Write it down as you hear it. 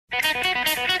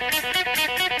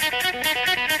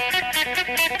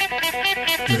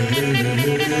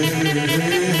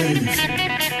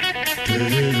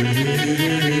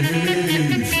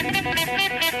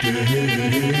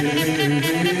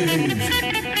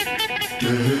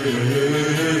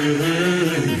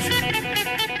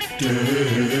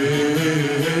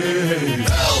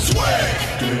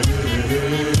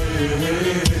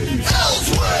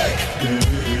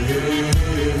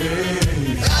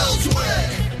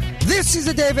This is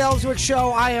the Dave Elswick Show.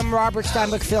 I am Robert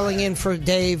Steinbuck filling in for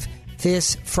Dave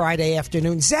this Friday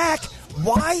afternoon. Zach,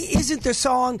 why isn't the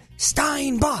song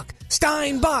Steinbuck?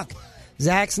 Steinbuck.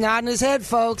 Zach's nodding his head,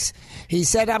 folks. He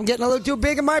said, I'm getting a little too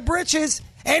big in my britches.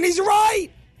 And he's right.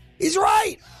 He's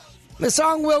right. The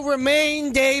song will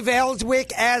remain Dave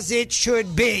Elswick as it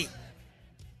should be.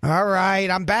 All right,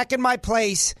 I'm back in my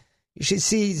place. You should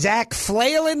see Zach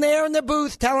flailing there in the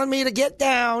booth telling me to get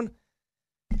down.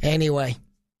 Anyway,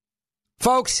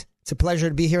 folks, it's a pleasure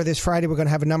to be here this Friday. We're going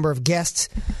to have a number of guests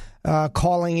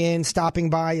calling in,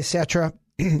 stopping by, etc.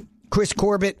 Chris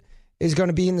Corbett is going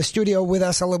to be in the studio with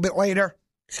us a little bit later.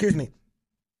 Excuse me.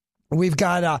 We've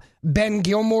got Ben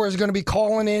Gilmore is going to be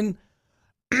calling in.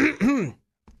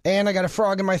 And I got a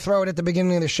frog in my throat at the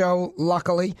beginning of the show,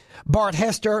 luckily. Bart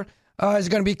Hester is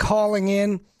going to be calling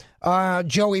in.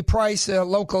 Joey Price, a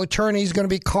local attorney, is going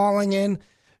to be calling in.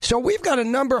 So we've got a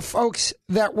number of folks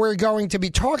that we're going to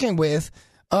be talking with.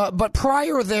 But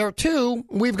prior thereto,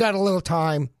 we've got a little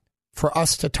time for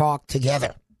us to talk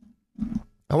together.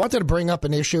 I wanted to bring up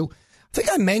an issue. I think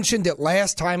I mentioned it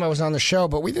last time I was on the show,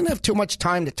 but we didn't have too much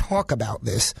time to talk about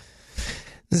this.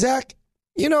 Zach,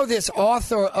 you know this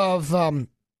author of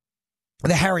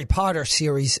the Harry Potter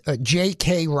series,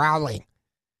 J.K. Rowling.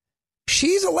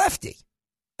 She's a lefty.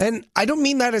 And I don't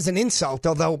mean that as an insult,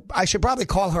 although I should probably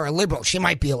call her a liberal. She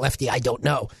might be a lefty, I don't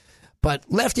know. But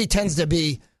lefty tends to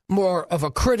be more of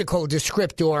a critical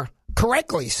descriptor,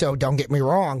 correctly so, don't get me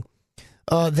wrong,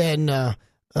 than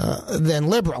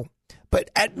liberal. But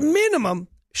at minimum,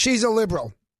 she's a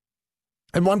liberal.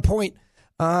 At one point,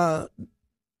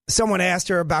 someone asked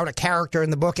her about a character in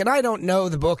the book, and I don't know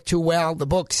the book too well, the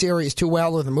book series too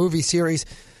well, or the movie series,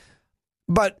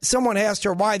 but someone asked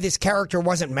her why this character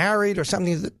wasn't married or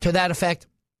something to that effect,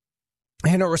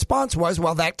 and her response was,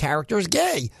 well, that character is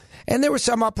gay. And there was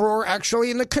some uproar,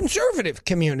 actually, in the conservative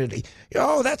community.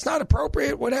 Oh, that's not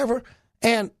appropriate, whatever.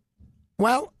 And,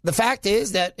 well, the fact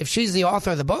is that if she's the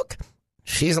author of the book,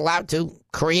 she's allowed to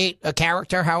create a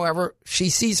character however she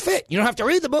sees fit. You don't have to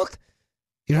read the book.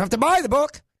 You don't have to buy the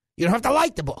book. You don't have to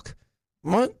like the book.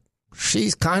 Well,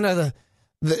 she's kind of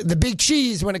the big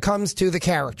cheese when it comes to the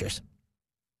characters.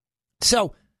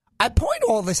 So I point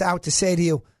all this out to say to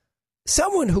you,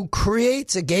 someone who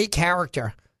creates a gay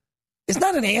character is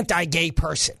not an anti-gay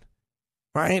person,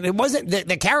 right? It wasn't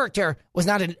the character was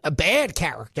not a bad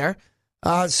character.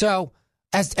 So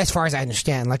as far as I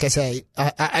understand, like I say,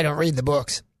 I don't read the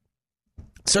books.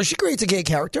 So she creates a gay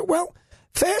character. Well,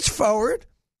 fast forward,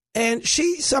 and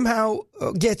she somehow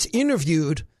gets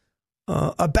interviewed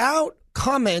about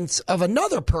comments of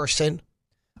another person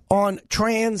on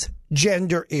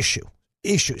transgender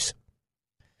issues.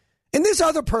 And this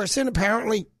other person,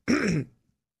 apparently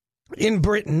in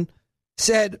Britain,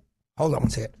 said, hold on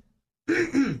one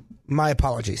second. My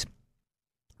apologies.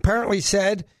 Apparently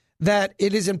said that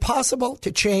it is impossible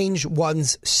to change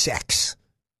one's sex.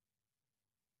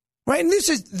 Right? And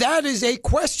that is a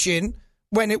question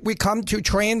when we come to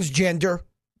transgender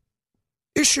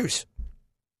issues.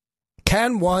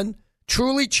 Can one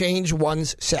truly change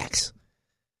one's sex?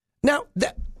 Now,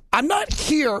 I'm not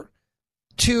here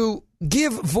to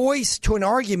give voice to an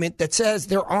argument that says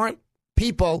there aren't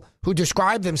people who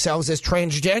describe themselves as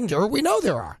transgender. We know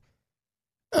there are.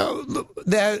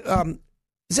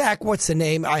 Zach, what's the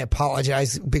name? I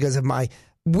apologize because of my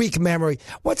weak memory.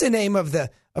 What's the name of the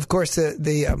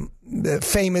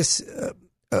famous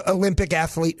Olympic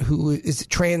athlete who is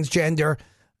transgender?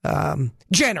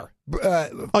 Jenner.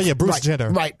 Bruce Jenner.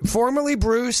 Right. Formerly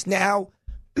Bruce, now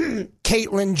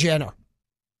Caitlyn Jenner.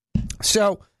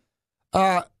 So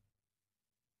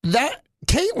that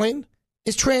Caitlyn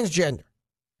is transgender.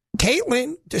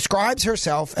 Caitlyn describes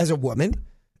herself as a woman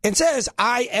and says,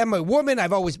 I am a woman,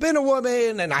 I've always been a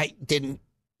woman, and I didn't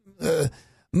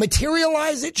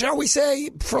materialize it, shall we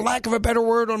say, for lack of a better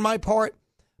word on my part,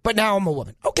 but now I'm a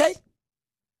woman. Okay.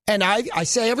 And I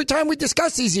say every time we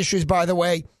discuss these issues, by the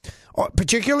way,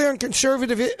 particularly on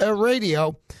conservative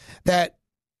radio, that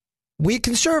we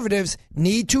conservatives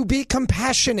need to be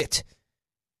compassionate.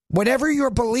 Whatever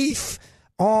your belief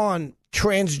on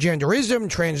transgenderism,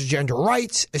 transgender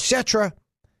rights, etc.,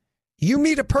 you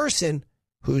meet a person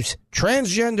who's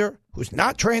transgender, who's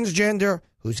not transgender,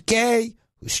 who's gay,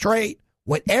 who's straight,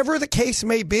 whatever the case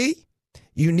may be,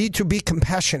 You need to be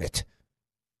compassionate.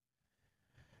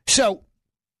 So,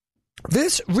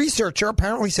 this researcher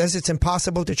apparently says it's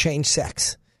impossible to change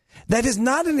sex. That is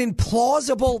not an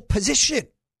implausible position.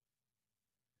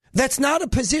 That's not a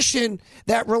position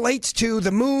that relates to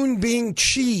the moon being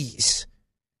cheese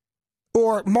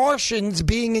or Martians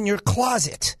being in your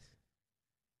closet.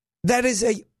 That is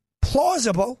a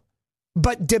plausible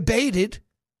but debated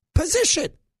position.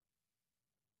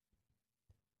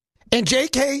 And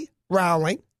J.K.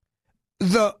 Rowling,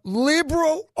 the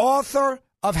liberal author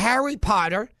of Harry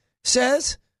Potter,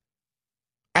 says,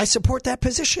 I support that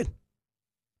position.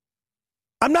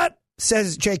 I'm not,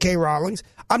 says J.K. Rowling,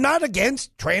 I'm not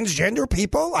against transgender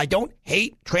people. I don't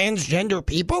hate transgender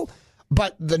people.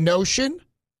 But the notion,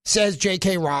 says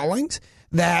J.K. Rowling,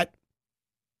 that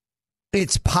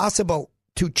it's possible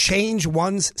to change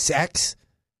one's sex,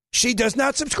 she does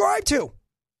not subscribe to.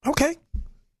 Okay.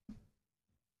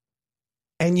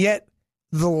 And yet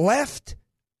the left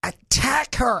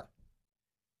attack her.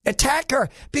 Attack her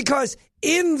because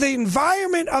in the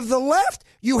environment of the left,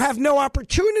 you have no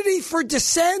opportunity for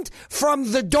dissent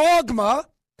from the dogma.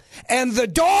 And the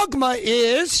dogma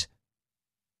is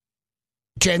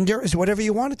gender is whatever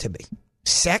you want it to be.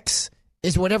 Sex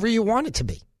is whatever you want it to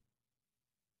be.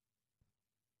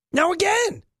 Now,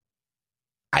 again,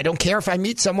 I don't care if I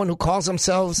meet someone who calls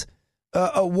themselves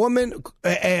a woman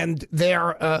and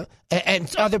they're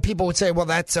and other people would say, well,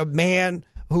 that's a man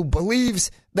who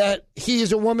believes that he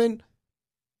is a woman.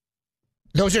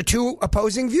 Those are two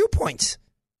opposing viewpoints.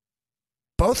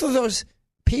 Both of those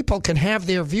people can have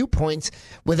their viewpoints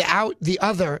without the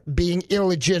other being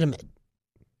illegitimate.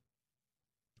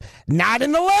 Not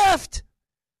in the left.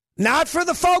 Not for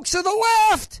the folks of the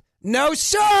left. No,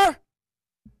 sir.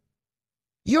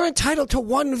 You're entitled to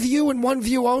one view and one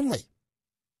view only.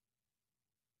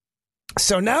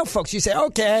 So now, folks, you say,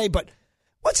 okay, but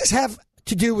what's this have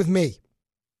to do with me?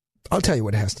 I'll tell you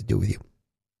what it has to do with you.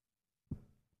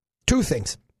 Two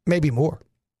things, maybe more.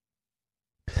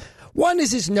 One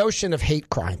is this notion of hate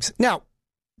crimes. Now,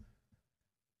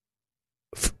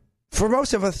 for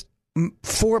most of us,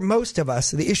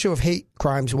 the issue of hate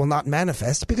crimes will not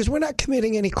manifest because we're not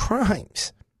committing any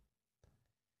crimes.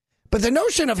 But the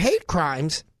notion of hate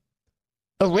crimes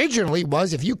originally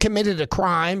was if you committed a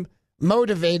crime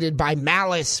motivated by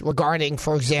malice regarding,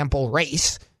 for example,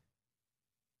 race,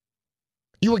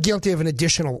 you were guilty of an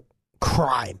additional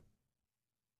crime.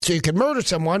 So you could murder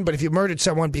someone, but if you murdered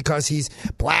someone because he's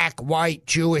black, white,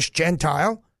 Jewish,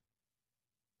 Gentile,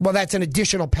 well, that's an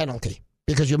additional penalty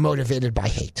because you're motivated by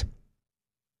hate.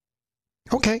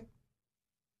 Okay.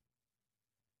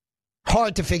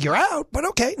 Hard to figure out, but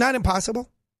okay, not impossible.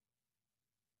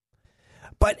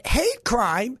 But hate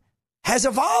crime has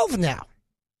evolved now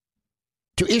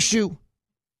to issue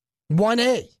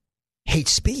 1A, hate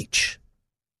speech.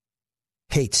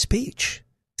 Hate speech.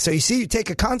 So you see, you take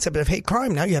a concept of hate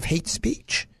crime, now you have hate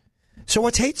speech. So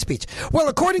what's hate speech? Well,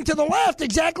 according to the left,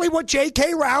 exactly what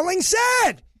J.K. Rowling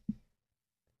said.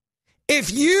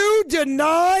 If you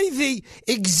deny the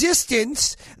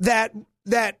existence that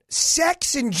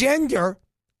sex and gender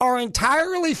are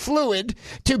entirely fluid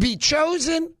to be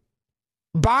chosen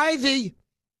by the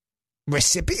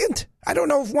recipient, I don't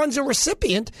know if one's a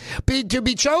recipient, to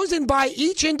be chosen by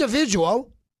each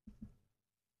individual,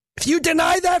 if you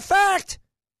deny that fact,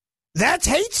 that's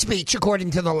hate speech,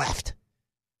 according to the left.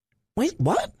 Wait,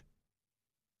 what?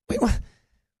 Wait, what?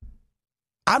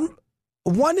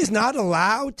 One is not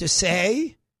allowed to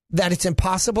say that it's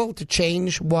impossible to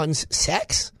change one's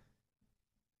sex?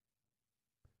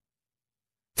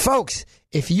 Folks,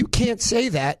 if you can't say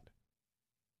that,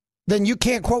 then you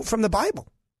can't quote from the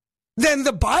Bible. Then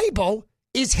the Bible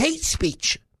is hate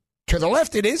speech. To the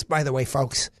left it is, by the way,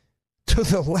 folks. To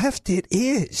the left it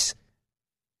is.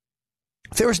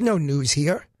 There is no news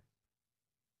here.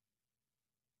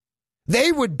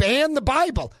 They would ban the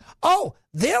Bible. Oh,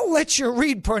 they'll let you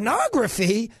read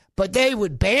pornography, but they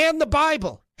would ban the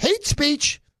Bible. Hate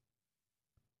speech.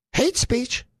 Hate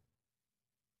speech.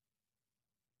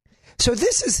 So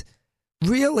this is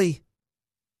really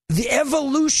the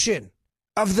evolution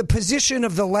of the position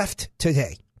of the left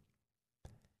today.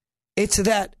 It's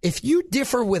that if you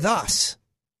differ with us,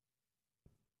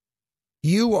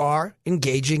 you are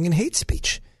engaging in hate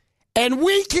speech. And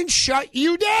we can shut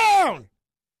you down.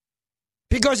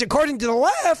 Because according to the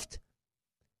left,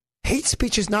 hate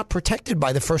speech is not protected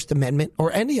by the First Amendment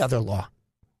or any other law.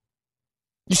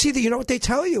 You see, you know what they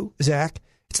tell you, Zach?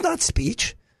 It's not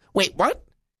speech. Wait, what?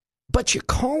 But you're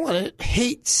calling it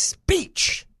hate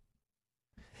speech.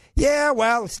 Yeah,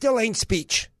 well, it still ain't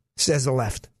speech, says the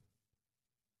left.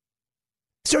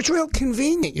 So it's real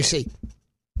convenient, you see.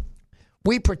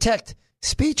 We protect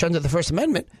speech under the First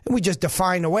Amendment, and we just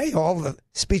define away all the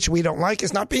speech we don't like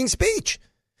as not being speech.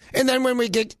 And then when we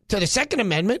get to the Second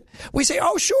Amendment, we say,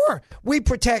 oh, sure, we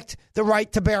protect the right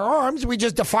to bear arms. We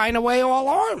just define away all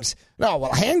arms. No,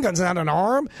 well, a handgun's not an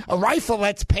arm. A rifle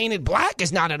that's painted black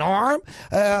is not an arm.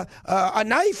 A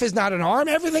knife is not an arm.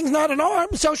 Everything's not an arm.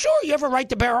 So sure, you have a right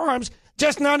to bear arms,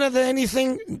 just none of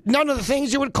the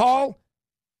things you would call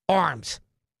arms.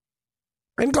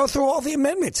 And go through all the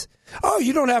amendments. Oh,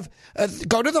 you don't have,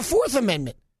 go to the Fourth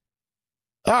Amendment.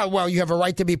 Oh, well, you have a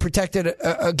right to be protected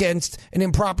against an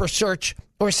improper search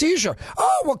or seizure.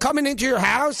 Oh, well, coming into your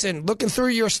house and looking through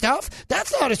your stuff,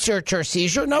 that's not a search or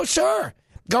seizure. No, sir.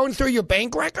 Going through your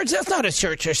bank records, that's not a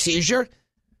search or seizure.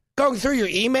 Going through your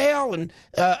email and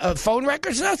phone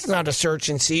records, that's not a search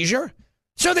and seizure.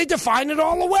 So they define it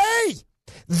all away.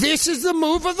 This is the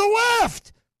move of the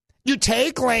left. You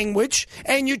take language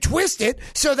and you twist it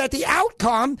so that the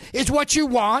outcome is what you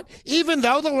want, even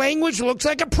though the language looks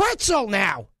like a pretzel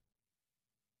now.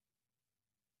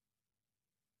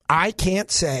 I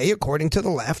can't say, according to the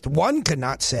left, one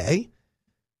cannot say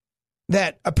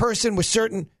that a person with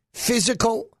certain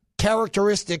physical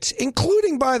characteristics,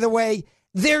 including, by the way,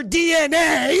 their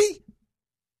DNA,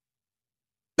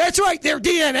 that's right, their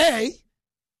DNA,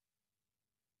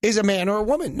 is a man or a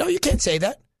woman. No, you can't say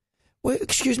that. Well,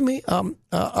 excuse me,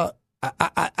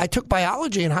 I took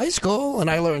biology in high school,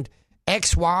 and I learned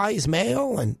XY is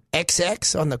male and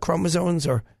XX on the chromosomes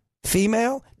are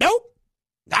female. Nope,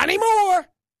 not anymore.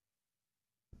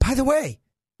 By the way,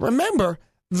 remember,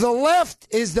 the left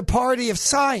is the party of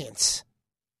science,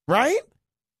 right?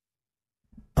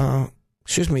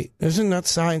 Excuse me, isn't that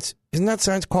science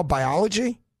called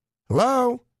biology?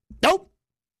 Hello? Nope.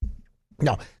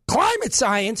 No, climate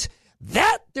science,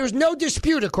 that there's no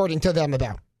dispute according to them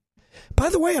about. By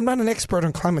the way, I'm not an expert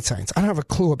on climate science. I don't have a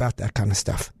clue about that kind of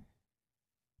stuff.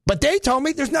 But they told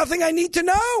me there's nothing I need to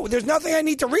know. There's nothing I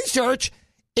need to research.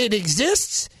 It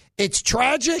exists. It's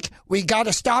tragic. We got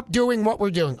to stop doing what we're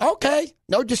doing. Okay.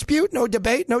 No dispute, no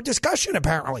debate, no discussion,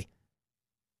 apparently.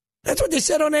 That's what they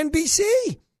said on NBC.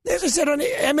 They said on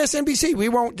MSNBC, we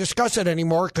won't discuss it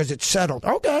anymore because it's settled.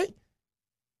 Okay.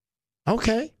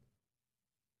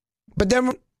 But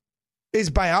then, is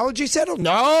biology settled?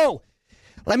 No.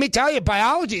 Let me tell you,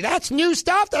 biology, that's new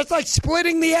stuff. That's like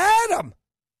splitting the atom.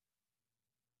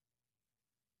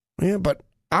 Yeah, but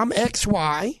I'm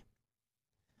XY.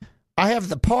 I have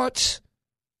the parts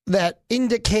that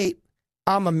indicate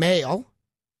I'm a male.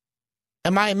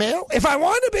 Am I a male? If I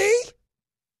want to be.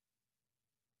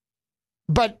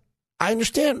 But I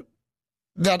understand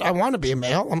that I want to be a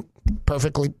male. I'm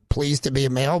perfectly pleased to be a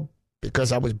male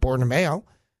because I was born a male.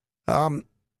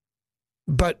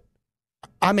 But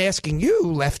I'm asking you,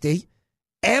 Lefty,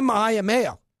 am I a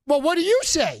male? Well, what do you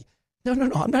say? No,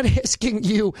 I'm not asking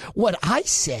you what I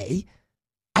say.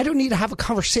 I don't need to have a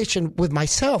conversation with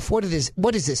myself. What is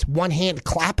this, one hand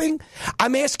clapping?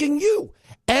 I'm asking you,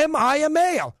 am I a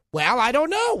male? Well, I don't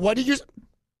know. What do you...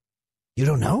 You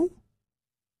don't know?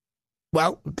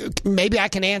 Well, maybe I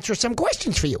can answer some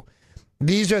questions for you.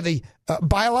 These are the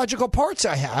biological parts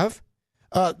I have.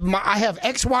 I have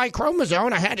XY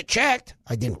chromosome. I had it checked.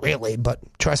 I didn't really, but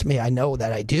trust me, I know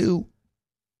that I do.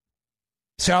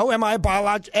 So, am I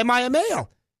a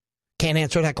male? Can't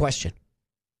answer that question.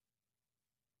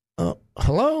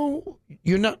 Hello?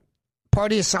 You're not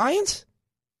party of science?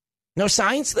 No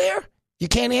science there? You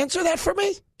can't answer that for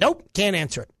me? Nope, can't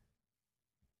answer it.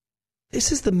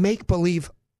 This is the make-believe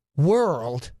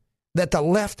world that the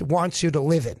left wants you to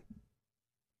live in.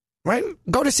 Right?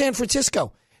 Go to San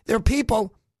Francisco. There are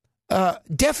people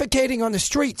defecating on the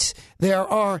streets. There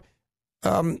are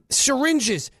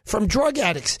syringes from drug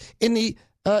addicts in the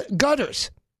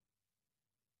gutters.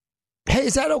 Hey,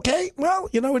 is that okay? Well,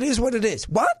 it is what it is.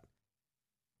 What?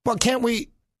 Well, can't we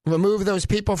remove those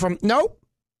people from... Nope.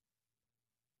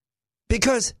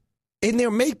 Because in their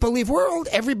make-believe world,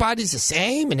 everybody's the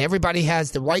same and everybody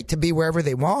has the right to be wherever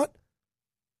they want.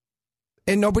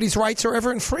 And nobody's rights are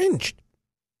ever infringed.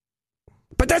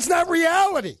 But that's not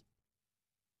reality.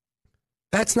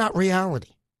 That's not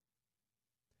reality.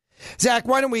 Zach,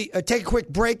 why don't we take a quick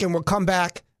break and we'll come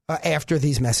back after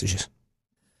these messages.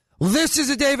 This is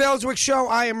the Dave Elswick Show.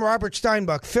 I am Robert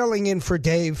Steinbuch, filling in for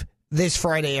Dave this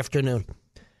Friday afternoon.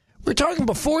 We're talking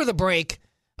before the break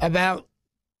about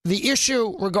the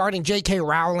issue regarding J.K.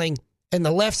 Rowling and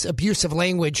the left's abuse of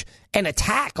language and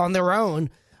attack on their own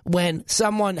when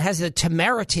someone has the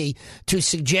temerity to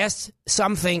suggest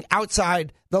something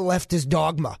outside the leftist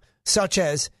dogma, such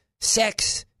as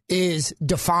sex is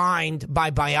defined by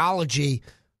biology,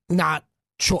 not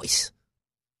choice.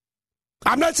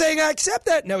 I'm not saying I accept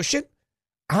that notion.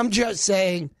 I'm just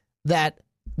saying that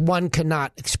one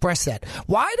cannot express that.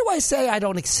 Why do I say I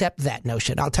don't accept that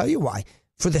notion? I'll tell you why.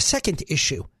 For the second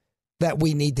issue that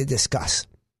we need to discuss.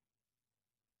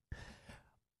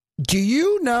 Do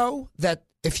you know that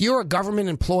if you're a government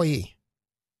employee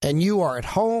and you are at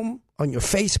home on your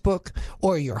Facebook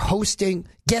or you're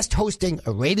guest hosting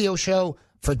a radio show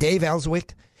for Dave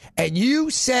Elswick, and you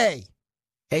say,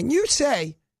 I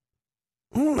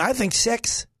think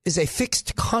sex is a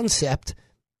fixed concept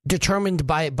determined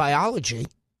by biology,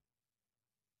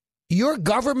 your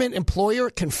government employer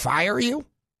can fire you?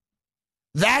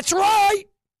 That's right.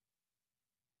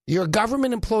 Your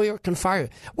government employer can fire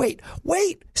you.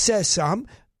 Wait, says some.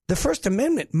 The First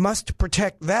Amendment must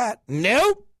protect that.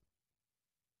 Nope.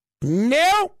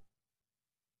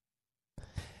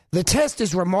 The test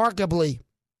is remarkably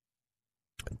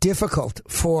difficult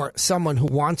for someone who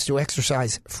wants to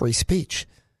exercise free speech.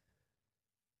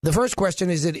 The first question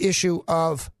is an issue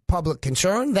of public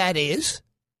concern, that is.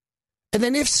 And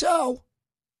then if so,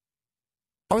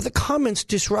 are the comments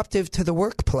disruptive to the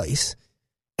workplace?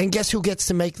 And guess who gets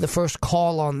to make the first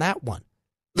call on that one?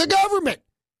 The government.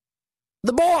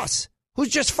 The boss who's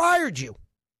just fired you.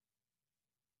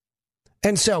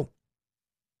 And so,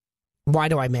 why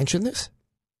do I mention this?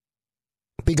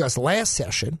 Because last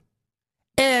session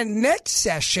and next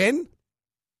session,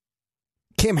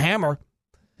 Kim Hammer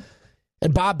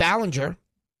and Bob Ballinger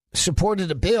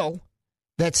supported a bill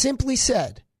that simply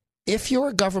said, if you're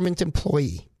a government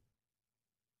employee,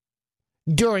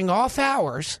 during off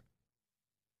hours,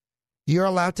 you're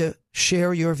allowed to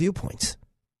share your viewpoints.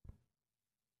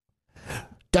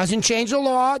 Doesn't change the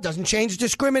law, doesn't change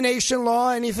discrimination law,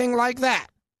 anything like that.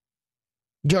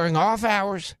 During off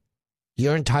hours,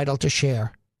 you're entitled to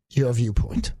share your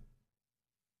viewpoint.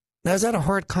 Now, is that a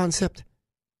hard concept?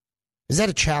 Is that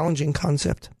a challenging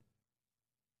concept?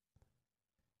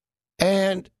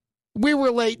 And we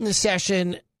were late in the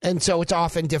session, and so it's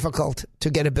often difficult to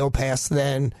get a bill passed.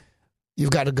 Then you've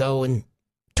got to go and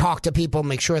talk to people,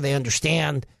 make sure they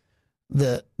understand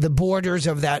the borders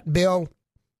of that bill.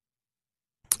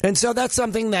 And so that's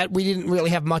something that we didn't really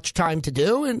have much time to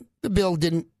do, and the bill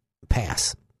didn't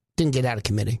pass, didn't get out of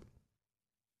committee.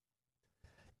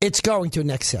 It's going to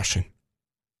next session.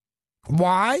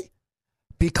 Why?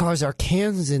 Because our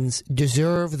Kansans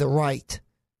deserve the right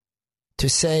to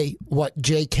say what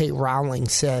J.K. Rowling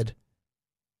said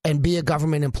and be a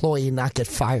government employee and not get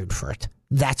fired for it.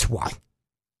 That's why.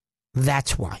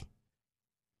 That's why.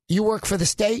 You work for the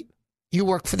state, you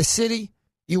work for the city,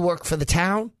 you work for the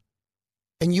town,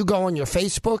 and you go on your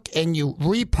Facebook and you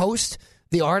repost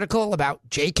the article about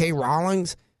J.K.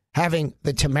 Rowling's having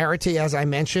the temerity, as I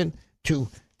mentioned, to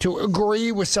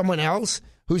agree with someone else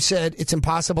who said it's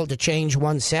impossible to change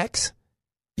one's sex,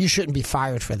 you shouldn't be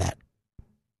fired for that.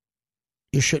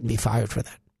 You shouldn't be fired for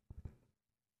that.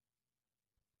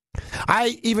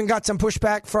 I even got some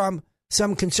pushback from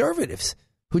some conservatives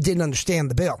who didn't understand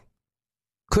the bill.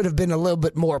 Could have been a little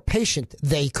bit more patient.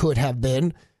 They could have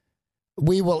been.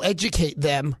 We will educate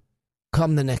them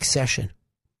come the next session.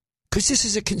 Because this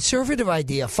is a conservative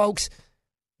idea, folks.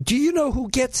 Do you know who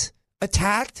gets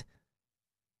attacked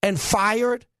and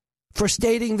fired for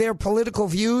stating their political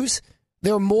views,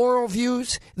 their moral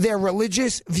views, their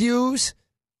religious views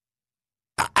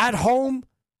at home,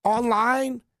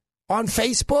 online, on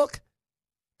Facebook?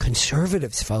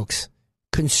 Conservatives, folks.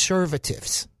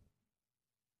 Conservatives.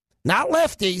 Not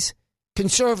lefties,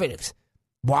 conservatives.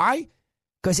 Why?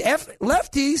 Because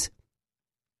lefties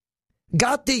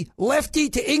got the lefty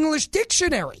to English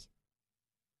dictionary.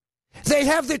 They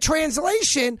have the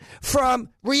translation from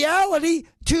reality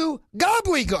to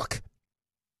gobbledygook.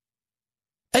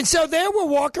 And so they will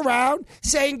walk around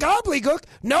saying gobbledygook.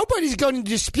 Nobody's going to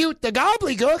dispute the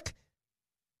gobbledygook.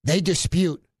 They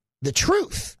dispute the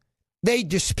truth. They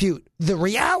dispute the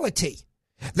reality.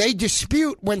 They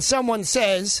dispute when someone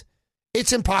says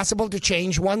it's impossible to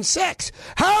change one's sex.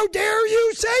 How dare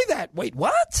you say that? Wait,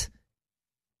 what?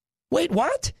 Wait,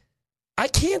 what? I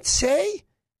can't say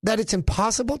that it's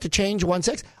impossible to change one's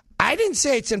sex. I didn't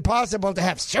say it's impossible to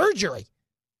have surgery.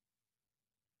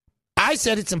 I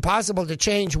said it's impossible to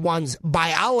change one's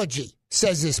biology,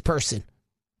 says this person.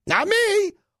 Not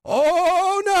me.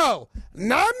 Oh, no.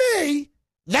 Not me.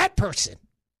 That person.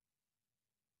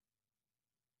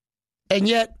 And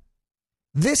yet,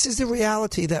 this is the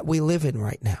reality that we live in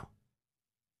right now.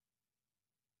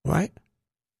 Right?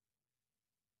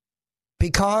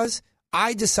 Because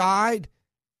I decide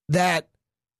that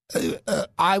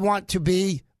I want to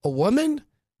be a woman,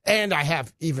 and I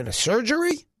have even a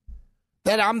surgery,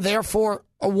 that I'm therefore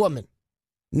a woman.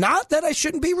 Not that I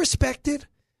shouldn't be respected,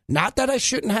 Not that I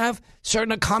shouldn't have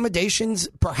certain accommodations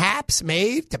perhaps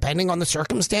made, depending on the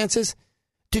circumstances,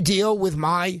 to deal with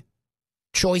my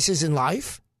choices in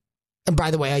life. And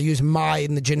by the way, I use my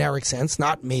in the generic sense,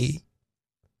 not me.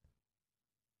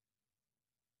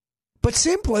 But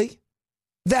simply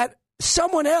that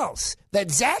someone else, that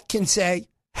Zach can say,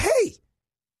 hey,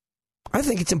 I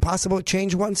think it's impossible to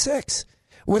change 1-6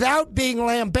 without being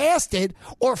lambasted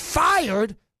or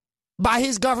fired by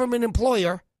his government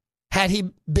employer had he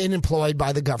been employed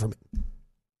by the government.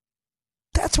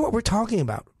 That's what we're talking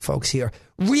about, folks, here.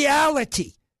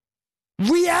 Reality.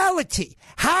 Reality.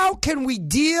 How can we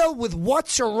deal with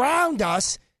what's around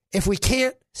us if we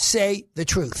can't say the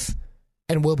truth?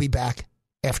 And we'll be back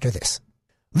after this.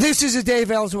 This is a Dave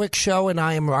Elswick show, and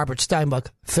I am Robert Steinbuck,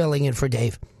 filling in for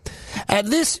Dave. At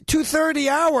this 2:30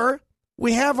 hour,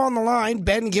 we have on the line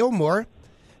Ben Gilmore.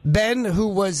 Ben, who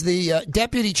was the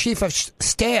Deputy Chief of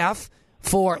Staff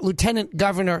for Lieutenant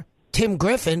Governor Tim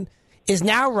Griffin, is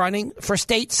now running for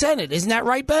state senate. Isn't that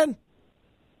right, Ben?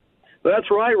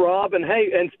 That's right, Rob. And hey,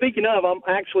 and speaking of, I'm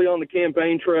actually on the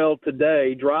campaign trail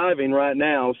today, driving right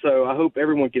now, so I hope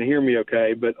everyone can hear me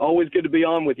okay. But always good to be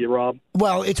on with you, Rob.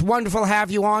 Well, it's wonderful to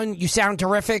have you on. You sound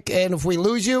terrific, and if we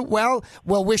lose you, well,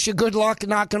 we'll wish you good luck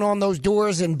knocking on those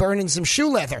doors and burning some shoe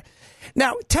leather.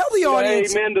 Now, tell the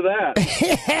audience... Amen to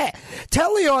that.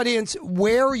 Tell the audience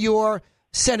where your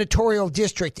senatorial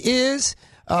district is,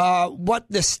 what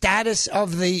the status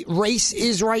of the race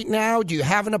is right now. Do you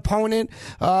have an opponent?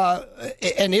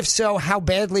 And if so, how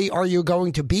badly are you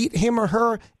going to beat him or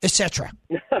her, etc.?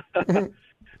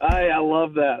 I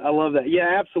love that. I love that.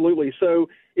 Yeah, absolutely. So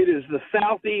it is the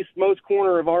southeastmost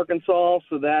corner of Arkansas.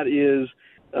 So that is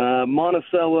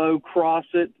Monticello,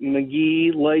 Crossett,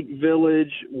 McGee, Lake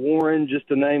Village, Warren, just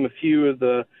to name a few of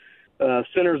the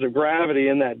centers of gravity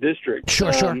in that district.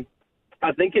 Sure.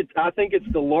 I think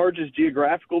it's the largest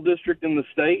geographical district in the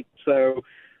state, so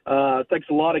it takes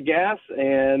a lot of gas,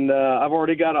 and I've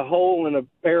already got a hole in a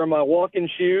pair of my walking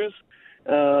shoes,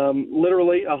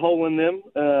 literally a hole in them.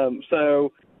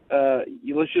 So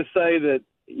let's just say that,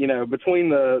 you know, between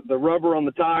the rubber on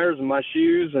the tires and my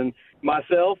shoes and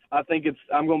myself, I think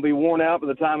I'm going to be worn out by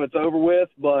the time it's over with,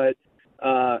 but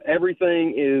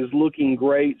everything is looking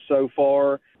great so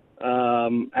far.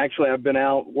 Actually, I've been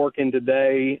out working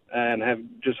today and have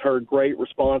just heard great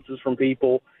responses from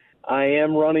people. I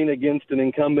am running against an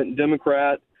incumbent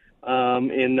Democrat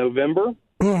in November,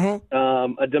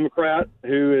 a Democrat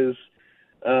who is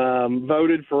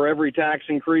voted for every tax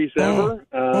increase ever,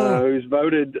 who's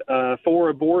voted for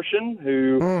abortion,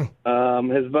 who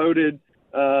has voted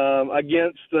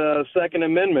against the Second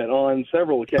Amendment on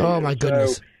several occasions. Oh, my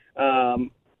goodness. So,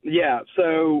 yeah,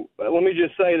 so let me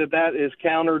just say that is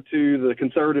counter to the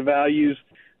conservative values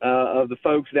of the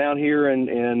folks down here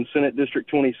in Senate District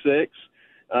 26.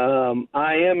 I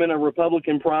am in a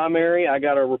Republican primary. I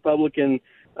got a Republican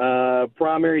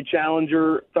primary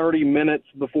challenger 30 minutes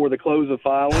before the close of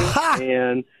filing,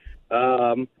 and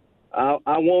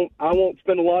I won't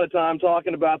spend a lot of time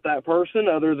talking about that person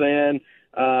other than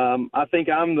I think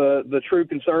I'm the true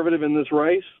conservative in this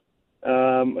race.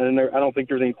 And I don't think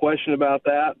there's any question about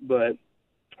that, but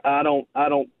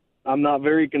I'm not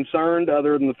very concerned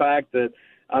other than the fact that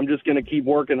I'm just going to keep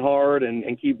working hard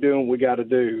and keep doing what we got to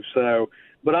do. So,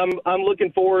 but I'm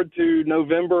looking forward to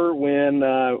November when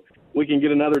we can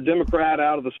get another Democrat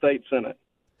out of the state Senate.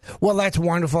 Well, that's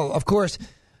wonderful. Of course,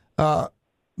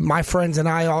 my friends and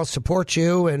I all support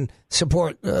you and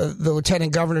support the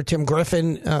Lieutenant Governor Tim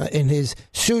Griffin in his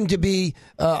soon-to-be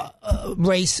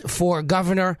race for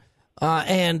governor.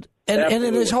 And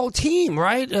in his whole team,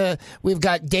 right? We've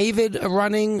got David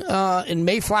running in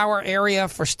Mayflower area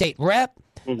for state rep,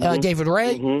 David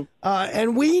Ray.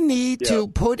 And we need to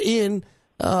put in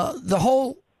the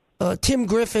whole Tim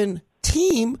Griffin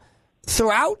team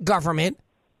throughout government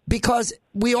because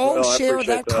we all share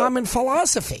that common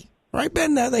philosophy. Right,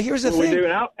 Ben? Now, here's the thing. We do.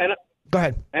 Go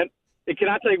ahead. And can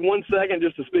I take 1 second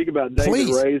just to speak about David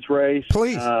Ray's race?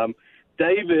 Please.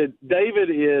 David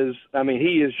is,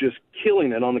 he is just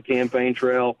killing it on the campaign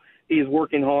trail. He is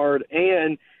working hard.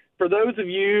 And for those of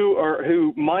you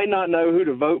who might not know who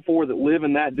to vote for that live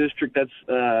in that district,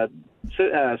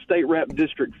 that's State Rep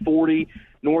District 40,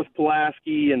 North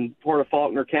Pulaski and part of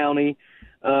Faulkner County.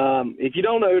 If you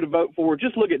don't know who to vote for,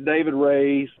 just look at David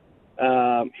Ray's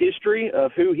history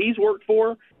of who he's worked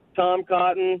for. Tom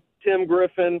Cotton, Tim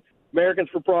Griffin, Americans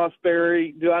for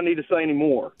Prosperity. Do I need to say any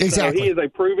more? Exactly. So he is a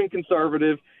proven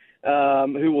conservative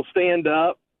who will stand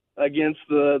up against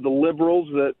the liberals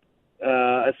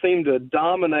that seem to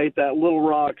dominate that Little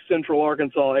Rock, Central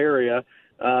Arkansas area,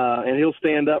 and he'll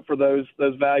stand up for those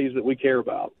values that we care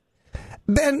about.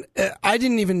 Ben, I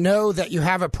didn't even know that you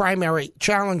have a primary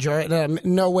challenger, and I'm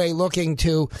in no way looking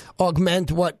to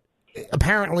augment what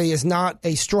apparently is not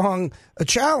a strong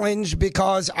challenge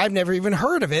because I've never even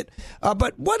heard of it.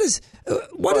 But what is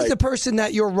the person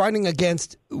that you're running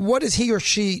against? What does he or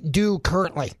she do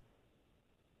currently?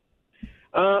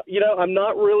 I'm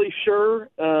not really sure,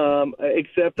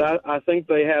 except I think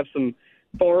they have some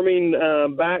farming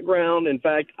background. In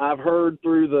fact, I've heard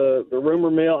through the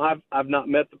rumor mill. I've not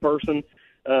met the person.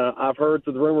 I've heard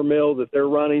through the rumor mill that they're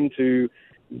running to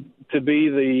be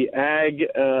the ag.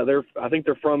 I think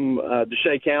they're from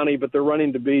DeShay County, but they're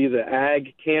running to be the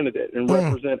ag candidate and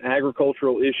represent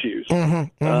agricultural issues.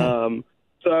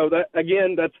 So that,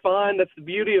 again, that's fine. That's the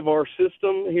beauty of our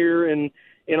system here in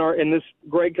this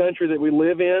great country that we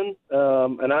live in.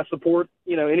 And I support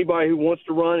anybody who wants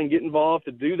to run and get involved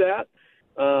to do that.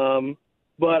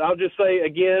 But I'll just say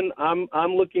again,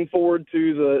 I'm looking forward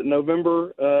to the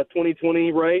November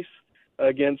 2020 race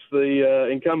against the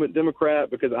incumbent Democrat,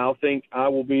 because I think I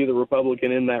will be the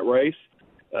Republican in that race.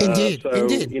 Indeed.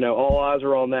 All eyes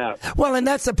are on that. Well, and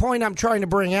that's the point I'm trying to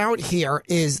bring out here,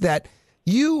 is that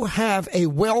you have a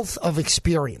wealth of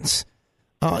experience.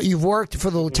 You've worked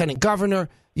for the lieutenant governor.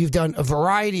 You've done a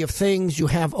variety of things. You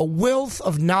have a wealth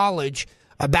of knowledge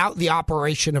about the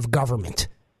operation of government.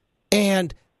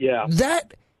 And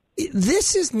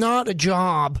this is not a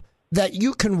job that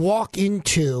you can walk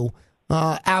into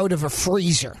out of a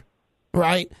freezer,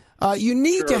 right? You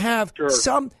need to have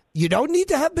you don't need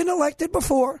to have been elected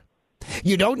before.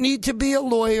 You don't need to be a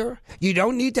lawyer. You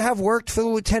don't need to have worked for the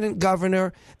lieutenant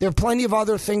governor. There are plenty of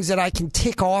other things that I can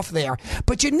tick off there.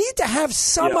 But you need to have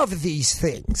some of these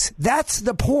things. That's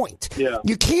the point. Yeah.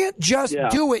 You can't just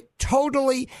do it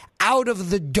totally out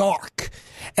of the dark.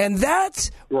 And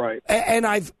that's right. And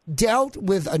I've dealt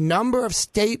with a number of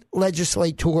state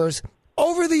legislators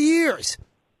over the years.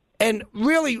 And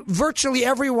really, virtually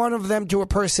every one of them, to a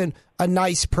person, a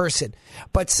nice person.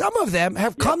 But some of them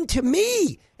have come to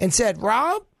me and said,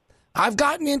 Rob, I've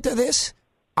gotten into this.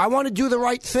 I want to do the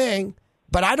right thing,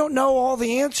 but I don't know all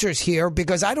the answers here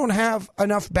because I don't have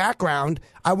enough background.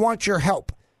 I want your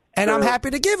help. And I'm happy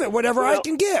to give it, whatever I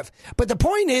can give. But the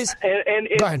point is... And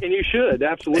you should,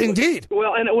 absolutely. Indeed.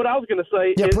 Well, and what I was going to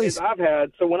say is I've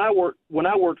had... So when I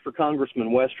worked for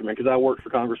Congressman Westerman, because I worked for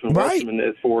Congressman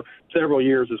Westerman for several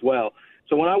years as well.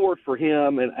 So when I worked for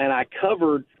him, and I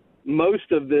covered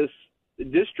most of this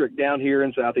district down here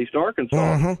in southeast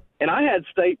Arkansas, and I had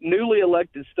newly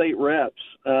elected state reps,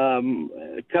 a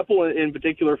couple in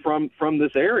particular from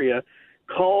this area,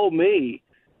 call me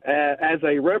as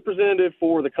a representative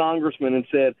for the congressman and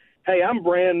said, "Hey, I'm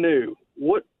brand new.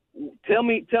 Tell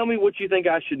me what you think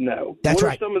I should know. What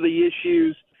are some of the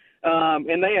issues?"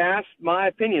 And they asked my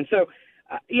opinion. So,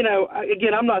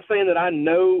 again, I'm not saying that I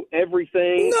know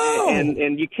everything,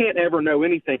 and you can't ever know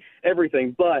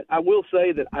everything. But I will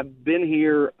say that I've been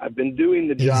here. I've been doing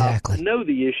the job. I know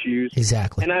the issues.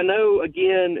 Exactly. And I know,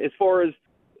 again, as far as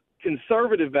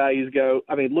conservative values go,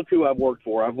 I mean, look who I've worked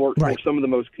for. I've worked for some of the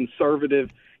most conservative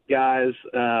guys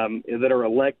that are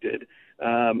elected,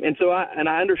 and so I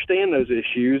understand those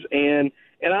issues, and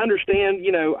I understand,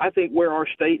 I think where our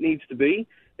state needs to be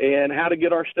and how to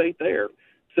get our state there.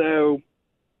 So,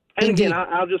 and again,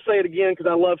 I'll just say it again because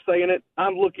I love saying it.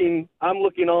 I'm looking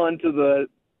on to the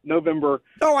November.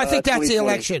 Oh, I think that's the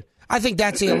election. I think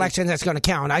that's the election that's going to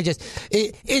count.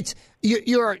 It's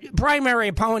your primary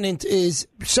opponent is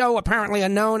so apparently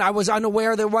unknown. I was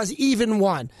unaware there was even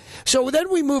one. So then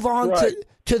we move on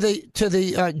to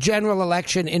the general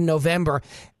election in November.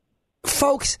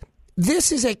 Folks,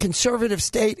 this is a conservative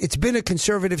state. It's been a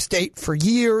conservative state for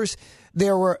years.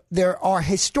 There are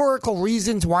historical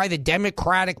reasons why the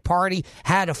Democratic Party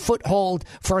had a foothold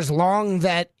for as long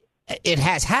that it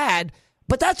has had,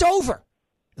 but that's over.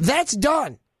 That's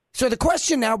done. So the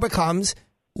question now becomes,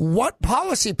 what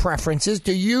policy preferences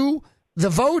do you, the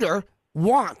voter,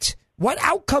 want? What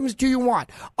outcomes do you want?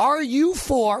 Are you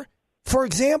for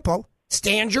example,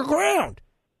 stand your ground?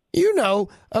 You know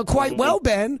quite well,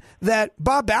 Ben, that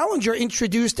Bob Ballinger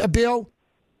introduced a bill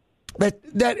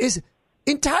that is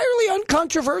entirely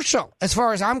uncontroversial as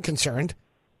far as I'm concerned.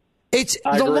 I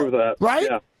agree with that. Right?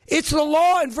 Yeah. It's the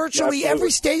law in virtually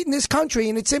every state in this country,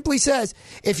 and it simply says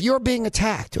if you're being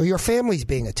attacked or your family's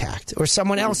being attacked or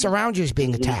someone else around you is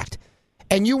being attacked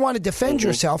and you want to defend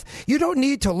yourself, you don't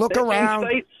need to look around.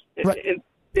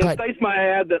 States might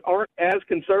add that aren't as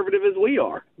conservative as we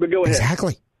are, but go ahead.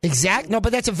 Exactly. No,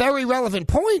 but that's a very relevant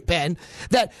point, Ben,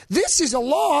 that this is a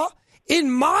law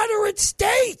in moderate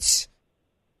states.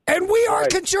 And we are a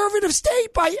conservative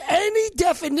state by any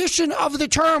definition of the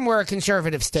term. We're a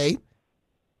conservative state.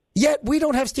 Yet we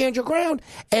don't have stand your ground.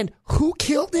 And who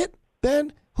killed it,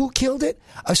 Ben? Who killed it?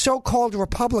 A so-called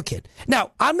Republican.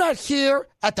 Now, I'm not here,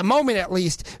 at the moment at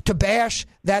least, to bash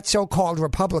that so-called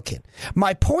Republican.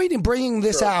 My point in bringing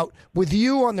this out with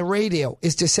you on the radio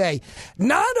is to say,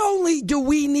 not only do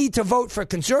we need to vote for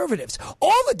conservatives,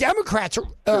 all the Democrats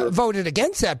voted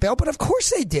against that bill, but of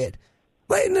course they did.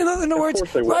 In other words,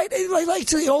 right? Like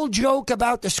the old joke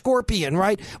about the scorpion,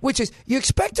 right? Which is you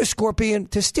expect a scorpion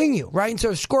to sting you, right? And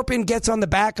so the scorpion gets on the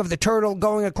back of the turtle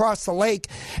going across the lake,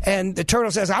 and the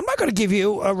turtle says, "I'm not going to give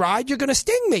you a ride. You're going to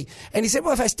sting me." And he said,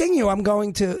 "Well, if I sting you, I'm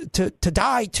going to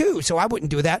die too. So I wouldn't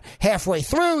do that." Halfway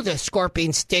through, the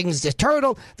scorpion stings the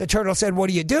turtle. The turtle said, "What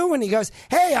do you do?" And he goes,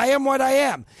 "Hey, I am what I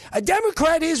am. A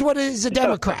Democrat is what is a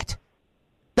Democrat."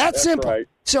 That's simple. Right.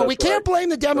 So we can't blame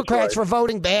the Democrats for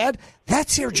voting bad.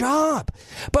 That's their job.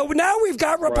 But now we've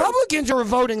got Republicans who are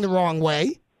voting the wrong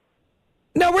way.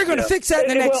 Now we're going to fix that in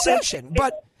the next session.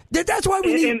 But that's why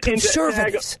we need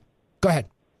conservatives. Go ahead.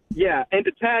 Yeah, and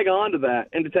to tag on to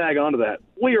that,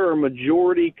 we are a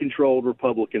majority-controlled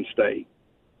Republican state.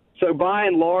 So by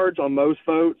and large, on most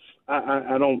votes,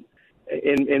 I don't.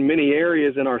 In many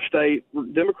areas in our state,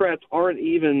 Democrats aren't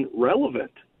even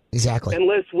relevant. Exactly.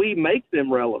 Unless we make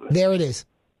them relevant. There it is.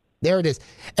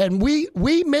 And we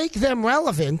make them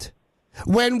relevant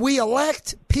when we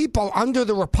elect people under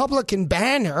the Republican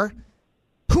banner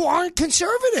who aren't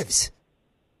conservatives.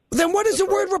 Then what does the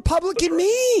word Republican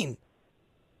mean?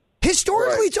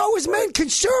 Historically, it's always meant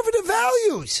conservative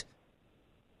values.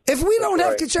 If we don't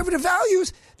have conservative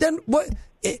values, then what?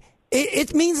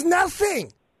 It means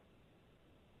nothing.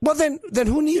 Well, then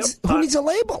who needs a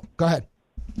label? Go ahead.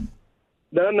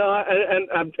 No,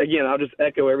 and again, I'll just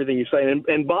echo everything you're saying.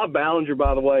 And Bob Ballinger,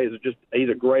 by the way, he's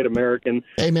a great American.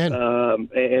 Amen.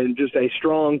 And just a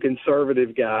strong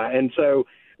conservative guy. And so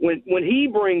when he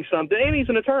brings something, and he's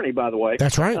an attorney, by the way.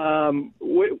 That's right. So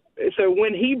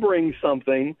when he brings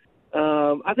something,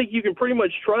 I think you can pretty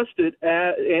much trust it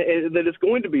that it's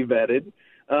going to be vetted.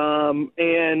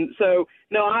 And so,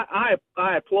 no, I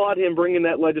applaud him bringing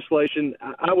that legislation.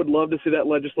 I would love to see that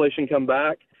legislation come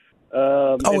back.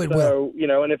 Will.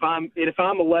 And if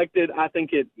I'm elected, I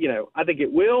think it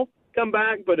will come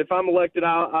back. But if I'm elected,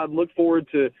 I'd look forward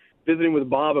to visiting with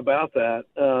Bob about that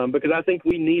because I think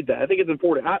we need that. I think it's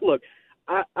important.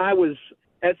 I was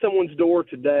at someone's door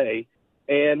today,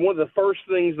 and one of the first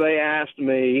things they asked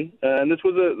me, and this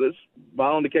by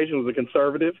all indication was a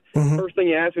conservative. Mm-hmm. First thing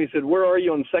he asked me, he said, "Where are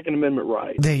you on the Second Amendment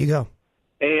right?" There you go.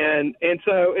 And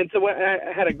so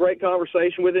I had a great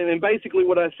conversation with him, and basically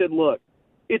what I said, look.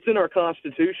 It's in our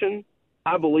Constitution.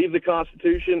 I believe the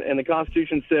Constitution, and the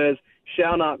Constitution says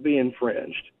shall not be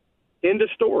infringed. End of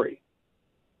story.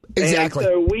 Exactly.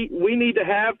 And so we need to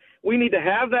have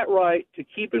that right to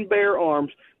keep and bear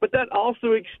arms, but that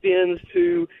also extends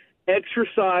to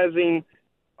exercising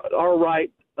our right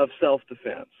of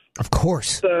self-defense. Of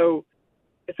course. So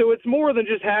it's more than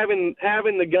just having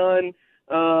the gun,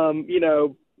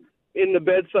 in the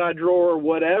bedside drawer or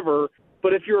whatever.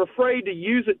 But if you're afraid to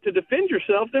use it to defend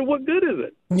yourself, then what good is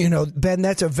it? Ben,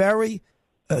 that's a very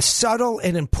subtle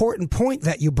and important point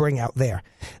that you bring out there.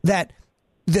 That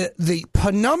the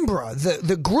penumbra,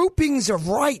 the groupings of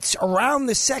rights around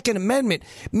the Second Amendment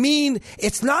mean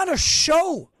it's not a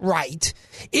show right.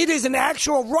 It is an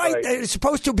actual right that is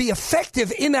supposed to be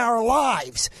effective in our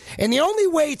lives. And the only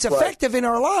way it's effective in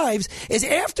our lives is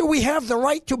after we have the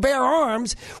right to bear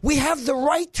arms, we have the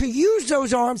right to use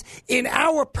those arms in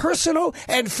our personal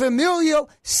and familial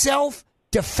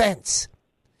self-defense.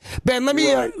 Ben, let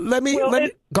me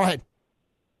go ahead.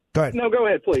 Go ahead. No, go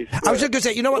ahead, please. I was just going to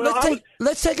say, you know what?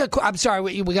 Let's take a. I'm sorry,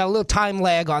 we got a little time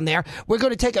lag on there. We're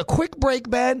going to take a quick break,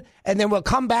 Ben, and then we'll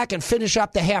come back and finish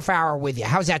up the half hour with you.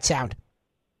 How's that sound?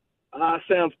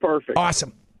 Sounds perfect.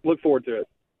 Awesome. Look forward to it.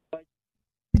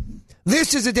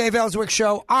 This is the Dave Elswick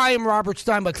Show. I am Robert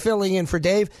Steinbuck filling in for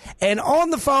Dave. And on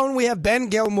the phone, we have Ben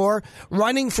Gilmore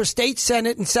running for state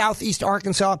senate in southeast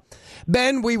Arkansas.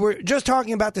 Ben, we were just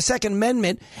talking about the Second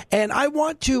Amendment, and I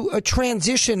want to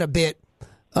transition a bit.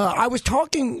 I was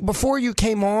talking before you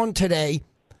came on today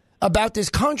about this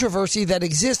controversy that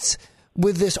exists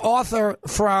with this author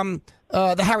from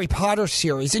the Harry Potter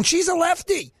series, and she's a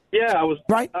lefty. Yeah, I was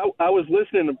right. I was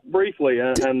listening briefly,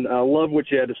 and I love what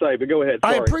you had to say. But go ahead.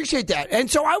 Sorry. I appreciate that, and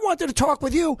so I wanted to talk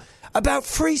with you about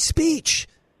free speech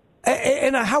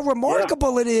and how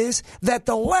remarkable it is that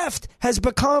the left has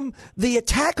become the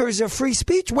attackers of free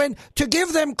speech. When, to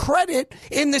give them credit,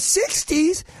 in the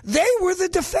 '60s they were the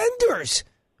defenders.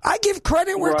 I give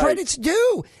credit where credit's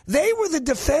due. They were the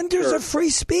defenders of free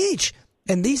speech,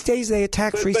 and these days they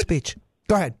attack free speech.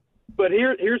 Go ahead. But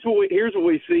here's what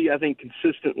we see, I think,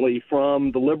 consistently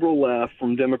from the liberal left,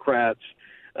 from Democrats,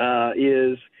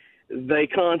 is they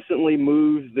constantly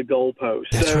move the goalposts.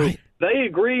 That's so right. They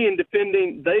agree in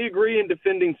defending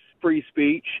free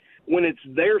speech when it's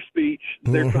their speech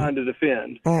they're trying to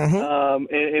defend.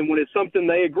 And when it's something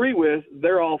they agree with,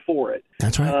 they're all for it.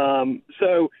 That's right. And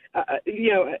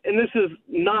this is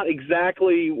not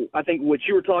exactly, I think, what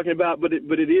you were talking about, but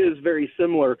it is very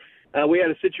similar. We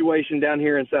had a situation down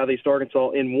here in Southeast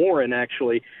Arkansas, in Warren,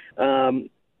 actually.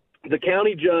 The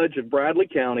county judge of Bradley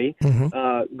County,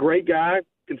 great guy,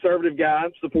 conservative guy,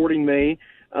 supporting me,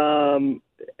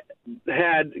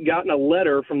 had gotten a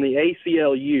letter from the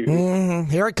ACLU.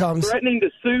 Here it comes. Threatening to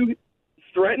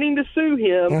sue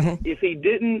him if he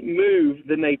didn't move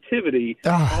the nativity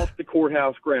off the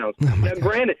courthouse grounds. Now,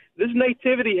 granted, this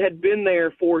nativity had been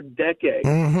there for decades.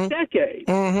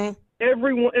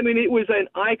 Everyone, I mean, it was an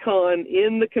icon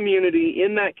in the community,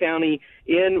 in that county,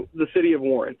 in the city of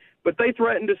Warren. But they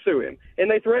threatened to sue him. And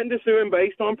they threatened to sue him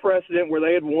based on precedent where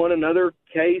they had won another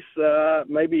case,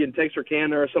 maybe in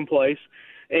Texarkana or someplace.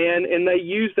 And they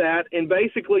used that and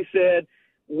basically said,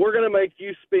 we're going to make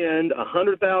you spend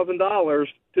 $100,000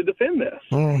 to defend this.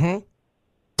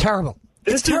 Terrible.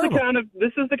 This is terrible.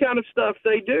 This is the kind of stuff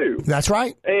they do. That's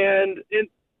right. And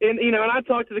I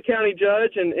talked to the county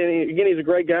judge, and again, he's a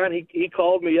great guy, and he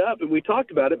called me up, and we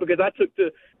talked about it because I took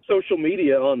to social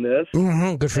media on this.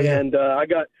 Good for you. And I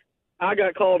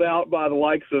got called out by the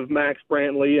likes of Max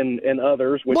Brantley and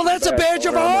others. Well, that's a badge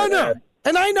of honor.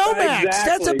 And I know, Max.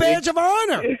 Exactly. That's a badge of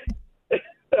honor.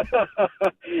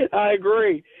 I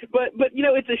agree. But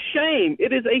it's a shame.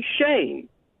 It is a shame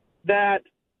that,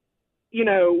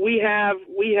 we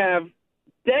have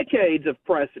decades of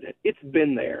precedent. It's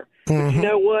been there. But you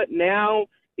know what? Now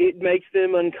it makes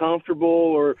them uncomfortable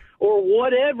or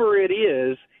whatever it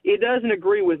is. It doesn't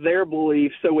agree with their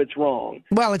beliefs, so it's wrong.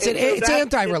 Well, it's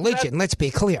anti-religion. Let's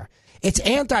be clear. It's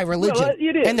anti-religion. Well,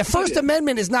 it is. And the First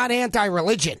Amendment is not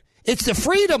anti-religion. It's the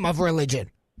freedom of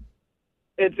religion.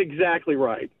 It's exactly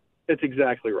right. It's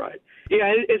exactly right.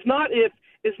 Yeah, it's not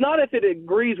if it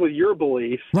agrees with your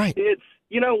beliefs. Right. It's,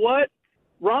 you know what?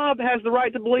 Rob has the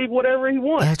right to believe whatever he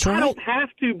wants. That's right. I don't have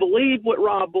to believe what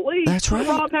Rob believes. That's right.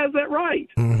 Rob has that right.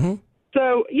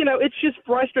 So, it's just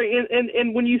frustrating.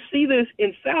 And when you see this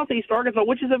in Southeast Arkansas,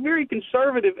 which is a very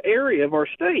conservative area of our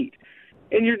state,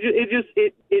 and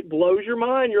it blows your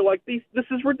mind. You're like, this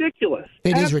is ridiculous.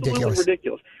 It is Absolutely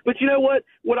ridiculous. But you know what?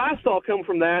 What I saw come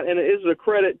from that, and it is a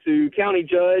credit to county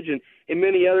judge and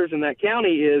many others in that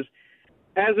county, is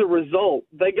as a result,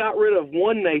 they got rid of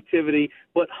one nativity,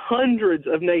 but hundreds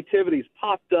of nativities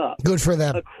popped up. Good for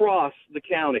them. Across the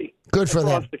county. Good for them.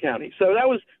 Across the county. So that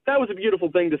was a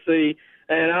beautiful thing to see,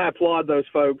 and I applaud those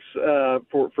folks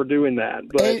for doing that.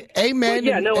 But, amen,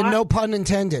 but no pun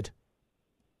intended.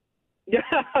 Yeah,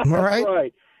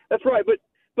 right. That's right. But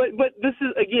this is,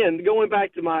 again, going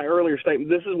back to my earlier statement,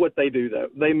 this is what they do, though.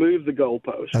 They move the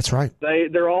goalposts. That's right.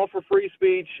 They're all for free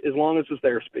speech as long as it's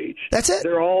their speech. That's it.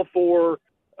 They're all for,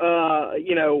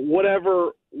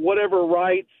 whatever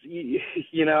rights,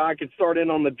 I could start in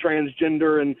on the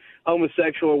transgender and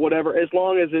homosexual or whatever, as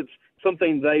long as it's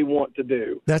something they want to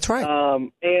do. That's right.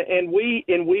 And we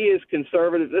as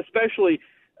conservatives, especially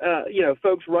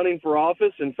folks running for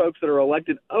office and folks that are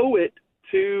elected, owe it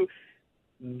to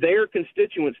their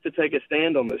constituents to take a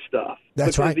stand on this stuff.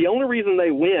 That's because right. The only reason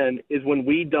they win is when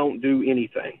we don't do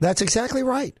anything. That's exactly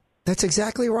right.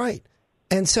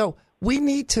 And so we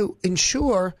need to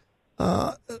ensure,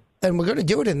 and we're going to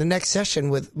do it in the next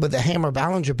session with the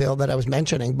Hammer-Ballinger bill that I was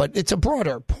mentioning, but it's a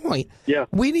broader point. Yeah.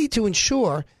 We need to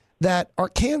ensure that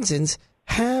Arkansans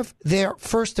have their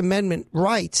First Amendment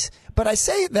rights, but I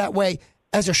say it that way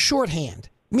as a shorthand,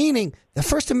 meaning the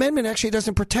First Amendment actually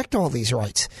doesn't protect all these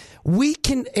rights. We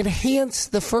can enhance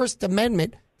the First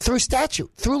Amendment through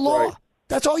statute, through law. Right.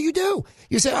 That's all you do.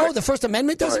 You say, the First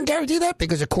Amendment doesn't guarantee that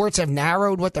because the courts have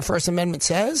narrowed what the First Amendment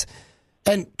says.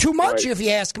 And too much, if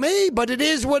you ask me, but it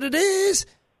is what it is.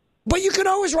 But you can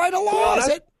always write a law.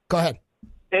 Go ahead.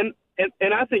 And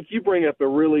I think you bring up a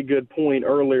really good point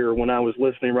earlier when I was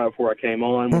listening right before I came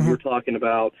on, when you were talking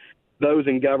about those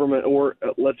in government or,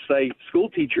 let's say, school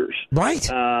teachers, right?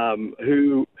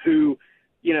 Who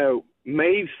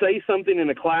may say something in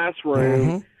a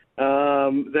classroom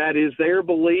that is their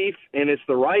belief and it's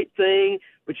the right thing,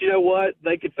 but you know what?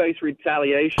 They could face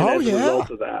retaliation as a result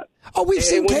of that. Oh, we've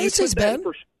seen cases, Ben.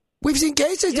 We've seen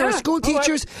cases. There are school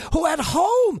teachers who at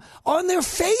home on their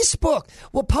Facebook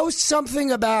will post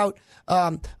something about,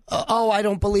 I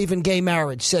don't believe in gay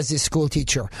marriage, says this school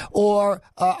teacher. Or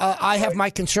I have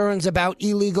my concerns about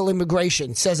illegal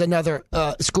immigration, says another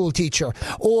school teacher.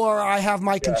 Or I have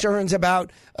my concerns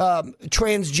about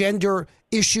transgender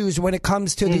issues when it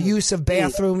comes to the use of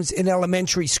bathrooms in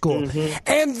elementary school.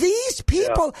 And these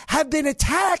people have been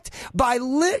attacked by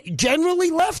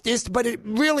generally leftist, but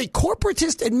really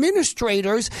corporatist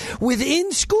administrators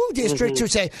within school districts who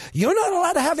say, you're not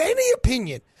allowed to have any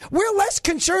opinion. We're less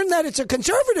concerned that it's a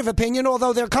conservative opinion,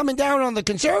 although they're coming down on the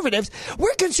conservatives.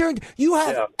 We're concerned you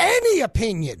have any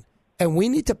opinion. And we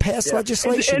need to pass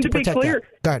legislation to protect that.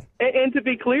 Go ahead. And to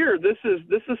be clear, this is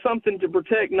something to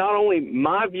protect not only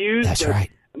my views, that's right,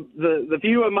 the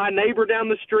view of my neighbor down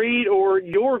the street or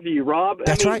your view, Rob.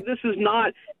 That's right. This is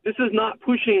not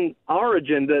pushing our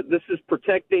agenda. This is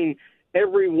protecting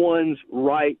everyone's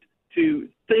right to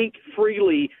think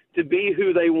freely, to be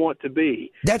who they want to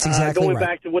be. That's exactly going right.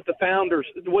 back to what the founder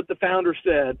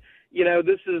said.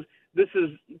 This is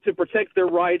to protect their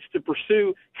rights to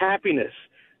pursue happiness.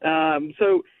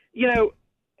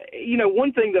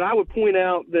 One thing that I would point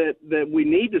out that we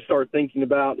need to start thinking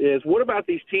about is, what about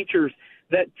these teachers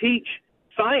that teach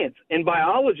science and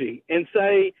biology and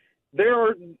say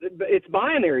it's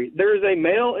binary. There is a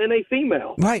male and a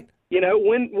female. Right.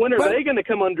 When are they going to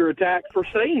come under attack for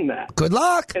saying that? Good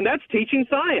luck. And that's teaching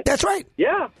science. That's right.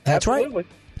 Yeah, that's absolutely. right.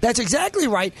 That's exactly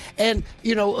right. And,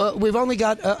 we've only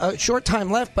got a short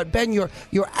time left, but Ben, you're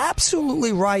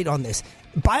absolutely right on this.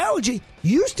 Biology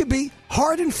used to be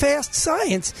hard and fast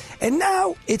science, and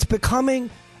now it's becoming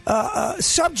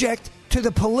subject to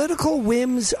the political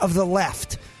whims of the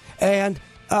left. And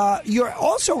you're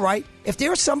also right. If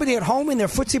there's somebody at home in their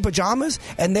footsie pajamas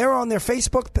and they're on their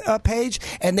Facebook page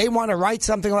and they want to write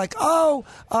something like,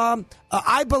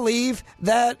 I believe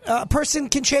that a person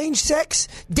can change sex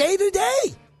day to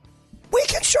day. We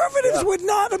conservatives would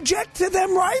not object to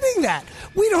them writing that.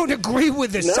 We don't agree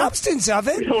with the substance of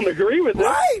it. We don't agree with it.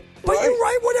 Right. But you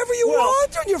write whatever you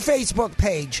want on your Facebook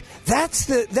page.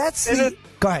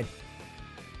 Go ahead.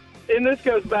 And this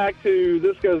goes back to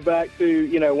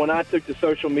when I took to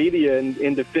social media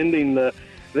in defending the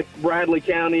Bradley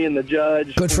County and the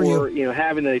judge for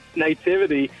having a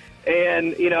nativity,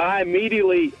 and I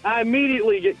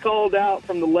immediately get called out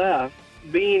from the left.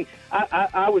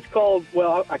 I was called,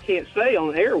 well, I can't say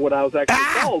on air what I was actually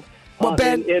called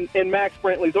in Max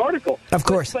Brantley's article. Of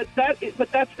course. But that's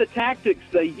the tactics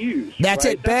they use. That's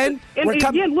right? it, Ben. We're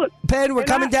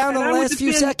coming down on the last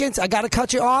few seconds. I got to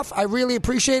cut you off. I really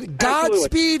appreciate it.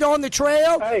 Godspeed on the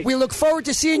trail. Hey, we look forward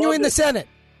to seeing you in the Senate.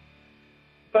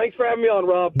 Thanks for having me on,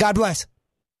 Rob. God bless.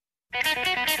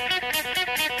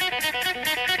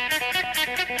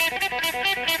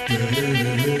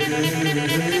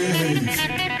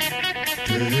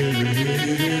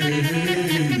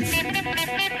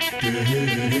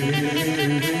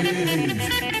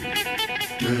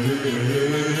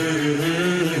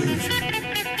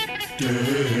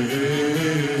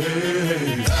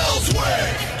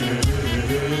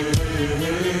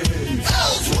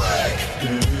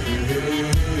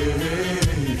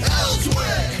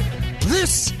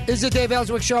 This is the Dave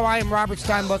Elswick Show. I am Robert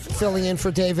Steinbuck, filling in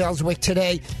for Dave Elswick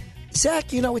today.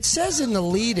 Zach, it says in the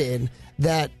lead-in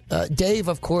that Dave,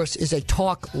 of course, is a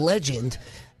talk legend,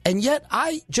 and yet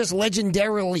I just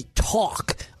legendarily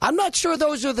talk. I'm not sure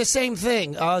those are the same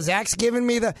thing. Zach's giving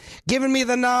me the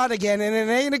nod again, and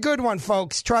it ain't a good one,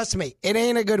 folks. Trust me, it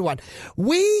ain't a good one.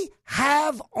 We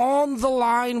have on the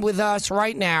line with us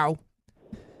right now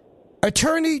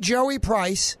attorney Joey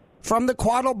Price from the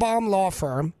Quattlebaum Law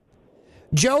Firm.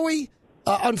 Joey,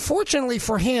 unfortunately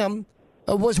for him,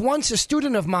 was once a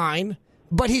student of mine,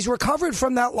 but he's recovered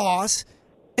from that loss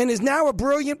and is now a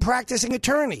brilliant practicing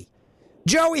attorney.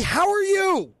 Joey, how are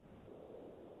you?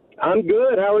 I'm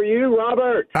good. How are you,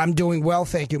 Robert? I'm doing well,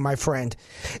 thank you, my friend.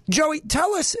 Joey,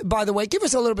 tell us, by the way, give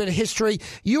us a little bit of history.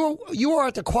 You are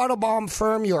at the Quattlebaum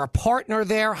firm. You're a partner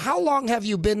there. How long have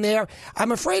you been there?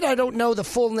 I'm afraid I don't know the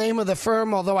full name of the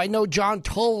firm, although I know John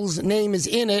Toll's name is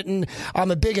in it, and I'm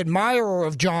a big admirer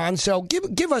of John. So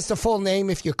give us the full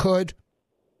name if you could.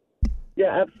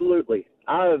 Yeah, absolutely.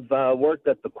 I've worked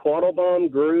at the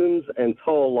Quattlebaum, Grooms, and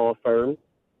Toll Law Firm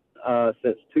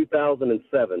since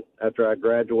 2007 after I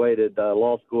graduated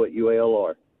law school at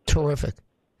UALR. Terrific.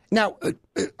 Now,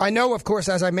 I know, of course,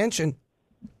 as I mentioned,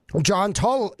 John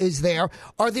Toll is there.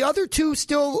 Are the other two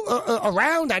still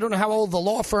around? I don't know how old the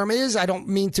law firm is. I don't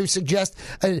mean to suggest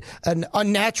an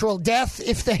unnatural death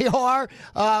if they are.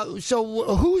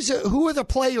 So who are the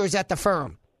players at the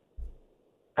firm?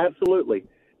 Absolutely.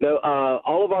 No,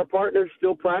 all of our partners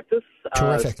still practice.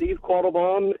 Terrific. Steve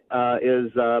Quattlebaum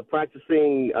is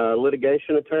practicing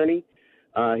litigation attorney.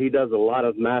 He does a lot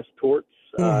of mass torts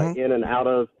in and out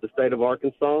of the state of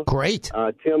Arkansas. Great.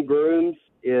 Tim Grooms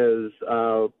is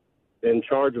in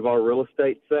charge of our real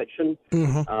estate section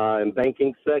and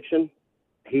banking section.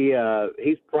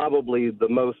 He's probably the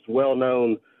most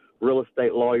well-known real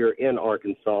estate lawyer in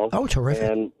Arkansas. Oh, terrific.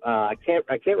 And I can't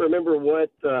remember what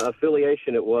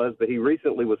affiliation it was, but he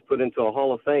recently was put into a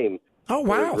Hall of Fame. Oh,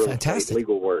 wow. Fantastic.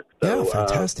 Legal work. So, yeah,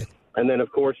 fantastic. And then,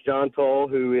 of course, John Toll,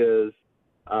 who is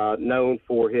known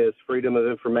for his Freedom of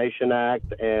Information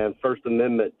Act and First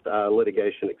Amendment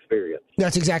litigation experience.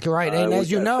 That's exactly right. And as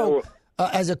you know,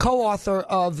 as a co-author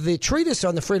of the treatise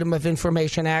on the Freedom of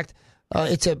Information Act,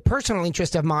 it's a personal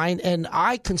interest of mine, and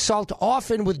I consult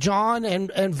often with John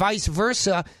and vice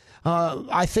versa.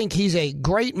 I think he's a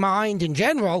great mind in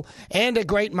general and a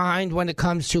great mind when it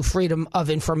comes to Freedom of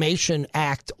Information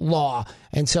Act law.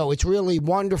 And so it's really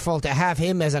wonderful to have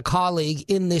him as a colleague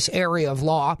in this area of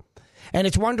law. And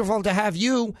it's wonderful to have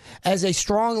you as a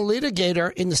strong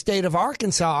litigator in the state of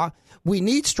Arkansas. We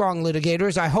need strong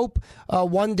litigators. I hope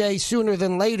one day, sooner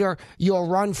than later, you'll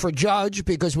run for judge,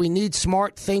 because we need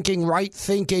smart thinking, right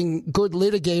thinking, good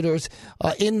litigators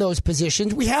in those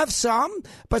positions. We have some,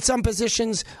 but some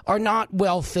positions are not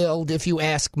well filled, if you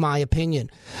ask my opinion.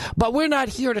 But we're not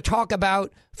here to talk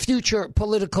about future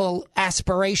political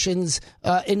aspirations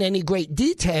in any great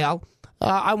detail.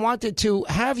 I wanted to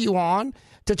have you on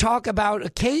to talk about a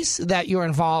case that you're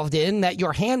involved in, that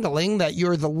you're handling, that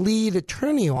you're the lead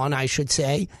attorney on, I should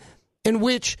say, in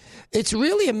which it's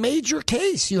really a major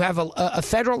case. You have a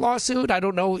federal lawsuit. I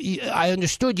don't know. I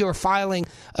understood you were filing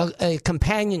a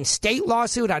companion state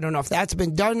lawsuit. I don't know if that's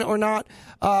been done or not,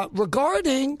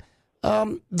 regarding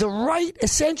the right,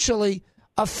 essentially,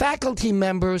 of faculty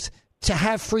members to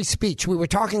have free speech. We were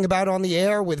talking about on the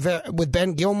air with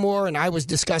Ben Gilmore, and I was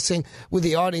discussing with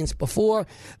the audience before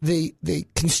the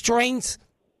constraints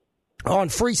on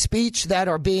free speech that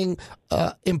are being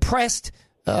impressed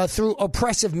through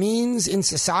oppressive means in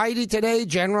society today,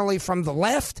 generally from the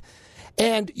left.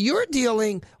 And you're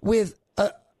dealing with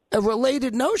a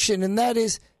related notion, and that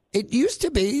is, it used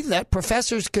to be that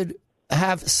professors could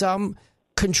have some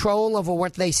control over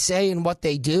what they say and what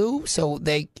they do, so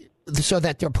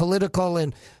that their political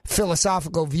and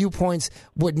philosophical viewpoints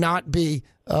would not be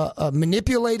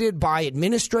manipulated by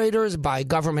administrators, by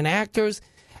government actors.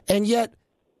 And yet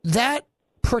that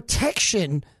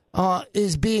protection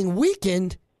is being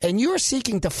weakened, and you're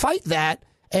seeking to fight that.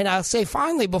 And I'll say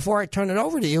finally, before I turn it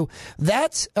over to you,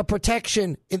 that's a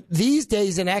protection these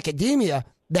days in academia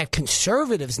that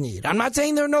conservatives need. I'm not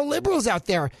saying there are no liberals out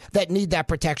there that need that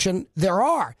protection. There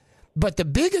are. But the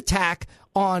big attack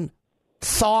on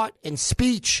thought and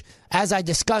speech, as I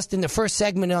discussed in the first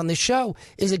segment on the show,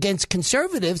 is against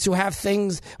conservatives who have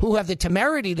the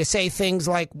temerity to say things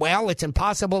like, well, it's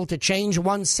impossible to change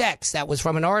one's sex. That was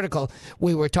from an article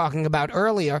we were talking about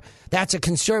earlier. That's a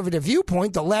conservative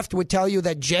viewpoint. The left would tell you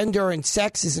that gender and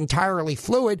sex is entirely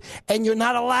fluid, and you're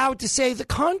not allowed to say the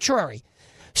contrary.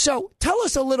 So tell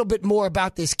us a little bit more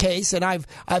about this case, and I've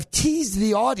teased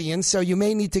the audience, so you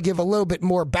may need to give a little bit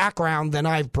more background than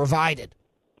I've provided.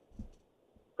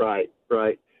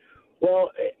 Right. Well,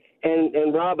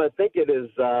 and Rob, I think it is,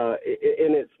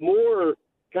 and it's more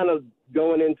kind of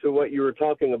going into what you were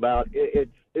talking about.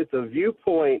 It's a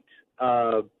viewpoint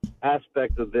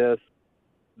aspect of this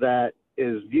that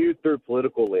is viewed through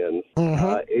political lens,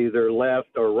 either left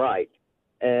or right.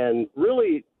 And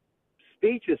really,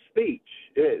 speech is speech.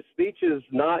 Speech is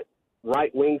not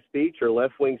right-wing speech or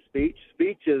left-wing speech.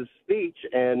 Speech is speech,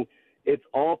 and it's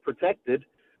all protected.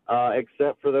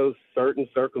 Except for those certain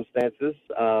circumstances,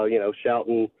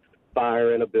 shouting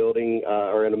fire in a building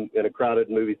or in a crowded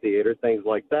movie theater, things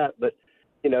like that. But,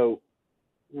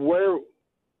 where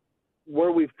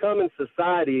we've come in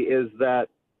society is that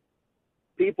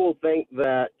people think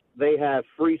that they have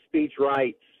free speech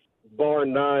rights, bar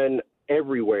none,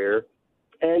 everywhere.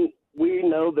 And we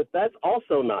know that that's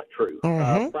also not true.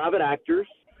 Private actors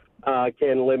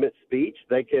can limit speech.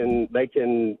 They can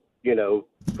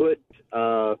put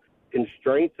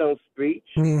constraints on speech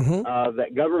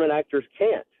that government actors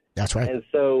can't. That's right. And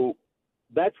so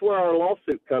that's where our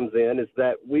lawsuit comes in, is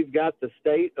that we've got the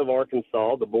state of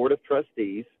Arkansas, the Board of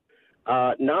Trustees,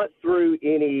 not through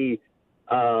any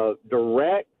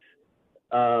direct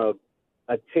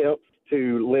attempts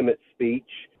to limit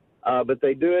speech, but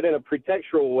they do it in a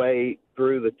pretextual way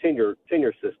through the tenure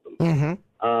system.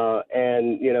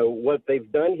 And, what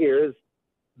they've done here is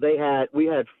we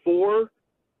had four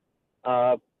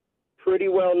pretty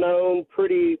well known,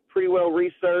 pretty well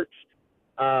researched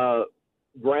grounds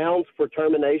for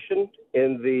termination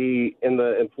in the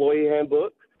employee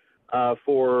handbook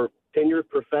for tenured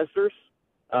professors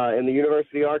in the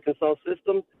University of Arkansas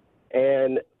system.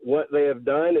 And what they have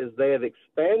done is they have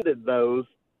expanded those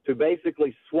to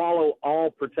basically swallow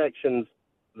all protections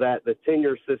that the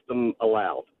tenure system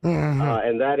allowed. Mm-hmm.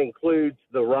 And that includes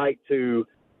the right to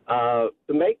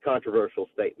make controversial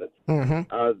statements.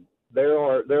 Mm-hmm. There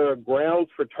are grounds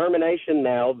for termination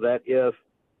now that if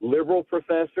liberal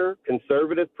professor,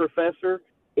 conservative professor,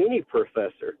 any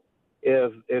professor,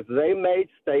 if they made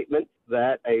statements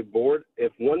that if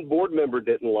one board member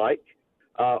didn't like,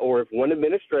 or if one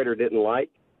administrator didn't like,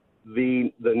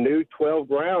 the new 12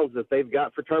 grounds that they've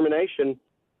got for termination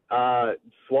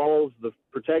swallows the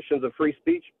protections of free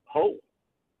speech whole.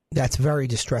 That's very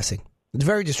distressing. It's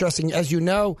very distressing. As you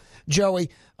know, Joey,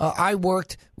 I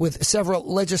worked with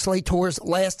several legislators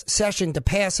last session to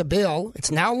pass a bill.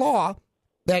 It's now law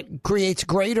that creates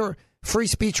greater free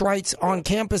speech rights on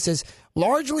campuses,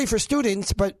 largely for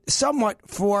students, but somewhat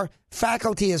for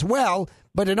faculty as well.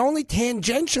 But it only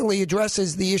tangentially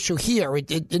addresses the issue here.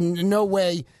 It in no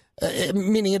way,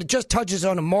 meaning it just touches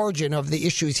on a margin of the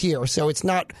issues here. So it's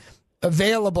not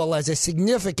available as a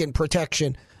significant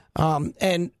protection.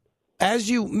 And as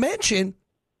you mentioned,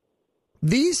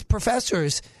 these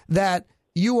professors that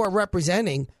you are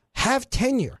representing have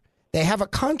tenure. They have a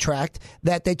contract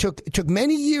that it took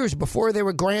many years before they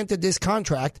were granted this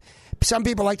contract. Some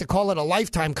people like to call it a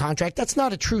lifetime contract. That's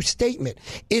not a true statement.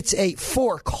 It's a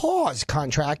for-cause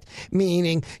contract,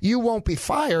 meaning you won't be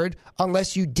fired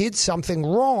unless you did something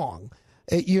wrong.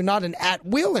 You're not an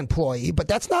at-will employee, but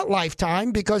that's not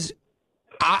lifetime because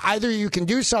either you can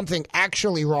do something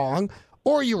actually wrong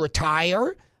or you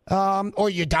retire or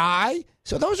you die.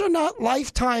 So those are not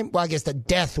lifetime. Well, I guess the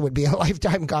death would be a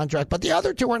lifetime contract, but the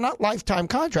other two are not lifetime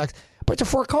contracts, but it's a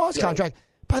for-cause contract.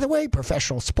 By the way,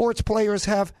 professional sports players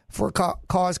have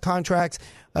for-cause contracts.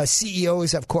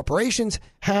 CEOs of corporations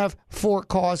have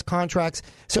for-cause contracts.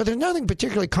 So there's nothing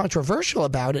particularly controversial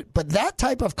about it, but that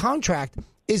type of contract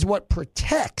is what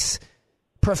protects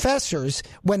professors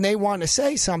when they want to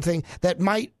say something that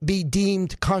might be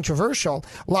deemed controversial,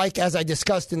 like, as I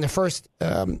discussed in the first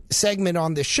segment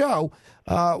on the show,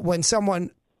 when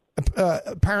someone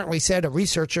apparently said, a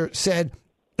researcher said,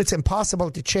 it's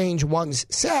impossible to change one's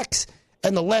sex,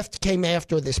 and the left came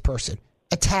after this person,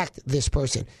 attacked this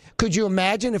person. Could you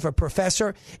imagine if a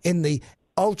professor in the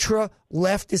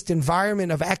ultra-leftist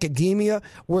environment of academia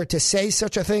were to say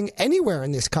such a thing anywhere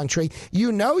in this country?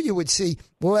 You know you would see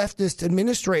leftist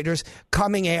administrators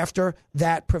coming after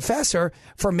that professor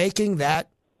for making that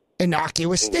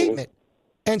innocuous statement.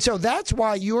 And so that's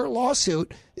why your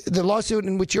lawsuit, the lawsuit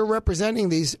in which you're representing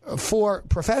these four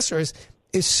professors,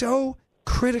 is so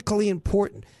critically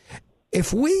important.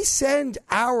 If we send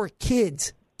our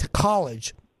kids to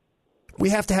college, we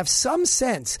have to have some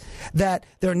sense that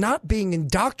they're not being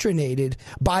indoctrinated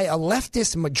by a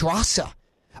leftist madrasa,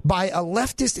 by a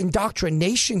leftist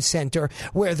indoctrination center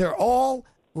where they're all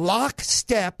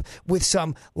lockstep with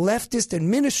some leftist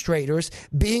administrators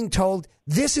being told,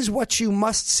 this is what you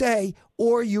must say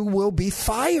or you will be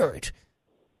fired.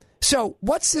 So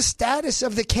what's the status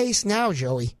of the case now,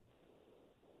 Joey?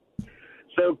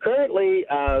 So currently,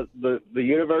 the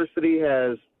university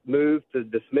has moved to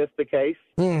dismiss the case.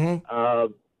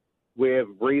 Mm-hmm. We have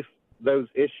briefed those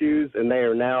issues, and they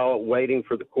are now waiting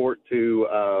for the court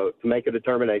to make a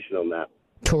determination on that.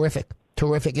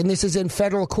 Terrific. And this is in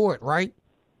federal court, right?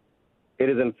 It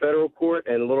is in federal court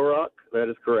in Little Rock. That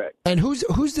is correct. And who's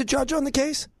the judge on the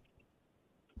case?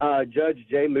 Judge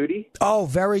Jay Moody. Oh,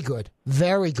 very good.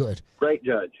 Very good. Great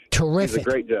judge. Terrific. He's a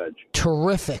great judge.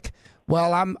 Terrific.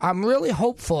 Well, I'm really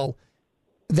hopeful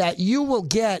that you will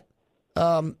get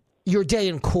your day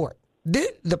in court.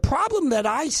 The problem that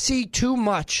I see too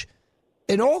much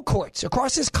in all courts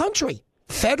across this country,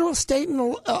 federal, state,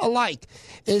 and alike,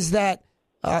 is that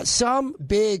some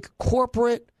big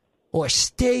corporate or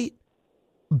state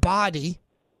body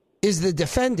is the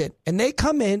defendant, and they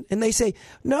come in and they say,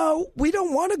 no, we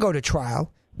don't want to go to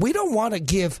trial. We don't want to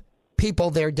give people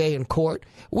their day in court.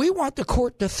 We want the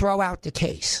court to throw out the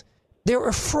case. They're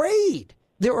afraid.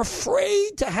 They're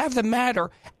afraid to have the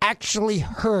matter actually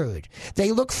heard.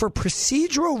 They look for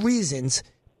procedural reasons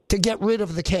to get rid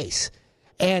of the case.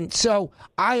 And so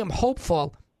I am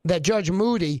hopeful that Judge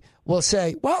Moody will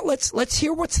say, well, let's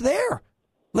hear what's there.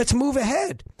 Let's move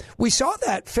ahead. We saw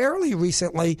that fairly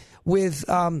recently with,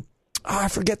 I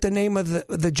forget the name of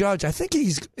the judge. I think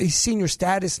he's senior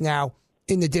status now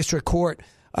in the district court.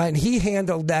 And he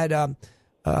handled that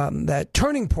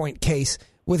Turning Point case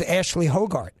with Ashley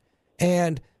Hogarth.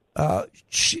 And,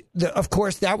 of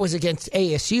course, that was against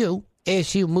ASU.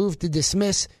 ASU moved to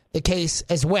dismiss the case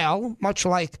as well, much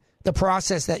like the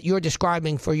process that you're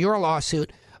describing for your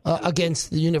lawsuit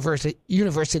against the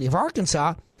University of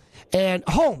Arkansas. And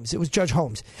Holmes, it was Judge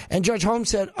Holmes. And Judge Holmes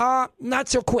said, not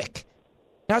so quick.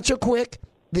 Not so quick.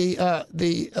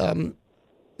 The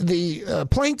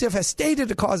plaintiff has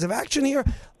stated a cause of action here.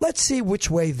 Let's see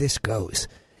which way this goes.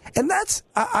 And that's,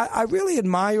 I really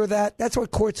admire that. That's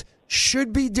what courts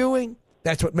should be doing.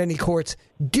 That's what many courts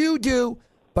do.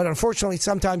 But unfortunately,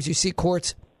 sometimes you see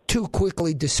courts too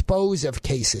quickly dispose of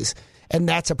cases, and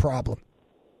that's a problem.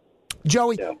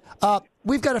 Joey,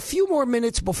 we've got a few more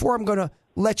minutes before I'm going to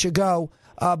let you go.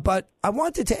 But I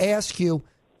wanted to ask you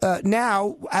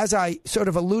now, as I sort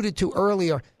of alluded to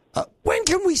earlier, when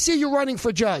can we see you running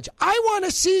for judge? I want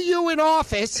to see you in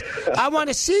office. I want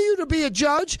to see you to be a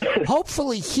judge,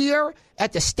 hopefully here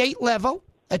at the state level,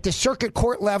 at the circuit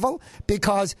court level,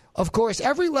 because, of course,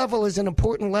 every level is an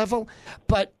important level,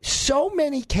 but so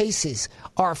many cases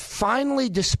are finally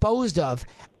disposed of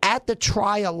at the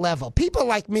trial level. People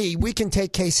like me, we can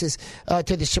take cases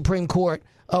to the Supreme Court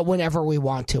whenever we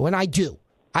want to, and I do.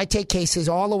 I take cases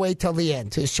all the way till the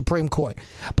end to the Supreme Court.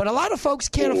 But a lot of folks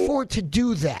can't afford to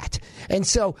do that. And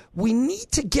so we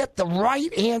need to get the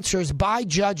right answers by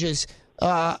judges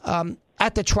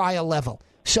at the trial level.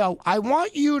 So I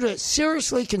want you to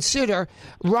seriously consider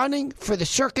running for the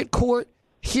circuit court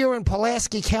here in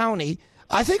Pulaski County.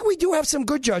 I think we do have some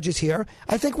good judges here.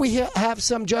 I think we have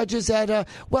some judges that,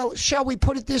 well, shall we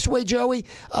put it this way, Joey,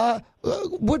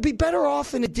 would be better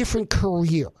off in a different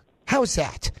career. How's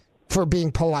that? For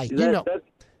being polite,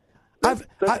 That's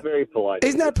very polite.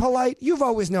 Isn't that polite? You've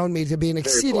always known me to be an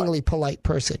exceedingly polite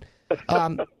person.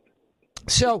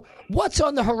 So, what's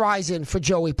on the horizon for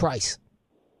Joey Price?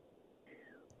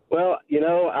 Well,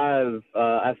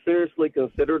 I've seriously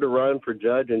considered a run for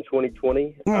judge in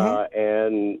 2020,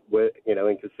 and with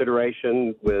in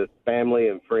consideration with family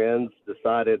and friends,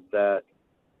 decided that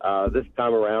this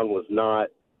time around was not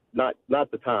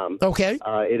the time. Okay,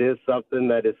 it is something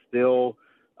that is still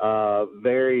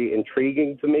very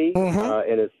intriguing to me,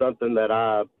 and it's something that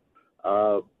I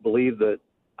believe that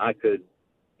I could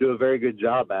do a very good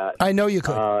job at. I know you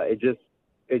could.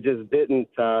 It just didn't.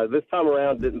 This time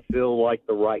around didn't feel like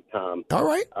the right time. All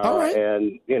right.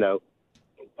 And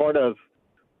part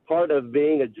of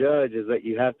being a judge is that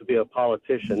you have to be a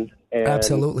politician. And,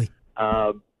 absolutely.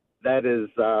 That is,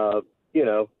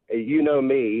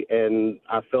 me, and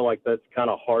I feel like that's kind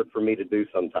of hard for me to do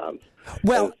sometimes.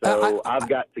 Well, so I've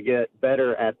got to get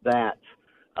better at that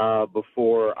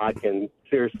before I can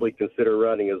seriously consider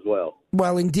running as well.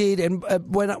 Well, indeed. And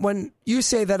when you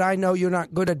say that I know you're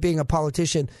not good at being a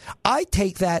politician, I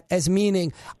take that as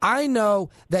meaning I know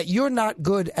that you're not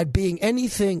good at being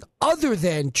anything other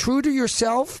than true to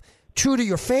yourself, true to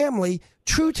your family,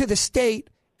 true to the state,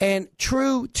 and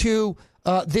true to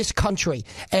this country.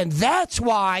 And that's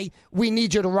why we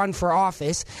need you to run for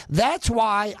office. That's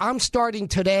why I'm starting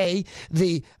today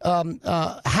the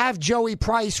have Joey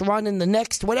Price run in the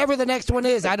next, whatever the next one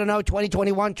is, I don't know,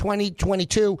 2021,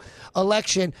 2022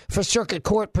 election for circuit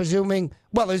court, presuming,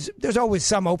 well, there's always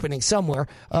some opening somewhere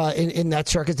in that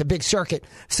circuit. It's a big circuit.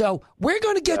 So we're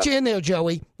going to get you in there,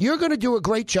 Joey. You're going to do a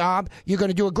great job. You're going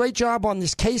to do a great job on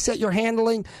this case that you're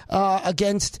handling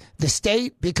against the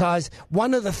state, because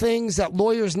one of the things that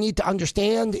lawyers need to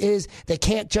understand is they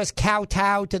can't just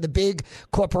kowtow to the big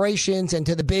corporations and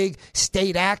to the big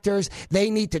state actors. They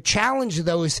need to challenge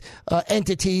those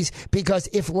entities, because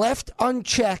if left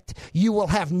unchecked, you will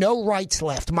have no rights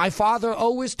left. My father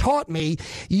always taught me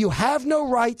you have no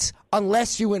rights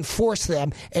unless you enforce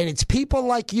them, and it's people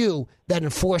like you that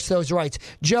enforce those rights.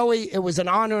 Joey, it was an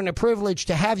honor and a privilege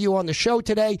to have you on the show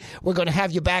today. We're going to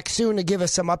have you back soon to give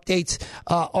us some updates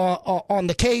on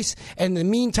the case. And in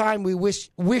the meantime, we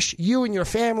wish you and your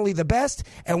family the best,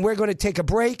 and we're going to take a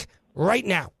break right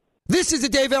now. This is the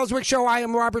Dave Elswick Show. I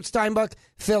am Robert Steinbuck,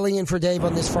 filling in for Dave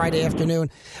on this Friday afternoon.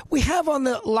 We have on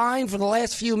the line for the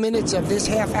last few minutes of this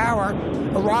half hour,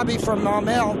 Robbie from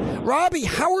Maumelle. Robbie,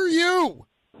 how are you?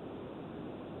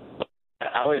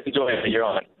 I always enjoy it when you're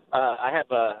on. I have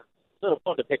a little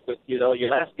bone to pick with you, though. Your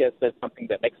last guest said something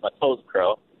that makes my toes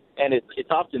curl, and it's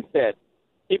often said.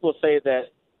 People say that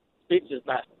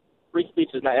free speech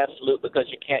is not absolute because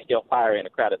you can't yell fire in a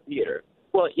crowded theater.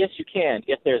 Well, yes, you can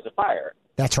if there's a fire.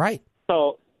 That's right.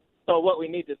 So what we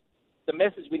need to, the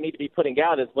message we need to be putting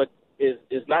out is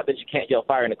not that you can't yell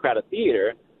fire in a crowded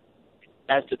theater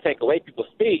as to take away people's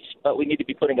speech, but we need to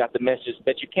be putting out the message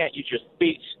that you can't use your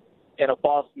speech in a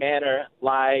false manner,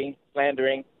 lying,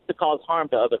 slandering, to cause harm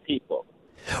to other people.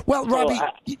 Well, Robbie,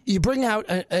 you bring out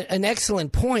an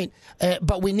excellent point,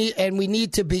 but we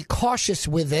need to be cautious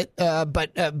with it,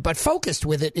 but focused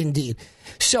with it indeed.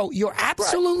 So you're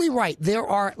absolutely right. There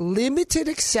are limited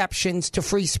exceptions to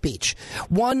free speech.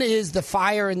 One is the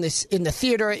fire in the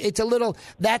theater. It's a little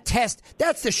that test.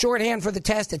 That's the shorthand for the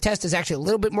test. The test is actually a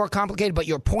little bit more complicated, but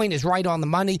your point is right on the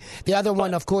money. The other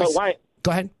one, of course.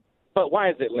 Go ahead. But why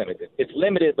is it limited? It's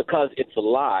limited because it's a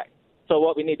lie. So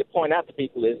what we need to point out to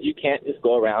people is you can't just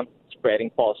go around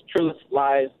spreading false truths,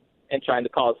 lies, and trying to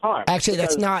cause harm. Actually,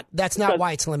 that's not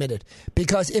why it's limited.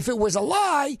 Because if it was a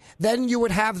lie, then you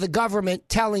would have the government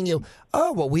telling you,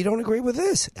 oh, well, we don't agree with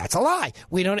this. That's a lie.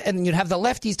 And you'd have the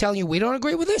lefties telling you, we don't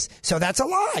agree with this. So that's a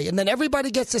lie. And then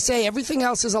everybody gets to say everything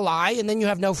else is a lie, and then you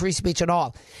have no free speech at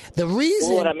all. The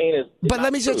reason. Well, what I mean is. But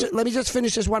let me just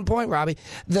finish this one point, Robbie.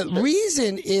 The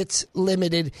reason it's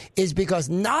limited is because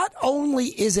not only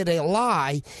is it a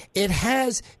lie, it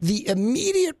has the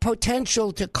immediate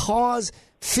potential to cause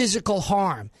physical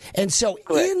harm. And so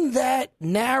in that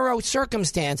narrow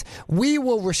circumstance, we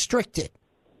will restrict it.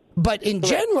 But in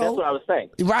general, that's what I was saying.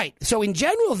 Right. So in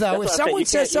general, though, if someone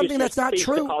says something that's not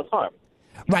true, cause harm.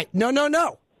 Right.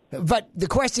 No. But the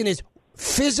question is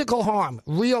physical harm,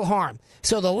 real harm.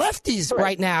 So the lefties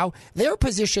right now, their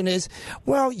position is,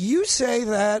 well, you say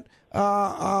that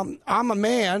I'm a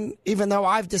man, even though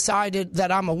I've decided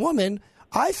that I'm a woman.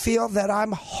 I feel that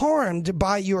I'm harmed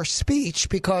by your speech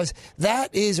because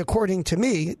that is, according to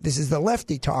me, this is the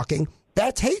lefty talking,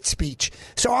 that's hate speech.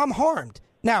 So I'm harmed.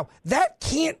 Now, that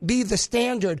can't be the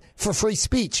standard for free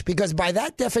speech because by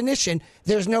that definition,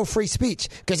 there's no free speech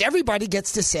because everybody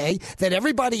gets to say that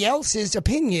everybody else's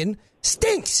opinion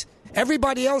stinks.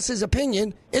 Everybody else's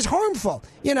opinion is harmful.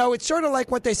 You know, it's sort of like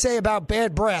what they say about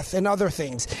bad breath and other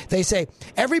things. They say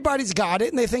everybody's got it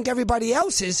and they think everybody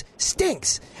else's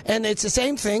stinks. And it's the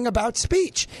same thing about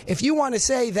speech. If you want to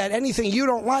say that anything you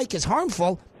don't like is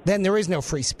harmful, then there is no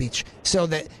free speech. So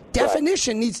the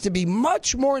definition needs to be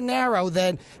much more narrow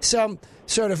than some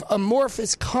sort of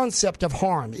amorphous concept of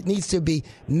harm. It needs to be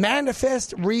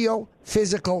manifest, real,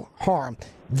 physical harm.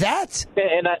 That's...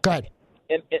 Go ahead.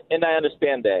 And I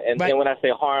understand that. And when I say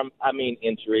harm, I mean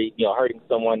injury, hurting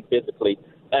someone physically.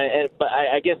 But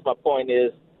I guess my point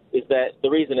is that the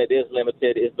reason it is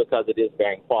limited is because it is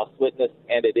bearing false witness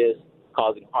and it is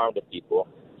causing harm to people.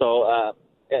 So,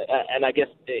 and I guess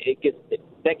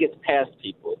that gets past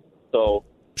people. So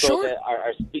sure. That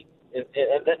our speech,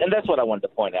 and that's what I wanted to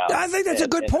point out. I think that's a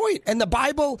good point. And the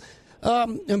Bible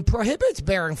prohibits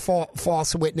bearing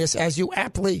false witness, as you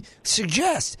aptly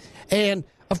suggest. And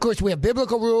of course, we have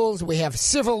biblical rules. We have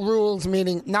civil rules,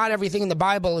 meaning not everything in the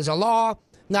Bible is a law.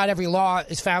 Not every law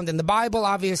is found in the Bible,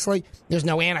 obviously. There's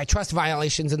no antitrust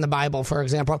violations in the Bible, for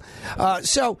example.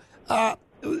 So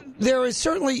there is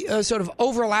certainly sort of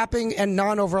overlapping and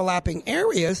non-overlapping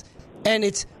areas, and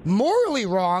it's morally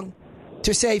wrong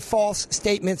to say false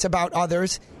statements about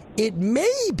others. It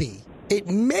may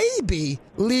be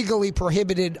legally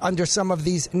prohibited under some of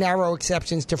these narrow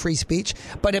exceptions to free speech,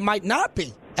 but it might not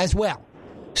be as well.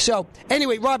 So,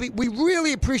 anyway, Robbie, we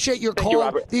really appreciate your call.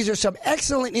 Thank you, These are some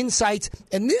excellent insights.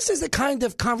 And this is the kind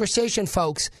of conversation,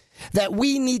 folks, that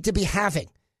we need to be having.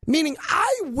 Meaning,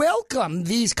 I welcome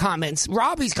these comments.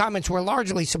 Robbie's comments were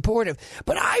largely supportive.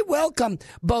 But I welcome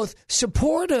both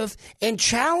supportive and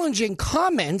challenging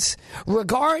comments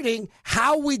regarding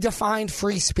how we define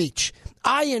free speech.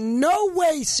 I in no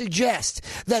way suggest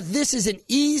that this is an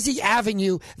easy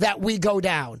avenue that we go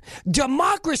down.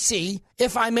 Democracy,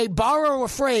 if I may borrow a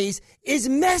phrase, is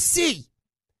messy.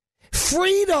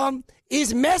 Freedom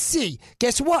is messy.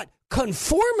 Guess what?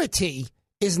 Conformity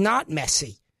is not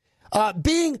messy.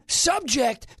 Being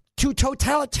subject to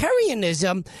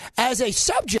totalitarianism as a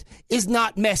subject is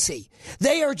not messy.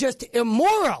 They are just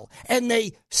immoral, and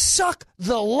they suck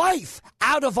the life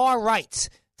out of our rights.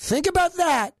 Think about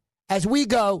that as we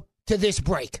go to this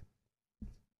break,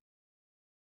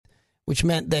 which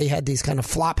meant they had these kind of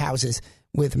flop houses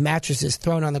with mattresses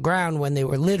thrown on the ground when they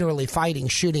were literally fighting,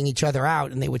 shooting each other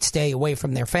out, and they would stay away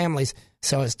from their families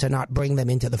so as to not bring them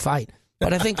into the fight.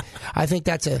 But I think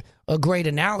that's a great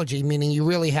analogy, meaning you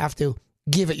really have to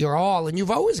give it your all, and you've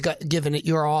always given it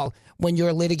your all when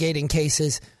you're litigating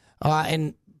cases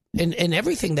and in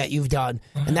everything that you've done.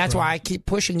 And that's why I keep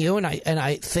pushing you, and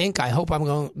I hope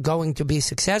I'm going to be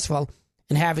successful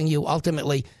in having you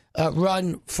ultimately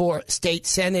run for state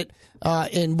senate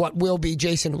in what will be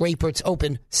Jason Rapert's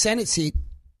open Senate seat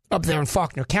up there in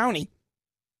Faulkner County,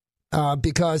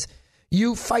 because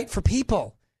you fight for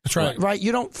people. That's right. Right?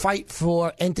 You don't fight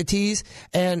for entities.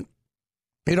 And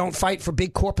You don't fight for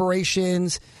big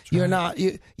corporations. That's You're not.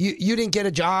 You didn't get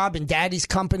a job in daddy's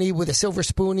company with a silver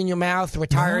spoon in your mouth,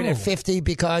 retired at 50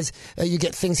 because you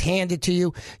get things handed to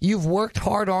you. You've worked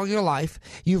hard all your life.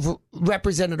 You've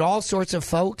represented all sorts of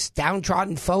folks,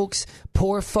 downtrodden folks,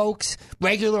 poor folks,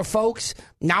 regular folks,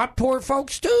 not poor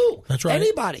folks too. That's right.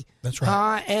 Anybody. That's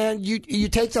right. And you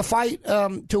take the fight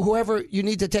to whoever you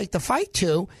need to take the fight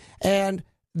to, and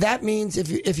that means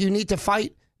if you need to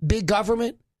fight big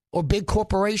government or big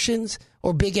corporations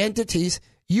or big entities,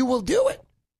 you will do it.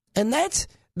 And that's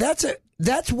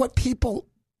what people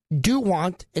do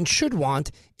want and should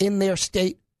want in their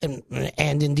state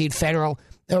and indeed federal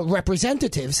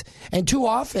representatives. And too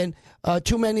often,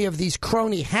 too many of these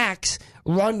crony hacks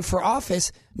run for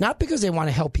office not because they want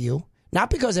to help you, not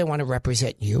because they want to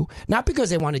represent you, not because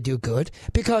they want to do good,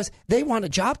 because they want a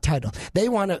job title. They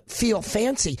want to feel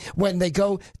fancy when they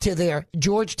go to their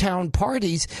Georgetown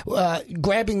parties,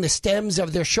 grabbing the stems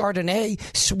of their Chardonnay,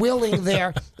 swilling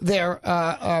their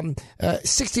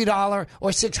 $60 or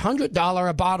 $600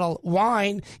 a bottle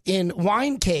wine in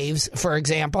wine caves, for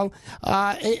example,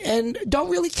 and don't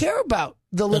really care about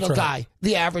the little guy,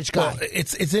 the average guy. Well,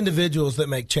 it's individuals that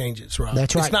make changes, right?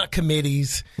 That's right. It's not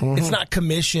committees. Mm-hmm. It's not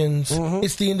commissions. Mm-hmm.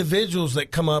 It's the individuals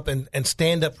that come up and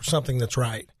stand up for something that's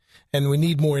right. And we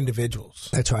need more individuals.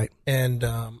 That's right. And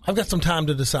I've got some time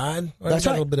to decide. That's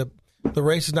right. A little bit of the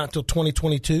race is not till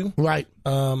 2022. Right.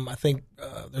 I think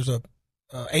there's a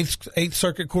Eighth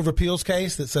Circuit Court of Appeals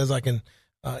case that says I can,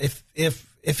 if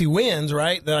he wins,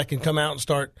 right, then I can come out and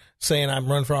start saying I'm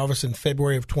running for office in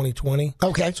February of 2020.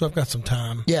 Okay. So I've got some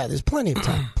time. Yeah, there's plenty of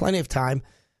time.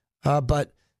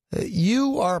 But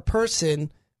you are a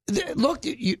person. Look,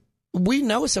 we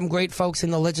know some great folks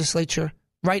in the legislature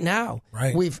right now.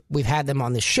 Right. We've had them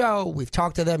on the show. We've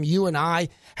talked to them. You and I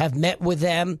have met with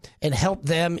them and helped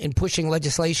them in pushing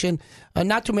legislation.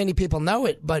 Not too many people know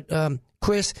it, but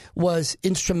Chris was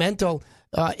instrumental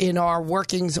in our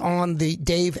workings on the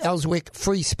Dave Elswick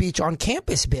Free Speech on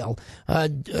Campus bill.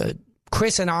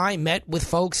 Chris and I met with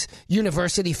folks,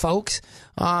 university folks,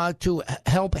 to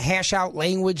help hash out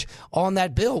language on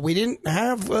that bill. We didn't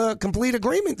have complete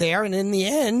agreement there, and in the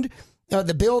end,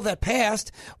 the bill that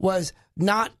passed was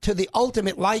not to the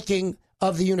ultimate liking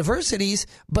of the universities,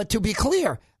 but to be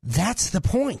clear, that's the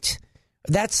point.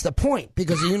 That's the point,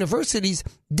 because the universities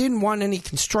didn't want any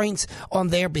constraints on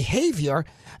their behavior,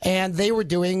 and they were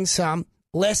doing some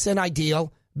less than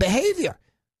ideal behavior,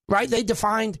 right? They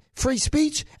defined free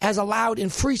speech as allowed in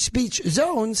free speech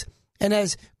zones, and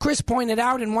as Chris pointed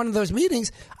out in one of those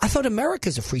meetings, I thought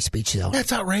America's a free speech zone.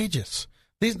 That's outrageous.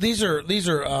 These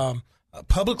are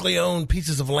publicly owned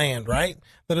pieces of land, right,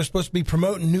 that are supposed to be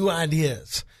promoting new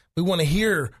ideas. We want to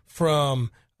hear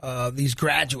from these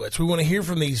graduates. We want to hear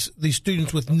from these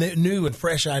students with new and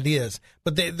fresh ideas.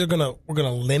 But we're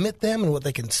gonna limit them and what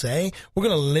they can say. We're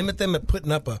gonna limit them at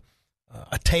putting up a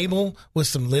table with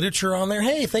some literature on there.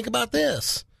 Hey, think about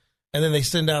this. And then they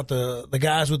send out the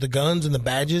guys with the guns and the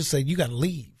badges, say you got to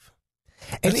leave.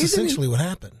 And that's essentially what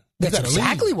happened. That's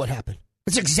exactly what happened.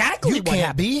 It's exactly what happened. You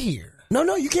can't be here.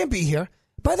 No, you can't be here.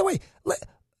 By the way,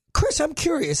 Chris, I'm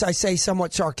curious, I say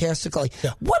somewhat sarcastically,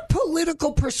 What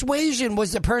political persuasion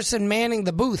was the person manning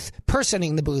the booth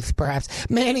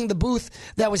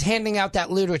that was handing out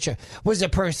that literature? Was the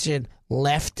person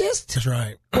leftist? That's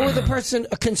right. Or the person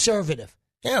a conservative?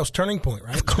 Yeah, it was Turning Point,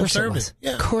 right? Of course it was.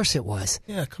 Yeah. Of course it was.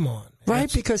 Yeah, come on.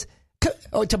 Right? Because,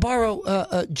 to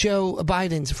borrow Joe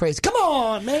Biden's phrase, come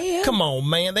on, man. Come on,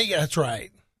 man. That's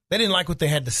right. They didn't like what they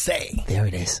had to say. There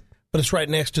it is. But it's right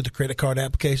next to the credit card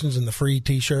applications and the free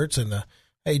T-shirts and the,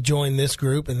 hey, join this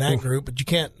group and that group. But you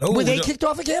can't. Oh, were they kicked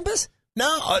off of campus?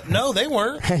 No, they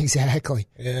weren't. Exactly.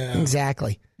 Yeah.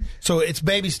 Exactly. So it's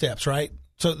baby steps, right?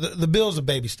 So the bill's a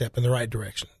baby step in the right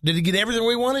direction. Did it get everything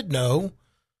we wanted? No.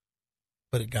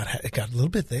 But it got a little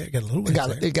bit there. It got a little bit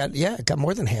there. It got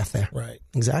more than half there. Right.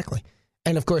 Exactly.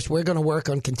 And, of course, we're going to work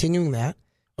on continuing that.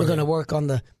 We're going to work on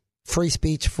the free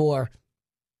speech for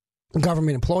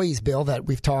government employees bill that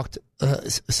we've talked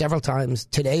several times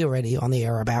today already on the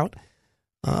air about.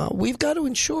 We've got to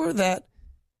ensure that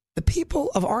the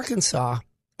people of Arkansas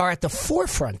are at the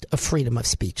forefront of freedom of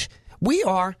speech. We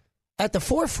are at the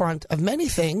forefront of many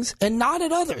things and not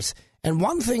at others. And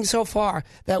one thing so far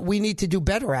that we need to do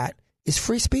better at is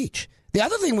free speech. The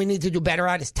other thing we need to do better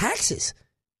at is taxes.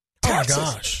 Taxes. Oh,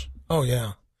 my gosh. Oh,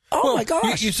 yeah. Oh, my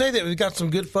gosh. You say that we've got some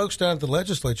good folks down at the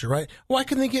legislature, right? Why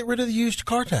couldn't they get rid of the used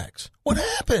car tax? What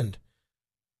happened?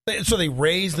 So they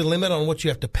raised the limit on what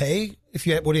you have to pay. What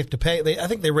do you have to pay? I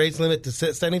think they raised the limit to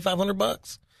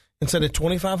 $7,500 instead of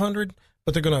 $2,500.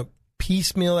 But they're going to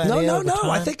piecemeal that. No.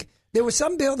 I think there was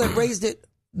some bill that raised it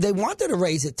they wanted to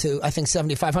raise it to, I think,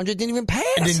 $7,500. Didn't even pass.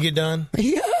 It didn't get done.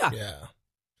 Yeah.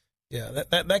 Yeah.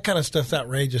 That kind of stuff's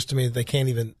outrageous to me. That they can't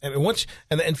even. I mean,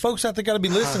 and folks out there got to be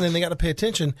listening. They got to pay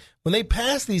attention when they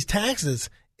pass these taxes.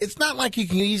 It's not like you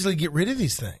can easily get rid of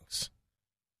these things,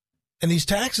 and these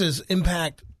taxes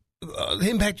impact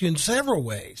you in several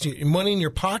ways. Your money in your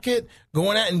pocket,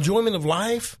 going out, enjoyment of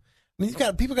life. I mean,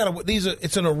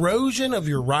 it's an erosion of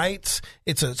your rights.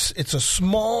 It's a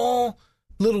small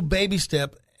little baby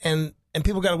step, and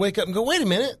people got to wake up and go, wait a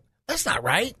minute, that's not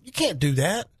right. You can't do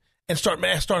that, and start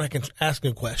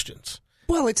asking questions.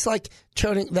 Well, it's like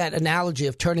that analogy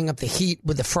of turning up the heat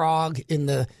with the frog in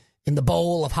the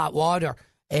bowl of hot water.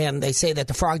 And they say that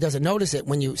the frog doesn't notice it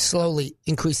when you slowly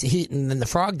increase the heat and then the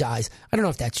frog dies. I don't know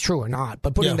if that's true or not.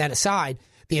 But putting that aside,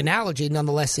 the analogy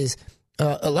nonetheless is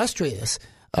illustrious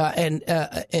and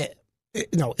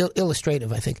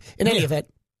illustrative, I think. In any event.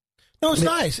 No, it's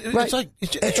nice. Right. It's like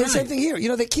it's the same thing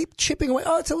here. They keep chipping away.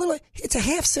 Oh, it's a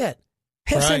half cent.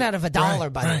 Half cent out of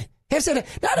 $1, by the way. Half cent,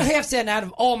 not a half cent out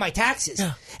of all my taxes.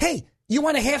 Yeah. Hey, you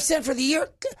want a half cent for the year?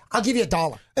 I'll give you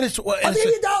 $1. I'll give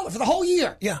you $1 for the whole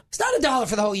year. Yeah. It's not $1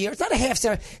 for the whole year. It's not a half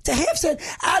cent. It's a half cent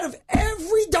out of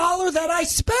every dollar that I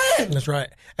spend. That's right.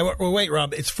 And wait,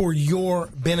 Rob, it's for your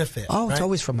benefit. Oh, it's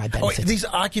always for my benefit. These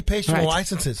occupational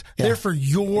licenses, they're for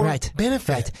your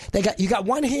benefit. Right. You got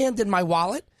one hand in my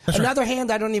wallet. That's another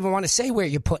hand, I don't even want to say where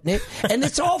you're putting it, and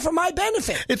it's all for my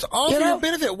benefit. It's all for your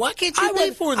benefit. Why can't you pay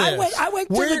for this? I went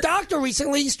to the doctor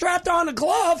recently. He strapped on a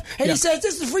glove, and he says,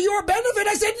 this is for your benefit.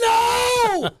 I said,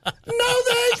 no,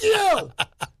 thank you.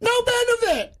 No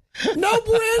benefit. No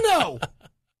bueno.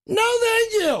 No,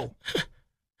 thank you.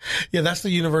 Yeah, that's the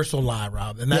universal lie,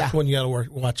 Rob, and that's one you got to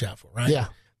watch out for, right? Yeah.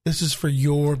 This is for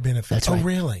your benefit. That's right. Oh,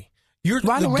 really? The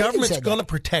government's going to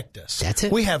protect us. That's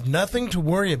it. We have nothing to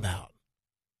worry about.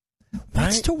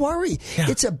 What's to worry? Yeah.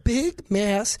 It's a big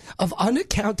mass of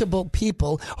unaccountable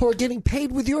people who are getting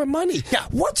paid with your money. Yeah.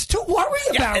 What's to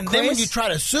worry about, and then when you try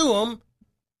to sue them,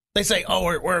 they say, oh,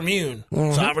 we're immune.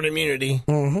 Mm-hmm. Sovereign immunity.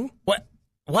 Mm-hmm.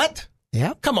 What?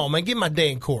 Yeah. Come on, man. Give my day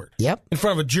in court. Yep. In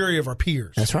front of a jury of our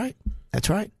peers. That's right.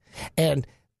 And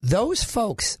those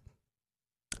folks,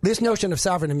 this notion of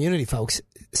sovereign immunity, folks,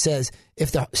 says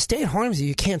if the state harms you,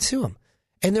 you can't sue them.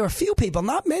 And there are few people,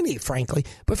 not many, frankly,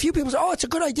 but few people say, oh, it's a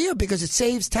good idea because it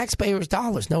saves taxpayers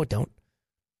dollars. No, it don't.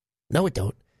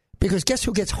 Because guess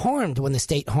who gets harmed when the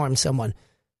state harms someone?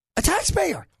 A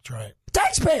taxpayer. That's right. A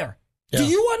taxpayer. Yeah. Do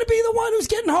you want to be the one who's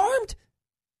getting harmed?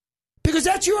 Because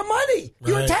that's your money. Right.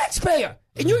 You're a taxpayer,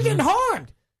 and you're getting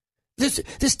harmed.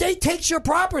 The state takes your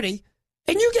property,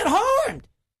 and you get harmed.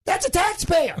 That's a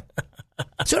taxpayer.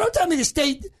 So don't tell me the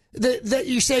state... that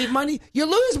you save money, you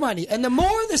lose money. And the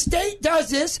more the state does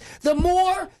this, the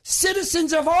more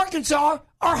citizens of Arkansas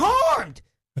are harmed.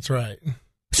 That's right.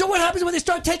 So what happens when they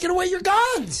start taking away your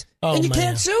guns and you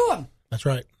can't sue them? That's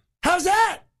right. How's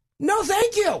that? No,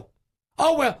 thank you.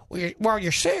 Oh, well,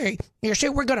 you see,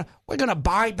 we're gonna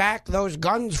buy back those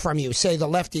guns from you. Say the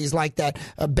lefties like that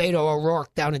Beto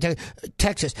O'Rourke down in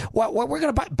Texas. Well, we're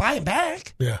gonna buy them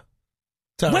back. Yeah.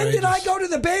 When did I go to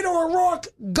the Beto O'Rourke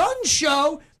gun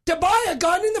show to buy a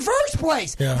gun in the first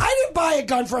place? Yeah. I didn't buy a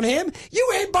gun from him.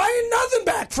 You ain't buying nothing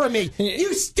back from me.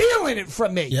 You stealing it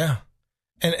from me. Yeah.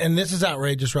 And this is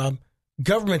outrageous, Rob.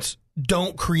 Governments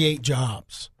don't create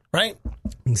jobs, right?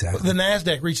 Exactly. The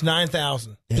NASDAQ reached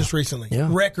 9,000 just recently. Yeah.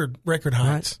 Record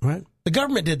heights. Right. The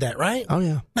government did that, right? Oh,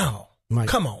 yeah. No. Right.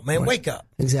 Come on, man. Right. Wake up.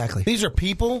 Exactly. These are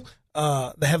people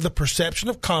that have the perception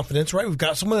of confidence, right? We've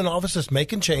got someone in office that's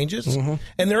making changes, and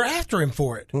they're after him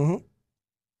for it. Mm-hmm.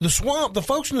 The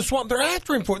folks in the swamp, they're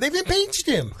after him for it. They've impeached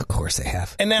him. Of course they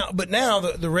have. And now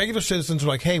the regular citizens are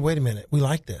like, hey, wait a minute. We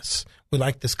like this. We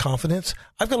like this confidence.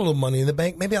 I've got a little money in the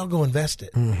bank. Maybe I'll go invest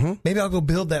it. Mm-hmm. Maybe I'll go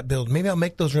build that building. Maybe I'll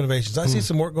make those renovations. I see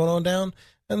some work going on down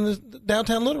in the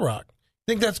downtown Little Rock.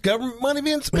 Think that's government money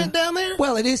being spent down there?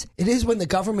 Well, it is. It is when the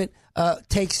government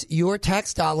takes your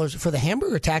tax dollars for the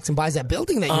hamburger tax and buys that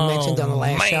building that you mentioned on the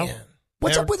last show.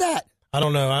 What's up with that? I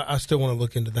don't know. I still want to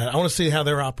look into that. I want to see how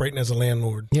they're operating as a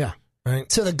landlord. Yeah.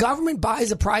 Right. So the government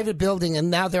buys a private building,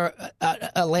 and now they're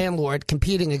a landlord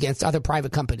competing against other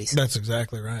private companies. That's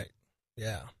exactly right.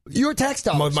 Yeah. Your tax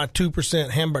dollars. My 2%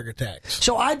 hamburger tax.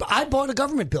 So I bought a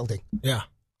government building. Yeah.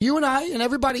 You and I and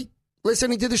everybody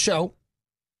listening to the show,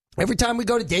 every time we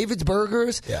go to David's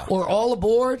Burgers or All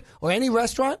Aboard or any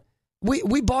restaurant,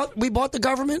 we bought the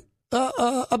government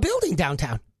a building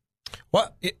downtown.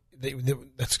 What?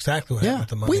 That's exactly what happened with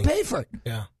the money. We pay for it.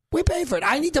 Yeah. We pay for it.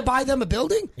 I need to buy them a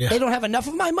building. Yeah. They don't have enough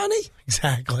of my money.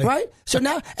 Exactly. Right? So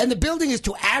now, and the building is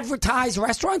to advertise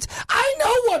restaurants. I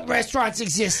know what restaurants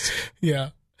exist. Yeah.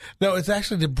 No, it's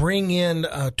actually to bring in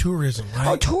tourism,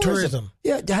 right? Oh, tourism.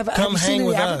 Yeah, have you seen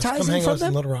any advertising from them?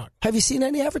 In Little Rock. Have you seen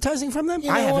any advertising from them?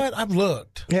 You know what? I've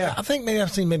looked. Yeah. I think maybe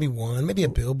I've seen one, maybe a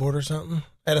billboard or something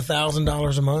at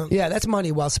 $1,000 a month. Yeah, that's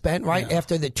money well spent, right? Yeah.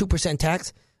 After the 2%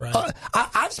 tax. Right.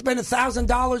 I've spent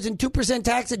 $1,000 in 2%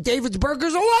 tax at David's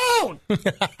Burgers alone.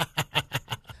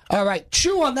 All right,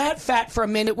 chew on that fat for a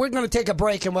minute. We're going to take a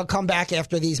break, and we'll come back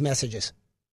after these messages.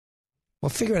 We'll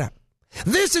figure it out.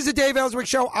 This is the Dave Elswick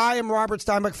Show. I am Robert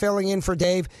Steinbuck filling in for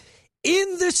Dave.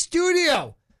 In the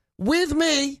studio with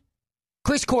me,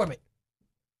 Chris Corbett.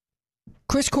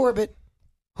 Chris Corbett,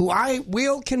 who I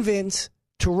will convince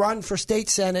to run for state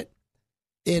senate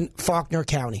in Faulkner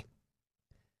County.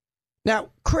 Now,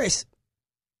 Chris,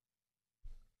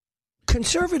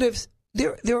 conservatives,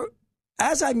 they're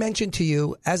as I mentioned to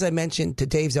you, as I mentioned to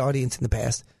Dave's audience in the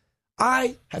past,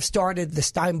 I have started the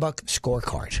Steinbuck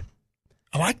scorecard.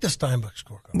 I like the Steinbuck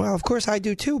scorecard. Well, of course I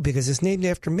do too, because it's named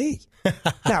after me.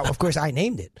 Now, of course, I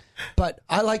named it, but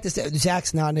I like this.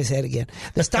 Zach's nodding his head again.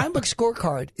 The Steinbuck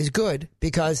scorecard is good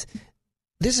because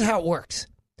this is how it works.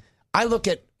 I look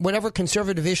at whatever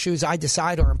conservative issues I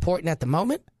decide are important at the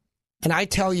moment, and I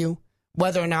tell you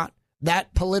whether or not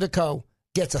that Politico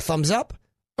gets a thumbs up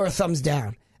or a thumbs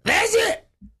down. That's it.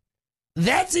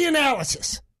 That's the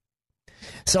analysis.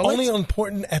 So only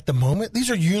important at the moment? These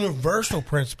are universal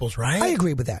principles, right? I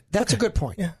agree with that. That's a good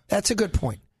point. Yeah. That's a good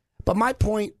point. But my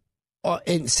point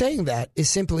in saying that is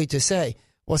simply to say,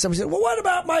 well, somebody said, well, what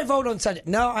about my vote on Sunday?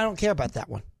 No, I don't care about that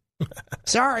one.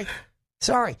 Sorry.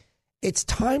 It's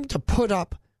time to put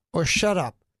up or shut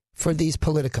up for these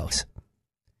politicos.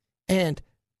 And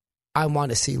I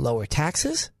want to see lower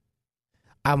taxes.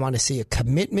 I want to see a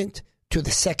commitment to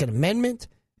the Second Amendment.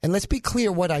 And let's be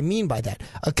clear what I mean by that.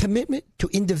 A commitment to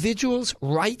individuals'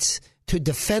 rights to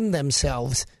defend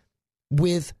themselves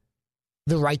with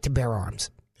the right to bear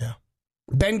arms. Yeah.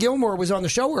 Ben Gilmore was on the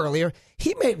show earlier.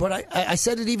 He made what I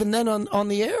said it even then on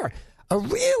the air, a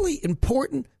really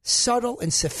important, subtle,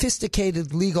 and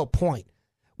sophisticated legal point,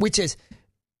 which is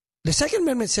the Second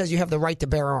Amendment says you have the right to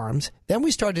bear arms. Then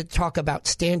we started to talk about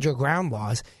stand your ground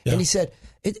laws. Yeah. And he said,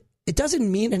 it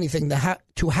doesn't mean anything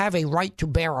to have a right to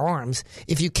bear arms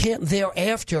if you can't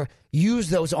thereafter use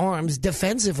those arms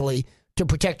defensively to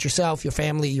protect yourself, your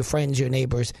family, your friends, your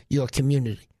neighbors, your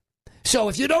community. So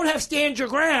if you don't have stand your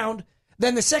ground,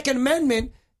 then the Second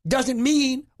Amendment doesn't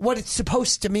mean what it's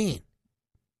supposed to mean.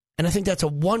 And I think that's a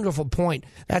wonderful point.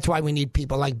 That's why we need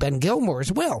people like Ben Gilmore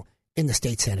as well in the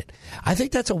state Senate. I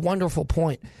think that's a wonderful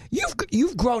point.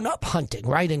 You've grown up hunting,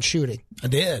 right, and shooting. I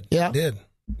did. Yeah. I did.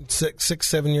 6,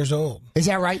 7 years old. Is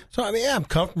that right? So, I mean, yeah, I'm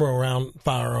comfortable around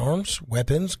firearms,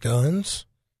 weapons, guns.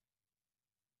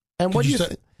 And what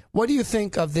do you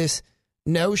think of this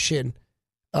notion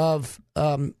of,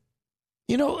 in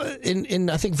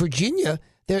I think Virginia,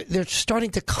 they're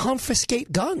starting to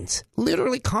confiscate guns,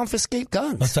 literally confiscate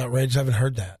guns. That's outrageous. I haven't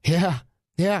heard that.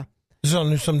 Yeah. Is it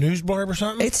on some news blurb or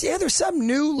something? There's some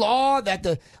new law that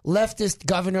the leftist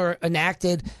governor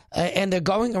enacted, and they're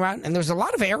going around, and there's a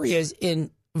lot of areas in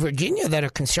Virginia that are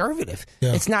conservative.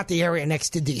 Yeah. It's not the area next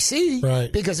to D.C.,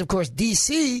 right? Because, of course,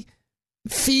 D.C.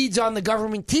 feeds on the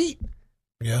government teat.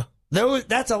 Yeah.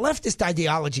 That's a leftist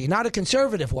ideology, not a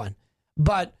conservative one.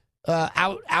 But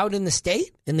out in the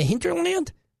state, in the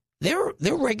hinterland, they're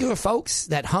regular folks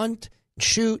that hunt,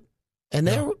 shoot, and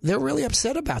they're really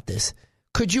upset about this.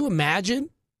 Could you imagine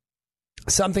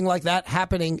something like that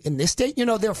happening in this state? You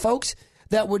know, there are folks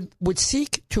that would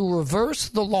seek to reverse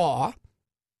the law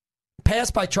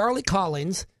passed by Charlie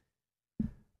Collins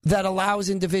that allows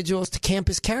individuals to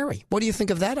campus carry. What do you think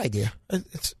of that idea?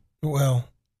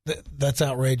 That's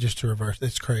outrageous to reverse.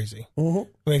 It's crazy. Mm-hmm.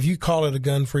 I mean, if you call it a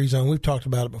gun-free zone, we've talked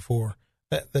about it before,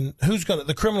 then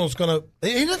the criminal's going to,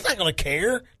 he's not going to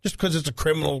care just because it's a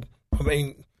criminal. I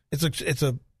mean, it's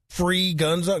a free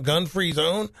gun-free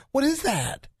zone. What is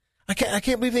that? I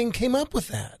can't believe they even came up with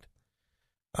that.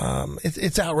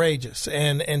 It's outrageous,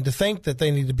 and to think that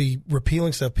they need to be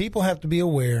repealing stuff. People have to be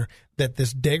aware that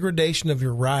this degradation of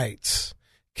your rights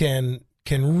can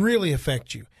really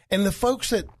affect you. And the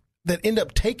folks that end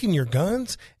up taking your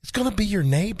guns, it's going to be your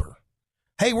neighbor.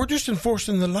 Hey, we're just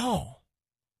enforcing the law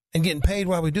and getting paid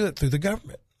while we do it through the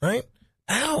government, right?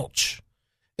 Ouch!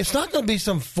 It's not going to be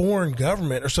some foreign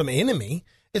government or some enemy.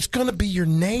 It's going to be your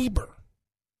neighbor.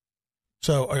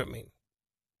 So, I mean,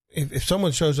 if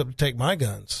someone shows up to take my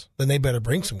guns, then they better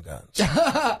bring some guns,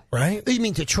 right? You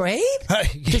mean to trade? Yeah.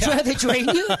 To train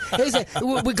you?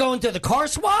 We're going to the car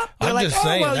swap? They're like, just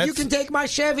saying, you can take my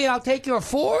Chevy, I'll take your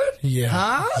Ford? Yeah,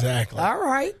 huh? Exactly. All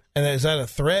right. And is that a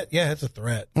threat? Yeah, it's a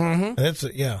threat. Mm-hmm. And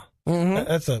Mm-hmm.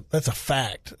 That's a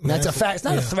fact. That's a fact. It's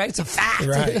not a threat. It's a fact.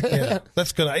 Right. Yeah.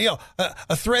 That's good.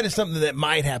 A threat is something that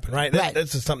might happen, right?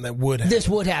 That's just something that would happen. This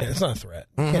would happen. Yeah, it's not a threat.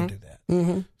 You can't do that.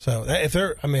 Mm-hmm. So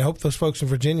I hope those folks in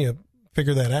Virginia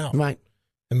figure that out. Right.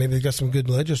 And maybe they've got some good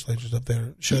legislators up there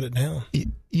to shut it down.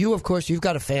 You, of course, you've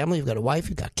got a family, you've got a wife,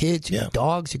 you've got kids, you've got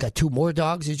dogs, you've got 2 more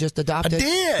dogs you just adopted. I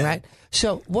did. Right?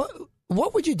 So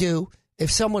what would you do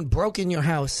if someone broke in your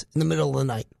house in the middle of the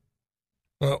night?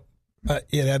 Well,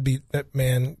 that'd be that,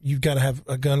 man. You've got to have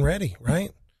a gun ready,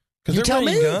 right? Because they're tell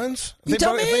bringing me. guns. You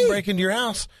tell me. If they break into your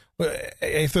house,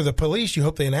 if they're the police, you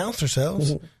hope they announce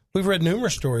themselves. Mm-hmm. We've read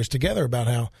numerous stories together about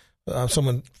how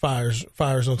someone fires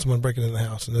on someone breaking into the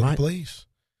house, and they're the police.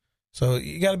 So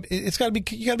you got to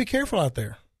be careful out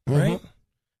there, right? Mm-hmm.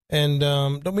 And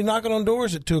don't be knocking on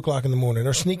doors at 2:00 in the morning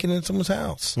or sneaking in someone's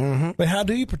house. Mm-hmm. But how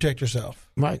do you protect yourself?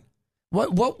 Right.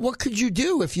 What could you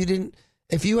do if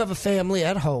you have a family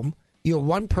at home, you're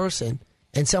one person,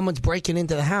 and someone's breaking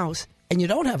into the house and you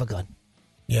don't have a gun?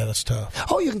 Yeah, that's tough.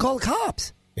 Oh, you can call the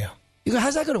cops. Yeah.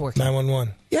 How's that going to work?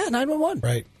 911. Yeah, 911.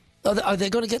 Right. Are they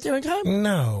going to get there in time?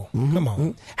 No. Mm-hmm. Come on.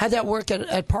 Mm-hmm. How'd that work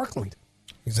at Parkland?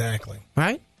 Exactly.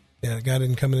 Right? Yeah, the guy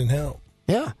didn't come in and help.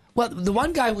 Yeah. Well, the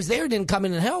one guy who was there didn't come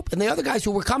in and help, and the other guys who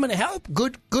were coming to help,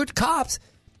 good cops,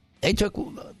 they took,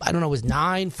 I don't know, it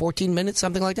was 14 minutes,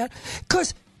 something like that.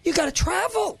 Because you got to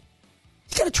travel.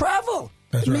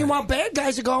 That's Meanwhile, bad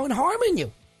guys are going harming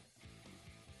you.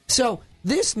 So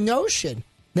this notion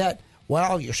that,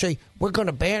 well, you see, we're going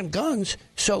to ban guns,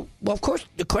 so, well, of course,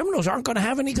 the criminals aren't going to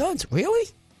have any guns. Really?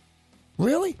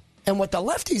 Really? And what the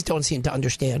lefties don't seem to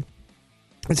understand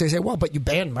is they say, well, but you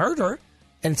ban murder,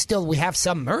 and still we have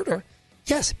some murder.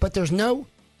 Yes, but there's no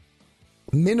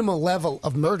minimal level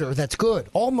of murder that's good.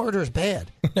 All murder is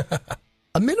bad.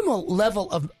 A minimal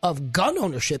level of gun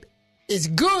ownership is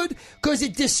good because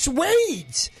it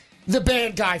dissuades the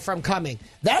bad guy from coming.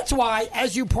 That's why,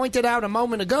 as you pointed out a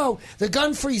moment ago, the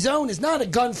gun-free zone is not a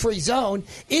gun-free zone.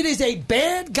 It is a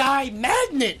bad guy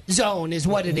magnet zone is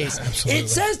what it is. Absolutely. It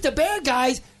says to bad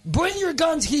guys, bring your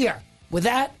guns here. With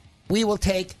that, we will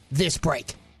take this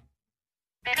break.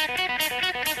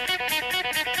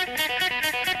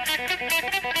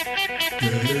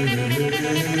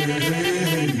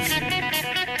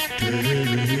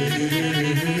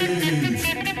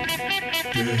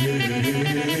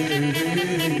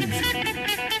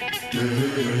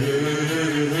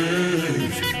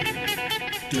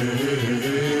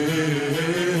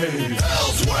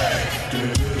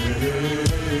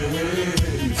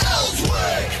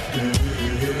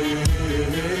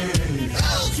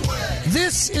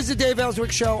 This is the Dave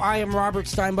Elswick Show. I am Robert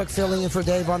Steinbuck filling in for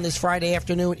Dave on this Friday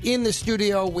afternoon. In the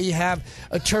studio, we have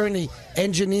attorney,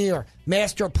 engineer,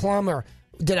 master plumber.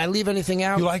 Did I leave anything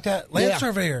out? You like that? Land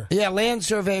surveyor. Yeah, land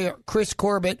surveyor Chris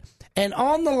Corbett. And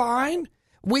on the line,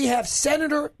 we have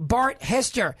Senator Bart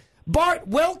Hester. Bart,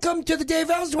 welcome to the Dave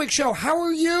Elswick Show. How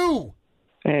are you?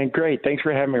 And great. Thanks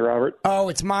for having me, Robert. Oh,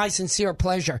 it's my sincere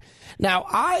pleasure. Now,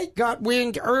 I got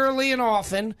wind early and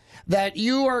often that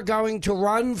you are going to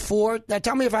run for, now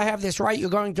tell me if I have this right,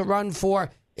 you're going to run for,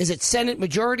 is it Senate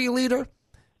Majority Leader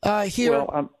here?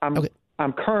 Well,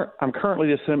 I'm currently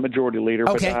the Senate Majority Leader,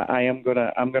 okay. But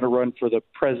I'm gonna run for the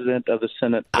President of the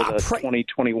Senate for the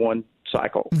 2021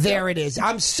 cycle. There it is.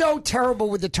 I'm so terrible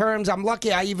with the terms. I'm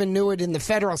lucky I even knew it in the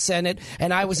federal Senate,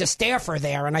 and I was a staffer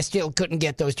there, and I still couldn't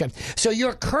get those terms. So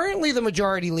you're currently the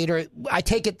Majority Leader. I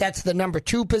take it that's the number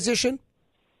 2 position?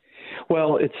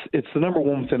 Well, it's the number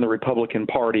 1 within the Republican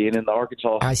Party, and in the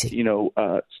Arkansas,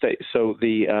 state. So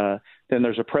then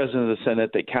there's a president of the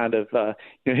Senate that kind of,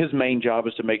 his main job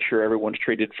is to make sure everyone's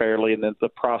treated fairly and that the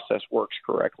process works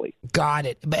correctly. Got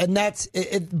it. And that's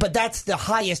the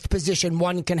highest position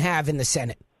one can have in the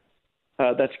Senate.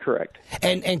 That's correct.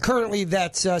 And currently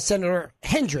that's Senator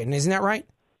Hendren, isn't that right?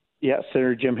 Yeah,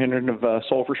 Senator Jim Hendren of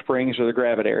Sulphur Springs or the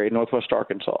Gravette area, Northwest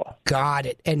Arkansas. Got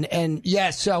it. And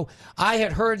yes, so I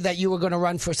had heard that you were going to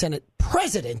run for Senate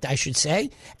President, I should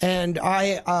say, and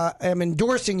I am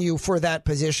endorsing you for that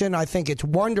position. I think it's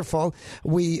wonderful.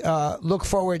 We look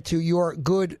forward to your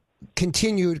good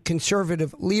continued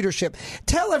conservative leadership.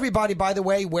 Tell everybody, by the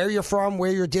way, where you're from,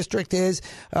 where your district is,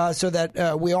 so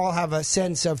that we all have a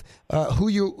sense of who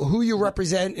you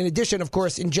represent, in addition, of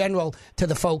course, in general, to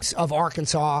the folks of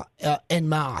Arkansas en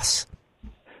masse.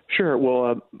 Sure.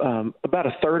 Well, about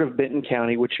a third of Benton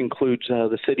County, which includes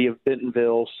the city of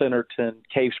Bentonville, Centerton,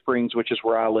 Cave Springs, which is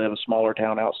where I live, a smaller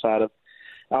town outside of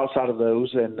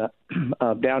those, and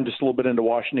down just a little bit into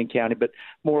Washington County, but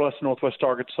more or less Northwest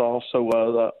Arkansas. So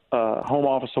the home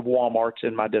office of Walmart's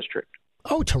in my district.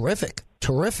 Oh, terrific.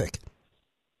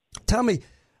 Tell me,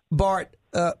 Bart,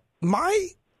 my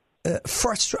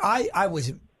I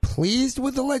was pleased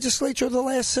with the legislature the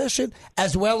last session,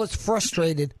 as well as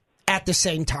frustrated at the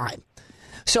same time.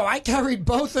 So I carried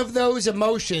both of those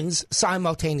emotions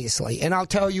simultaneously, and I'll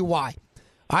tell you why.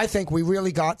 I think we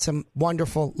really got some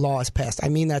wonderful laws passed. I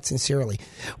mean that sincerely.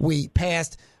 We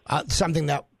passed something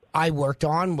that I worked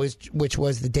on, which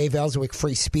was the Dave Elswick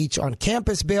free speech on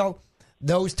campus bill.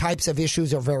 Those types of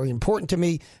issues are very important to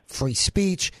me. Free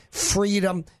speech,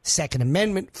 freedom, Second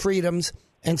Amendment freedoms.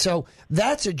 And so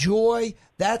that's a joy.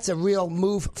 That's a real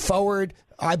move forward,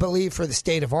 I believe, for the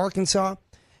state of Arkansas.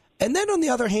 And then on the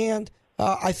other hand,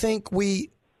 I think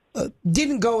we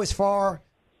didn't go as far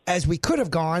as we could have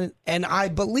gone. And I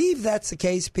believe that's the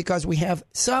case because we have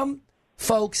some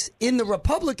folks in the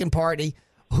Republican Party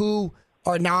who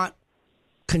are not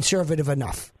conservative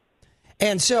enough.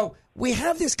 And so we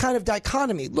have this kind of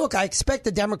dichotomy. Look, I expect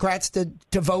the Democrats to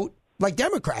vote like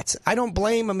Democrats. I don't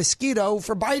blame a mosquito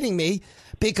for biting me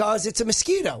because it's a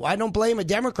mosquito. I don't blame a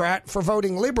Democrat for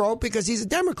voting liberal because he's a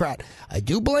Democrat. I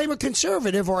do blame a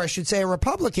conservative, or I should say a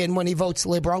Republican, when he votes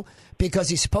liberal because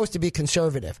he's supposed to be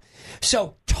conservative.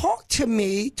 So talk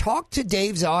to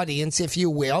Dave's audience, if you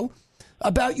will,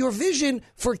 about your vision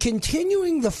for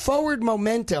continuing the forward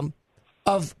momentum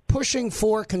of pushing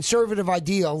for conservative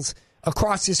ideals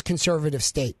across this conservative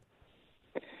state.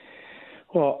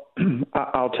 Well,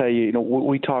 I'll tell you,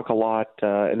 we talk a lot,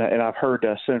 and I've heard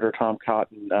Senator Tom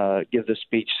Cotton give this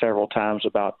speech several times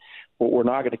about we're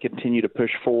not going to continue to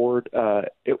push forward.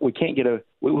 We can't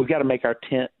we've got to make our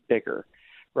tent bigger,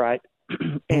 right?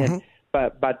 And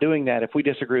by doing that, if we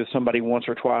disagree with somebody once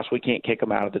or twice, we can't kick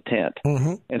them out of the tent.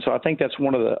 And so I think that's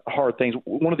one of the hard things.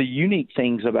 One of the unique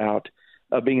things about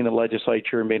being in the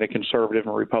legislature and being a conservative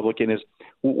and Republican is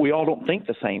we all don't think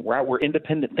the same, right? We're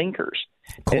independent thinkers.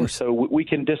 And so we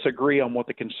can disagree on what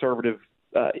the conservative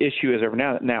issue is every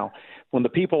now and then. Now, when the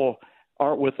people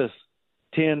aren't with us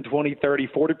 10, 20, 30,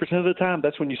 40% of the time,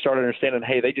 that's when you start understanding,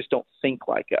 hey, they just don't think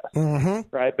like us,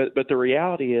 right? But the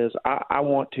reality is I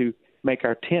want to make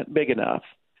our tent big enough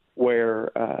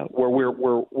where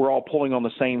we're all pulling on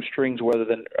the same strings rather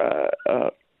than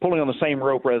pulling on the same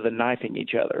rope rather than knifing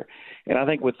each other. And I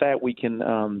think with that we can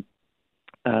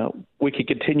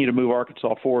continue to move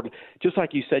Arkansas forward. Just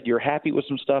like you said, you're happy with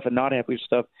some stuff and not happy with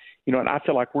stuff, and I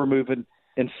feel like we're moving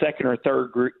in second or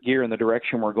third gear in the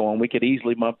direction we're going. We could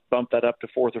easily bump that up to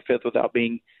fourth or fifth without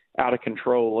being out of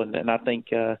control. And I think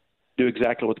do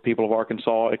exactly what the people of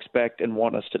Arkansas expect and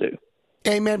want us to do.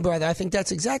 Amen, brother. I think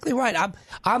that's exactly right.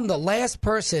 I'm the last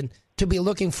person to be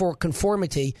looking for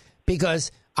conformity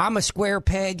because I'm a square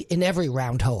peg in every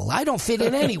round hole. I don't fit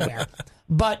in anywhere.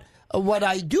 But what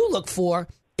I do look for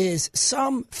is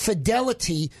some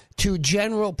fidelity to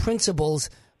general principles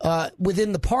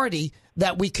within the party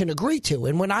that we can agree to.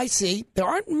 And when I see, there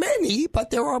aren't many,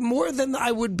 but there are more than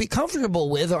I would be comfortable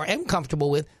with or am comfortable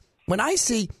with, when I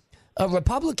see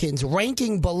Republicans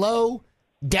ranking below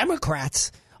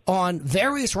Democrats on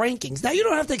various rankings. Now, you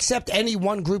don't have to accept any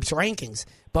one group's rankings,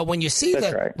 but when you see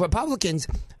Republicans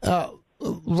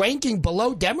ranking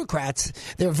below Democrats,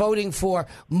 they're voting for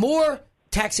more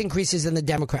tax increases than the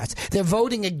Democrats. They're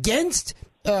voting against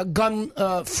gun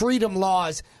freedom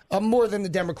laws more than the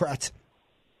Democrats.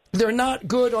 They're not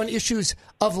good on issues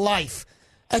of life.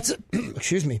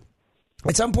 Excuse me.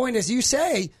 At some point, as you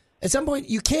say,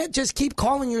 you can't just keep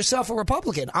calling yourself a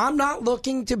Republican. I'm not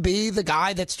looking to be the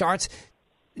guy that starts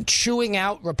chewing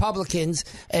out Republicans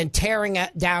and tearing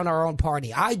down our own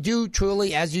party. I do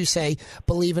truly, as you say,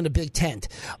 believe in a big tent.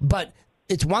 But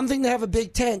it's one thing to have a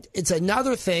big tent. It's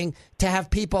another thing to have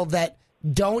people that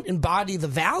don't embody the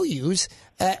values.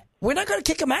 We're not going to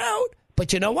kick them out.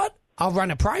 But you know what? I'll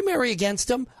run a primary against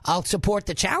them. I'll support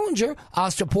the challenger. I'll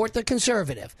support the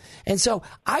conservative. And so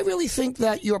I really think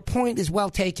that your point is well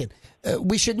taken.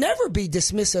 We should never be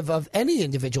dismissive of any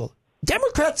individual.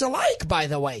 Democrats alike, by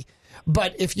the way.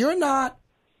 But if you're not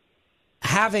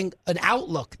having an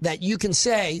outlook that you can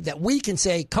say, that we can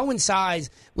say coincides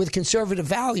with conservative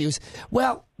values,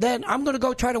 well, then I'm going to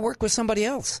go try to work with somebody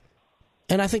else.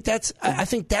 And I think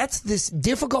that's this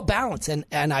difficult balance. And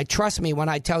I trust me when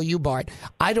I tell you, Bart,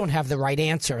 I don't have the right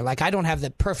answer. Like, I don't have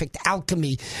the perfect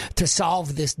alchemy to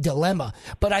solve this dilemma.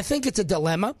 But I think it's a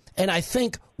dilemma. And I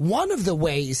think one of the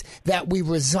ways that we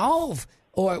resolve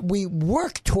or we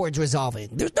work towards resolving,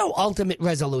 there's no ultimate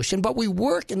resolution, but we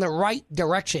work in the right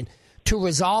direction to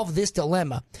resolve this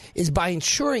dilemma, is by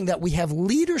ensuring that we have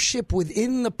leadership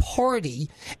within the party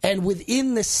and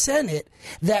within the Senate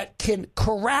that can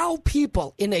corral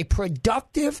people in a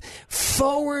productive,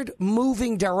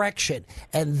 forward-moving direction.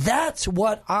 And that's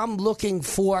what I'm looking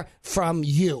for from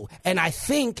you. And I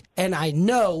think and I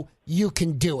know you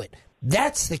can do it.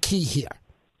 That's the key here.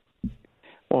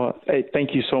 Well, hey,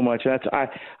 thank you so much. I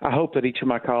hope that each of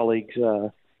my colleagues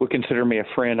would consider me a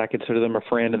friend. I consider them a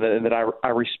friend, and that I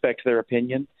respect their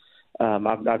opinion.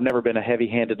 I've never been a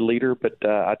heavy-handed leader, but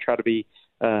I try to be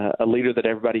a leader that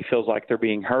everybody feels like they're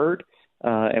being heard.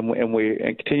 And we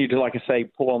continue to, like I say,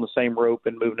 pull on the same rope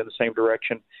and move in the same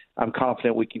direction. I'm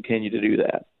confident we continue to do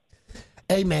that.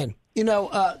 Amen.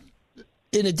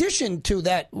 In addition to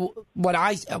that, what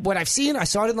I've seen, I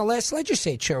saw it in the last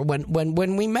legislature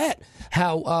when we met,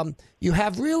 how you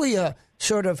have really a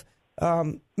sort of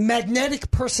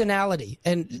magnetic personality.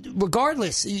 And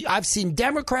regardless, I've seen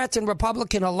Democrats and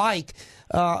Republican alike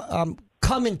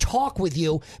come and talk with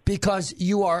you because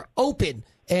you are open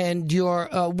and you're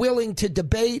willing to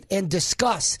debate and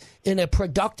discuss in a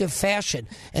productive fashion.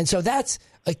 And so that's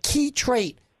a key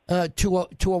trait to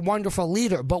a wonderful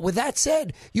leader. But with that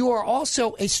said, you are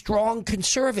also a strong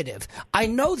conservative. I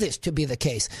know this to be the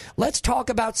case. Let's talk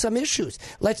about some issues.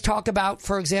 Let's talk about,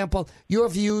 for example, your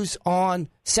views on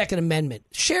Second Amendment.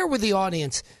 Share with the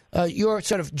audience your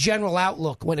sort of general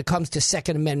outlook when it comes to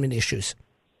Second Amendment issues.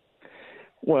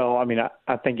 Well, I mean,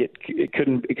 I think it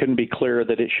couldn't be clearer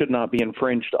that it should not be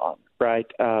infringed on, right?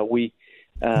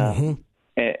 And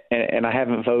I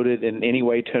haven't voted in any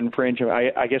way to infringe.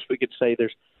 I guess we could say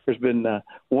there's been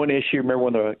one issue. Remember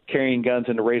when they were carrying guns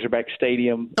into Razorback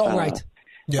Stadium? Oh, right.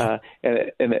 Yeah.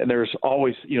 And there's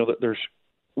always, there's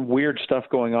weird stuff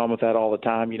going on with that all the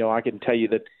time. I can tell you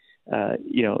that,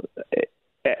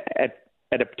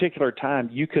 at a particular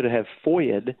time, you could have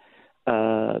FOIA'd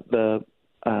the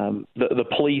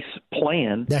police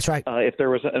plan. That's right. If there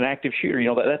was an active shooter,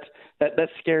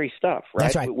 that's scary stuff, right?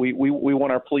 That's right. We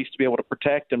want our police to be able to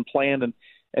protect and plan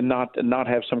and not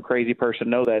have some crazy person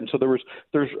know that. And so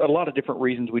there's a lot of different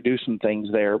reasons we do some things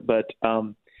there. But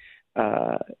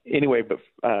anyway,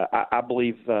 I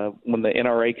believe when the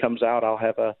NRA comes out, I'll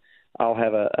have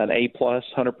an A+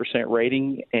 100%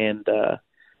 rating, and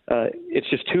it's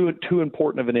just too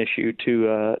important of an issue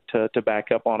to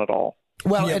back up on it all.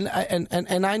 Well,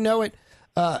 and I know it.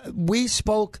 We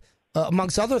spoke,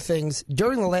 amongst other things,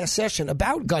 during the last session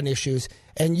about gun issues,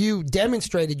 and you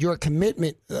demonstrated your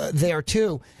commitment there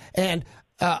too. And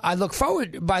I look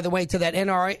forward, by the way, to that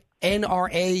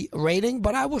NRA rating.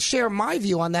 But I will share my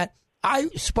view on that. I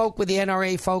spoke with the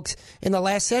NRA folks in the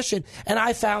last session, and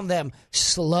I found them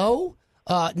slow.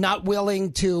 Not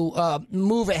willing to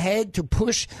move ahead to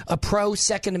push a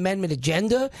pro-Second Amendment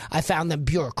agenda. I found them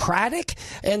bureaucratic.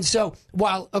 And so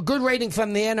while a good rating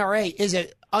from the NRA is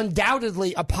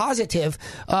undoubtedly a positive,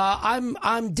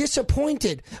 I'm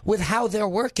disappointed with how they're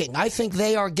working. I think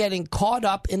they are getting caught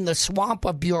up in the swamp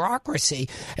of bureaucracy.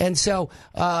 And so,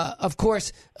 of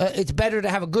course, it's better to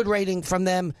have a good rating from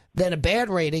them than a bad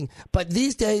rating. But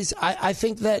these days, I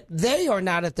think that they are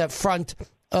not at the front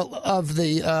of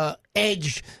the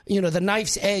edge, the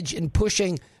knife's edge in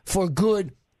pushing for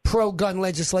good pro-gun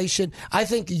legislation. I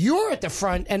think you're at the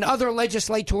front, and other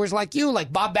legislators like you,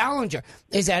 like Bob Ballinger,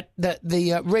 is at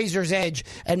the razor's edge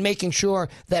and making sure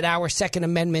that our Second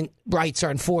Amendment rights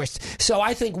are enforced. So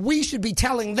I think we should be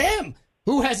telling them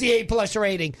who has the A+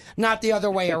 rating, not the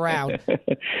other way around.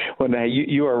 Well, now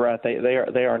you are right.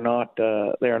 They are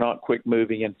not quick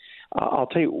moving, and I'll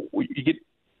tell you,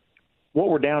 what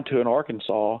we're down to in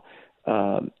Arkansas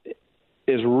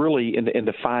is really in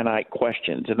the finite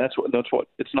questions, and that's what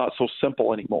it's not so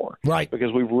simple anymore, right?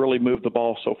 Because we've really moved the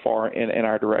ball so far in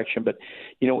our direction. But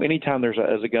anytime there's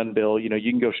a gun bill, you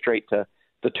can go straight to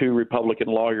the two Republican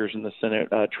lawyers in the Senate,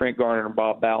 Trent Garner and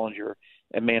Bob Ballinger,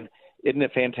 and man, isn't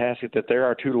it fantastic that there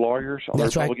are two lawyers on the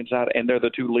Republican side, and they're the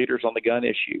two leaders on the gun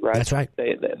issue, right? That's right.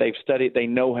 They've studied, they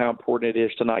know how important it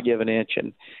is to not give an inch,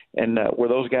 and where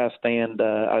those guys stand,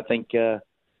 I think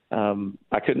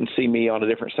I couldn't see me on a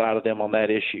different side of them on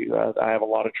that issue. I have a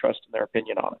lot of trust in their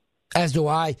opinion on it. As do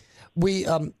I.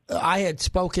 I had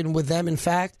spoken with them, in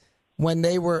fact, when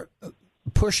they were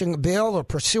pushing a bill, or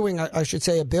pursuing, I should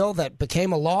say, a bill that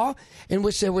became a law, in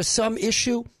which there was some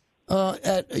issue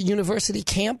at a university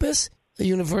campus, a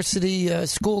university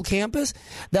school campus,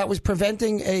 that was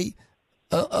preventing a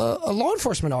law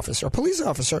enforcement officer, a police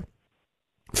officer,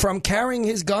 from carrying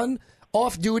his gun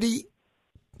off duty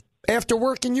after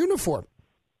work in uniform.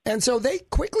 And so they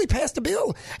quickly passed a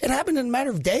bill. It happened in a matter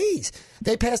of days.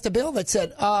 They passed a bill that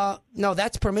said, no,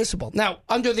 that's permissible. Now,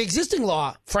 under the existing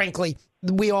law, frankly,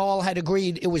 we all had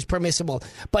agreed it was permissible.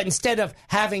 But instead of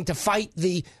having to fight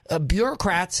the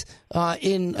bureaucrats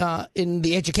in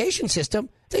the education system,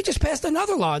 they just passed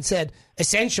another law and said,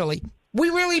 essentially,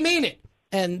 we really mean it.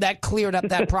 And that cleared up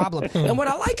that problem. And what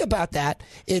I like about that,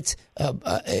 it's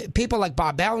people like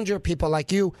Bob Ballinger, people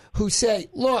like you, who say,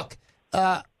 look,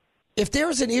 if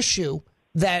there's an issue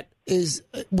that is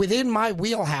within my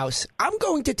wheelhouse, I'm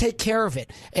going to take care of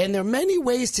it. And there are many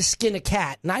ways to skin a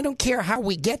cat, and I don't care how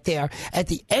we get there. At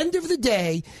the end of the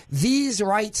day, these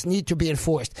rights need to be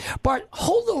enforced. But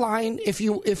hold the line, if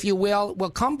you will.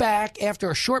 We'll come back after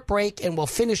a short break, and we'll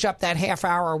finish up that half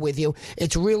hour with you.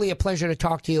 It's really a pleasure to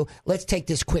talk to you. Let's take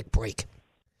this quick break.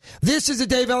 This is the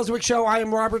Dave Elswick Show. I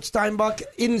am Robert Steinbuck.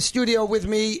 In the studio with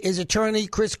me is attorney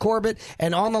Chris Corbett,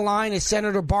 and on the line is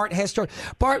Senator Bart Hester.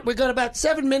 Bart, we've got about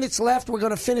 7 minutes left. We're going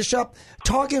to finish up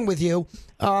talking with you.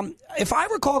 If I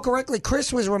recall correctly,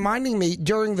 Chris was reminding me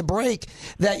during the break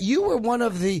that you were one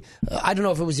of the, I don't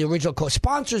know if it was the original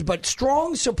co-sponsors, but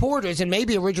strong supporters and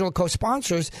maybe original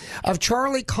co-sponsors of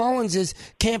Charlie Collins's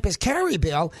campus carry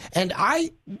bill. And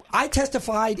I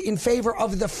testified in favor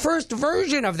of the first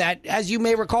version of that, as you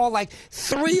may recall, like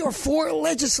 3 or 4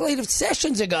 legislative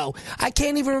sessions ago. I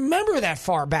can't even remember that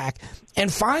far back.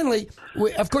 And finally,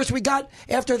 of course, we got,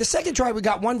 after the second try, we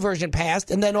got one version passed,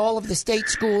 and then all of the state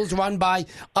schools run by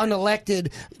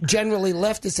unelected, generally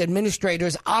leftist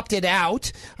administrators opted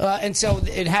out, and so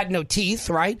it had no teeth,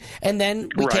 right? And then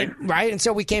we came, right? And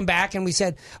so we came back and we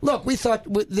said, look, we thought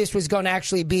this was going to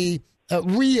actually be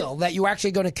real, that you were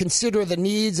actually going to consider the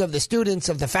needs of the students,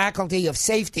 of the faculty, of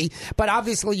safety. But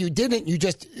obviously you didn't. You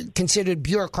just considered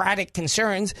bureaucratic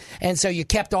concerns. And so you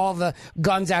kept all the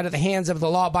guns out of the hands of the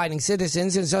law-abiding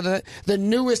citizens. And so the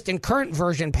newest and current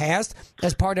version passed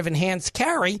as part of enhanced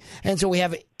carry. And so we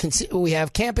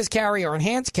have campus carry or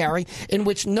enhanced carry, in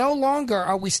which no longer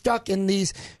are we stuck in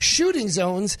these shooting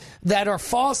zones that are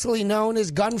falsely known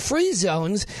as gun-free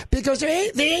zones, because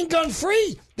they ain't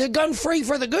gun-free. They're gun-free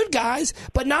for the good guys,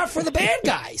 but not for the bad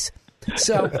guys.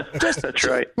 So just that's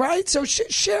right. Right. So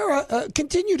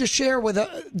continue to share with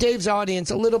Dave's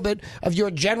audience a little bit of your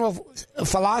general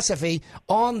philosophy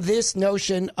on this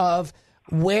notion of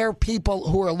where people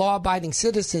who are law-abiding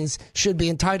citizens should be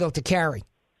entitled to carry.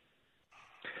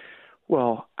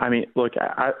 Well, I mean, look,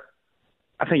 I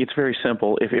think it's very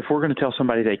simple. If we're going to tell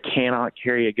somebody they cannot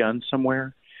carry a gun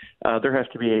somewhere, there has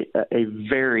to be a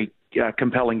very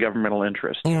compelling governmental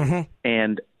interest. Mm-hmm.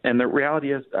 And the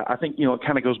reality is, I think, it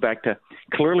kind of goes back to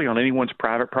clearly on anyone's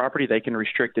private property, they can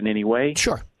restrict in any way.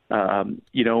 Sure. But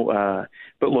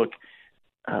look,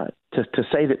 to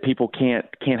say that people can't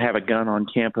have a gun on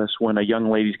campus when a young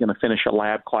lady's going to finish a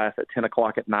lab class at 10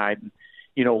 o'clock at night and,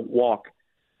 walk,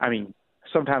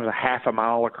 sometimes a half a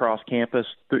mile across campus,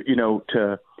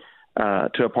 to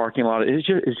a parking lot is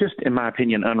just, in my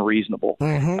opinion, unreasonable.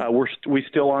 Mm-hmm. We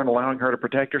still aren't allowing her to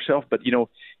protect herself, but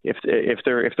if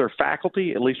they're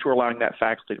faculty, at least we're allowing that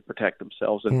faculty to protect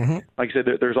themselves. And mm-hmm. like I said,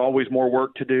 there's always more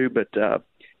work to do, but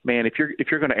man, if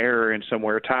you're going to err in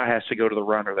somewhere, a tie has to go to the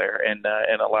runner there and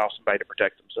allow somebody to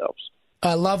protect themselves.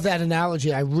 I love that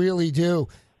analogy. I really do.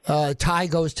 Tie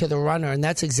goes to the runner, and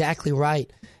that's exactly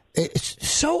right. It's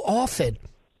so often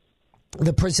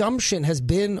the presumption has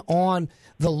been on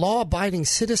the law-abiding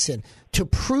citizen to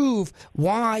prove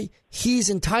why he's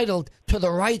entitled to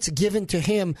the rights given to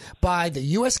him by the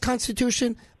U.S.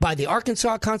 Constitution, by the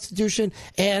Arkansas Constitution,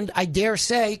 and I dare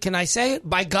say, can I say it,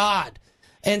 by God.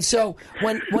 And so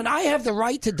when I have the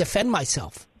right to defend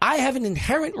myself, I have an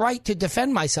inherent right to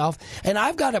defend myself, and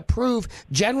I've got to prove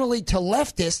generally to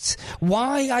leftists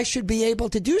why I should be able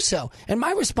to do so. And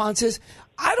my response is,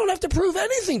 I don't have to prove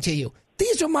anything to you.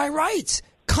 These are my rights.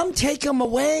 Come take them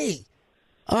away.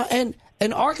 And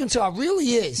Arkansas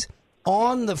really is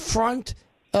on the front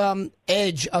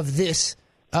edge of this.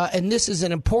 And this is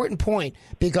an important point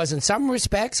because in some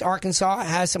respects, Arkansas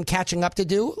has some catching up to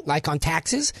do, like on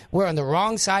taxes. We're on the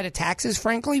wrong side of taxes,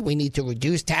 frankly. We need to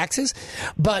reduce taxes.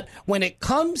 But when it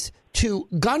comes to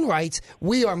gun rights,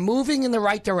 we are moving in the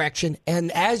right direction.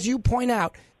 And as you point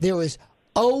out, there is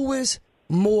always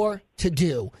more to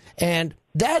do. And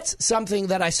that's something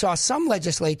that I saw some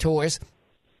legislators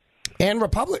and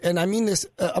I mean this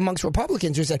amongst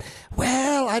Republicans who said,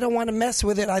 well, I don't want to mess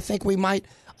with it. I think we might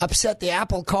upset the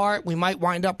apple cart. We might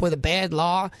wind up with a bad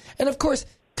law. And of course,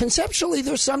 conceptually,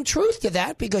 there's some truth to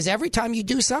that because every time you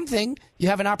do something, you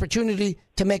have an opportunity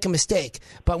to make a mistake.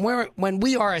 But when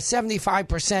we are a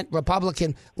 75%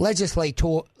 Republican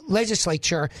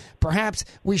legislature, perhaps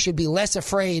we should be less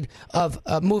afraid of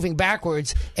moving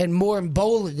backwards and more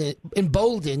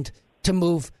emboldened to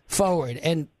move forward.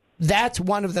 And that's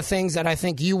one of the things that I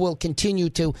think you will continue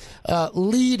to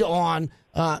lead on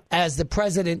as the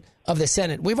president of the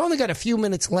Senate. We've only got a few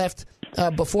minutes left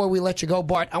before we let you go,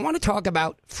 Bart, I want to talk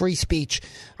about free speech.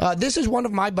 This is one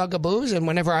of my bugaboos, and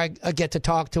whenever I get to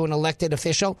talk to an elected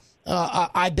official,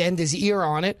 I bend his ear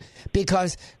on it,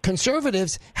 because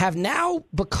conservatives have now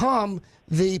become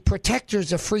the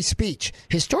protectors of free speech.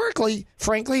 Historically,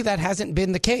 frankly, that hasn't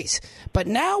been the case. But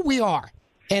now we are.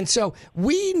 And so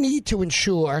we need to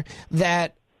ensure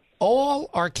that all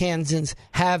Arkansans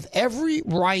have every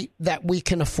right that we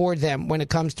can afford them when it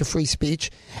comes to free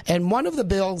speech. And one of the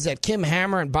bills that Kim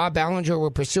Hammer and Bob Ballinger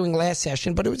were pursuing last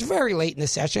session, but it was very late in the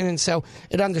session, and so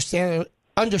it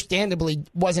understandably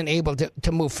wasn't able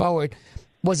to move forward,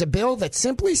 was a bill that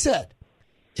simply said,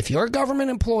 if you're a government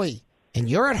employee and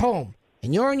you're at home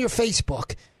and you're on your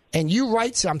Facebook and you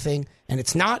write something and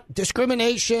it's not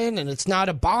discrimination and it's not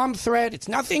a bomb threat, it's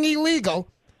nothing illegal,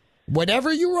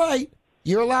 whatever you write,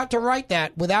 you're allowed to write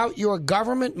that without your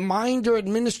government minder,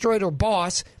 administrator,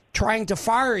 boss trying to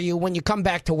fire you when you come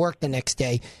back to work the next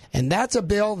day. And that's a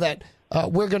bill that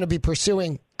we're going to be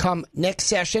pursuing come next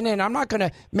session. And I'm not going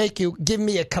to make you give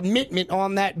me a commitment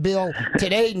on that bill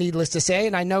today, needless to say.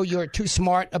 And I know you're too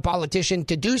smart a politician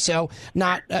to do so,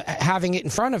 not having it in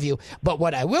front of you. But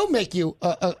what I will make you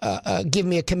give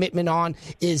me a commitment on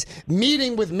is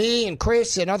meeting with me and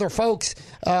Chris and other folks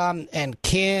and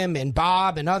Kim and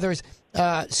Bob and others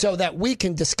so that we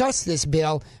can discuss this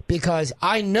bill, because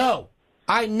I know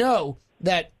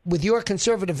that with your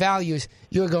conservative values,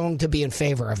 you're going to be in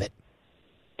favor of it.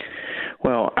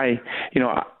 Well, I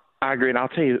agree, and I'll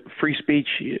tell you, free speech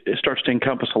starts to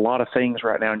encompass a lot of things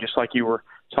right now. And just like you were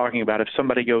talking about, if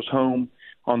somebody goes home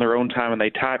on their own time and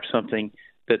they type something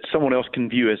that someone else can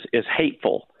view as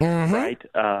hateful, right?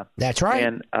 That's right.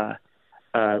 And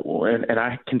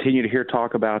I continue to hear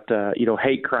talk about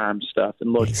hate crime stuff.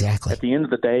 And look, exactly. At the end of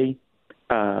the day,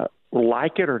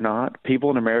 like it or not,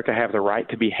 people in America have the right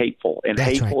to be hateful, and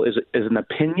That's hateful right. is an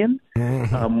opinion.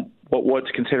 But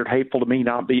what's considered hateful to me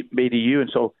not be to you. And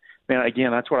so, man,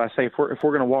 again, that's what I say. If we're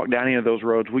going to walk down any of those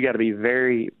roads, we got to be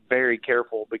very, very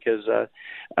careful, because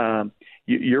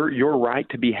your right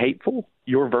to be hateful,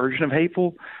 your version of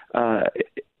hateful,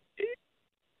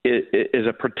 is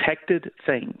a protected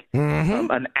thing.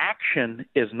 An action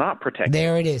is not protected.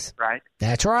 There it is. Right.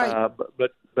 That's right.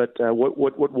 But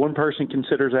what one person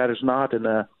considers that is not,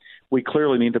 and we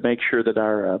clearly need to make sure that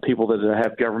our people that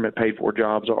have government paid for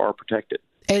jobs are protected.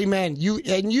 Amen.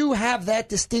 You have that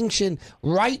distinction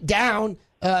right down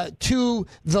to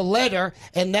the letter,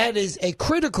 and that is a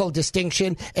critical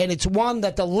distinction, and it's one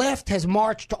that the left has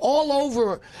marched all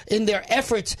over in their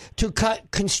efforts to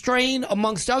constrain,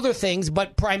 amongst other things,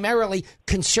 but primarily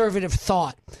conservative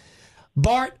thought.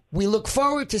 Bart, we look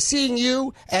forward to seeing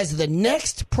you as the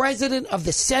next president of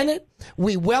the Senate.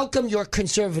 We welcome your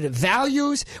conservative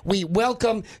values. We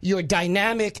welcome your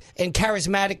dynamic and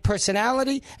charismatic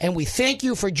personality. And we thank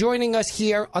you for joining us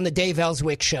here on the Dave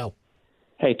Elswick Show.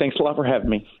 Hey, thanks a lot for having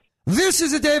me. This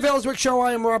is the Dave Elswick Show.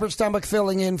 I am Robert Steinbuck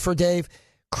filling in for Dave.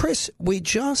 Chris, we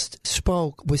just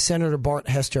spoke with Senator Bart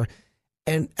Hester.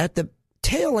 And at the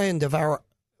tail end of our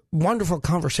wonderful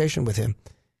conversation with him,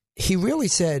 he really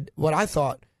said what I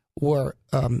thought were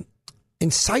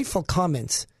insightful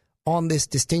comments on this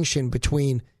distinction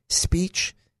between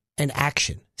speech and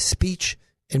action, speech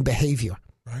and behavior.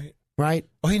 Right?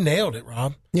 Well, he nailed it,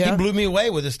 Rob. Yeah? He blew me away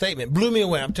with his statement. Blew me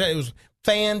away. I'm telling you, it was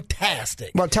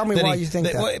fantastic. Well, tell me why you think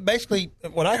that. Well, basically,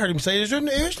 what I heard him say is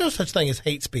there's no such thing as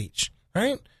hate speech,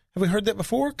 right? Have we heard that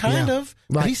before? Kind of.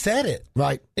 Right. But he said it.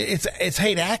 Right. It's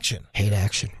hate action. Hate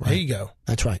action. Right. There you go.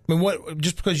 That's right. I mean,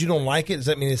 just because you don't like it, does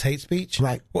that mean it's hate speech?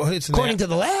 Right. Well, it's according to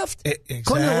the left. Exactly.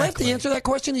 According to the left, the answer to that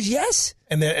question is yes.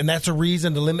 And that's a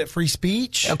reason to limit free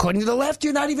speech? According to the left,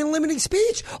 you're not even limiting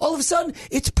speech. All of a sudden,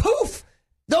 it's poof.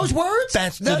 Those words,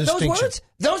 that's the distinction. Those words,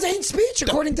 those ain't speech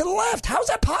according to the left. How's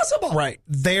that possible? Right.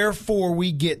 Therefore,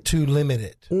 we get to limit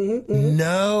it.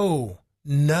 No.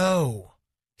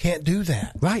 Can't do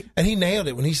that. Right. And he nailed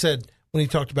it when he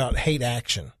talked about hate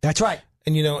action. That's right.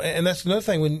 And and that's another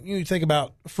thing when you think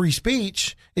about free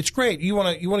speech, it's great. You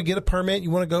want to get a permit, you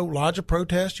want to go lodge a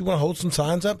protest, you want to hold some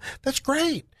signs up. That's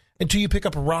great. Until you pick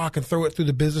up a rock and throw it through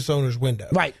the business owner's window.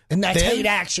 Right. And that's hate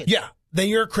action. Yeah. Then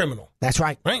you're a criminal. That's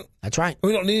right. Right? That's right.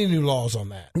 We don't need any new laws on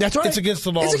that. That's right. It's against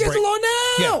the law. It's against the law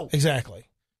now. Yeah, exactly.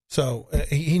 So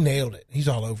he nailed it. He's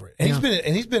all over it. And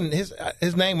he's been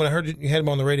his name when I heard you had him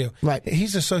on the radio. Right.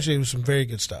 He's associated with some very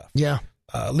good stuff. Yeah.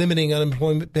 Limiting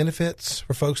unemployment benefits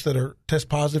for folks that are test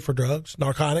positive for drugs,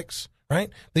 narcotics. Right.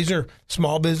 These are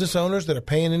small business owners that are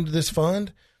paying into this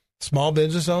fund. Small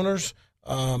business owners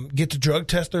get to drug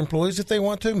test their employees if they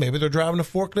want to. Maybe they're driving a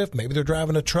forklift. Maybe they're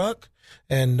driving a truck.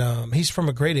 And he's from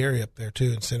a great area up there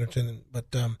too in Centerton.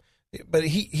 But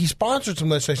he sponsored some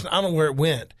legislation. I don't know where it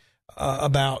went.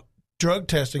 about drug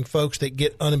testing folks that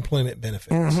get unemployment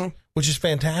benefits, which is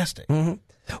fantastic.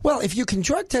 Well, if you can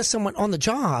drug test someone on the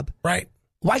job, right?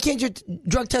 Why can't you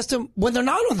drug test them when they're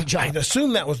not on the job? I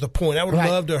assume that was the point. I would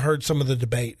love to have heard some of the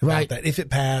debate about that, if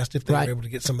it passed, if they were able to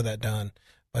get some of that done.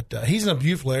 But he's in a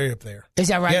beautiful area up there. Is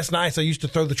that right? Yeah, it's nice. I used to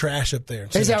throw the trash up there.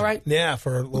 Is that right? Yeah,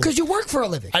 for a little. Because you work for a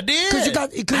living. I did.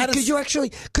 Because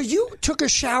you took a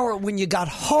shower when you got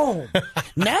home.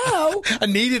 Now I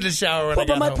needed a shower when I got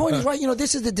home. But my point is, right,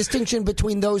 this is the distinction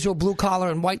between those who are blue collar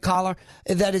and white collar.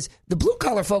 That is, the blue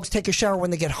collar folks take a shower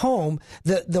when they get home.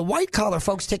 The white collar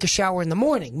folks take a shower in the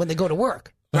morning when they go to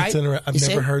work. Right? I've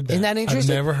never heard that. Isn't that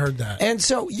interesting? I've never heard that. And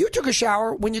so you took a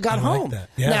shower when you got home. Like that.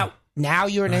 Yeah. Now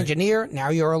you're an engineer. Now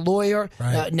you're a lawyer.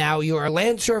 Right. Now you're a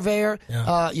land surveyor.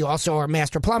 Yeah. You also are a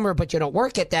master plumber, but you don't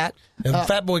work at that. And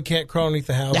Fat Boy can't crawl underneath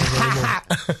the house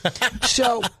anymore.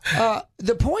 So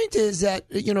the point is that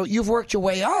you've worked your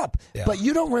way up, but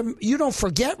you don't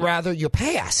forget your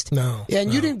past. No,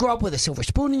 and you didn't grow up with a silver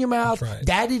spoon in your mouth. That's right.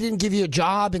 Daddy didn't give you a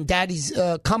job in Daddy's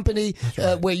company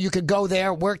where you could go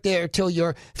there, work there till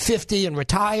you're 50 and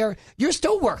retire. You're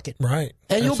still working, right?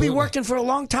 And you'll be working for a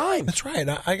long time. That's right.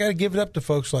 I got to give it up to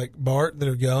folks like Bart that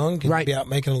are young, can be out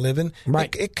making a living.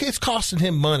 Right. It's costing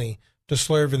him money to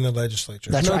serve in the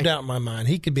legislature. There's no doubt in my mind.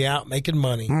 He could be out making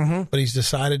money, but he's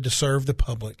decided to serve the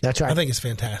public. That's right. I think it's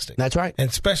fantastic. That's right. And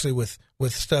especially with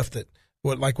stuff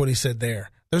like what he said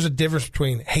there. There's a difference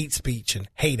between hate speech and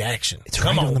hate action. It's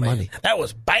Come on, the man. money. That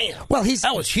was bam. Well,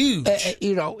 that was huge.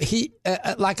 He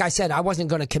like I said, I wasn't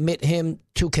going to commit him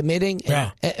to committing.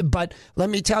 But let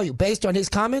me tell you, based on his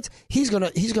comments, he's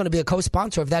going to be a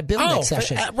co-sponsor of that bill next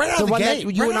session. The one gate.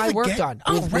 that you and I worked on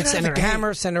with Senator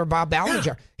Hammer, Senator Bob Ballinger.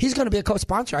 Yeah. He's going to be a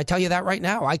co-sponsor. I tell you that right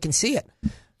now. I can see it.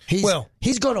 He's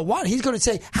going to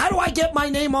say, how do I get my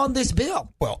name on this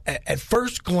bill? Well, at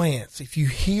first glance, if you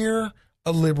hear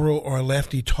a liberal or a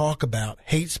lefty talk about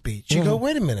hate speech, you go,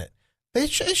 wait a minute. It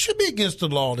should be against the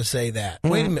law to say that.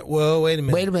 Wait a minute. Well, wait a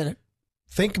minute. Wait a minute.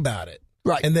 Think about it.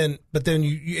 Right. And then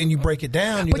you break it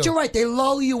down. You're right. They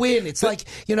lull you in. It's like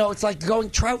going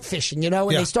trout fishing,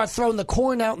 and they start throwing the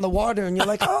corn out in the water, and you're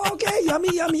like, oh, okay,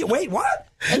 yummy, yummy. Wait, what?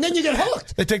 And then you get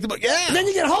hooked. They take the book. Yeah. And then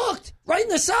you get hooked right in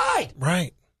the side.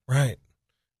 Right.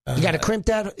 You got to crimp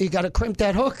that. You got to crimp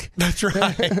that hook. That's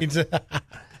right.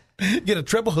 Get a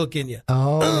treble hook in you.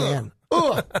 Oh, man.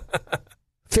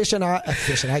 Chris and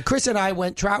I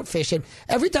went trout fishing.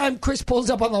 Every time Chris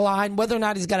pulls up on the line, whether or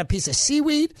not he's got a piece of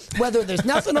seaweed, whether there's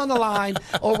nothing on the line,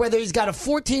 or whether he's got a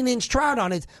 14-inch trout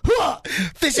on it,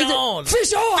 fish on. But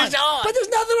there's nothing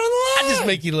on the line. I just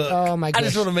make you look. Oh, my gosh. I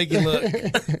just want to make you look.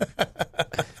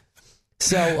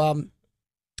 So,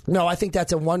 no, I think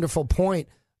that's a wonderful point.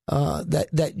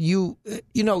 That you're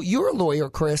a lawyer,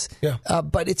 Chris. Yeah.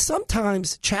 But it's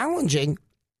sometimes challenging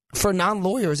for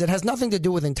non-lawyers. It has nothing to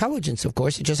do with intelligence, of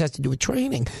course. It just has to do with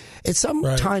training. It's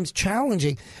sometimes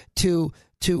challenging to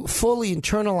fully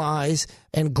internalize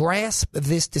and grasp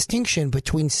this distinction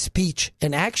between speech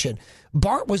and action.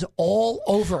 Bart was all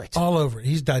over it. All over it.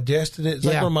 He's digested it. It's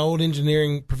like one of my old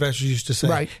engineering professors used to say.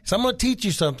 Right. So I'm going to teach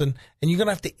you something, and you're going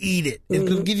to have to eat it. It's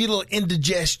going to give you a little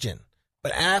indigestion.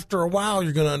 But after a while,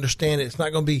 you're going to understand it. It's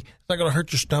not going to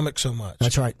hurt your stomach so much.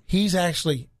 That's right. He's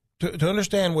actually, to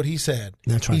understand what he said,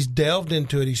 that's right. He's delved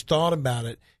into it. He's thought about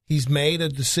it. He's made a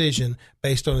decision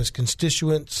based on his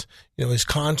constituents, his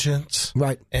conscience.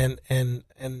 Right. And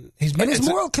he's made his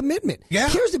moral commitment. Yeah.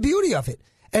 Here's the beauty of it.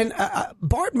 And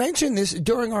Bart mentioned this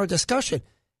during our discussion.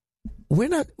 We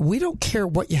don't care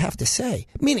what you have to say.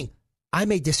 Meaning, I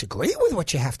may disagree with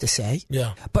what you have to say,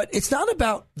 but it's not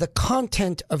about the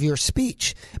content of your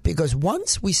speech, because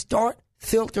once we start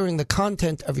filtering the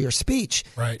content of your speech,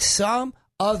 some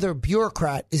other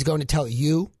bureaucrat is going to tell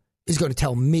you, is going to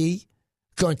tell me, is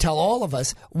going to tell all of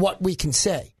us what we can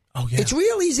say. Oh, yeah. It's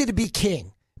real easy to be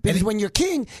king. Because when you're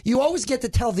king, you always get to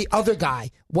tell the other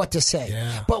guy what to say.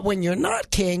 Yeah. But when you're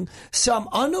not king, some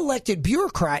unelected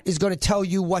bureaucrat is going to tell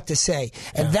you what to say.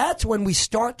 And that's when we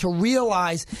start to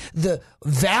realize the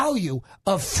value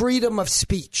of freedom of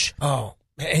speech. Oh,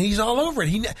 and he's all over it.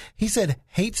 He said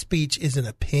hate speech is an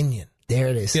opinion. There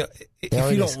it is.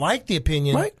 If you don't like the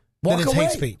opinion, then it's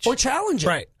hate speech. Or challenge it.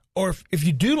 Right. Or if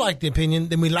you do like the opinion,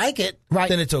 then we like it,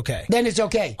 then it's okay. Then it's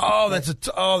okay. Oh, that's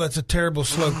a terrible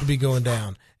slope to be going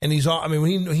down. And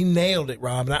he nailed it,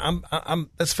 Rob. And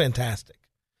that's fantastic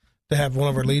to have one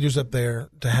of our leaders up there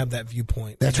to have that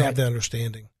viewpoint, to have that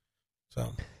understanding.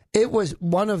 So it was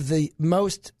one of the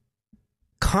most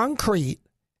concrete,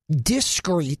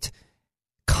 discreet,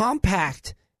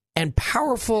 compact, and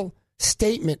powerful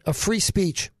statement of free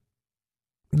speech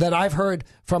that I've heard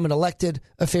from an elected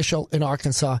official in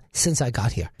Arkansas since I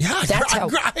got here. Yeah,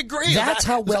 I agree. That's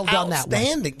how well done that was.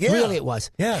 Outstanding. Yeah. Really, it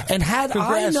was. Yeah. And had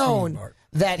I known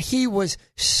that he was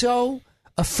so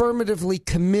affirmatively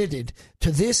committed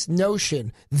to these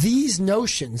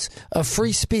notions of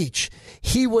free speech,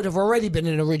 he would have already been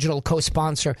an original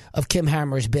co-sponsor of Kim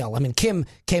Hammer's bill. I mean, Kim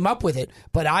came up with it,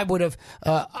 but I would have,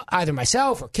 either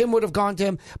myself or Kim would have gone to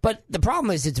him. But the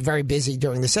problem is it's very busy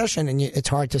during the session, and it's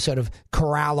hard to sort of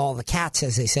corral all the cats,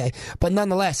 as they say. But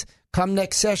nonetheless, come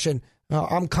next session,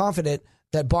 I'm confident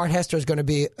that Bart Hester is going to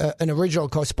be an original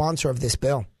co-sponsor of this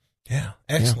bill. Yeah,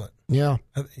 excellent. Yeah.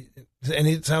 And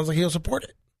it sounds like he'll support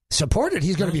it. Support it.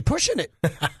 He's going to be pushing it.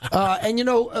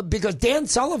 And, because Dan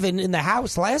Sullivan in the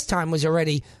House last time was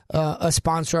already a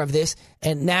sponsor of this,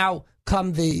 and now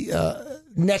come the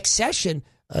next session,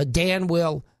 Dan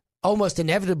will almost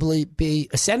inevitably be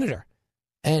a senator.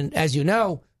 And as you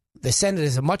know, the Senate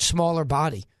is a much smaller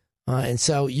body. And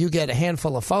so you get a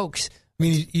handful of folks. I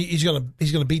mean, he's going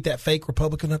to beat that fake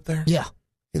Republican up there? Yeah,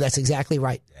 that's exactly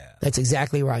right. Yeah. That's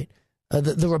exactly right.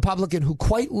 The Republican who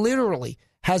quite literally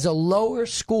has a lower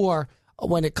score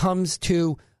when it comes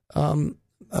to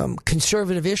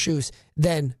conservative issues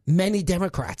than many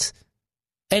Democrats.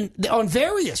 And on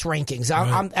various rankings.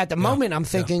 Right. At the moment, I'm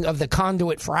thinking of the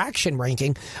Conduit for Action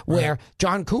ranking, where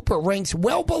John Cooper ranks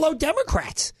well below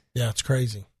Democrats. Yeah, it's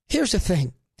crazy. Here's the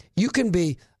thing. You can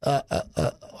be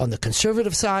on the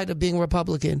conservative side of being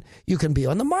Republican. You can be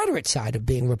on the moderate side of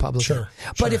being Republican. Sure.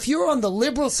 But if you're on the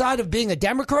liberal side of being a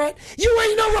Democrat, you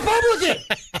ain't no Republican.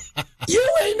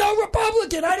 You ain't no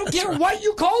Republican. I don't care what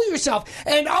you call yourself.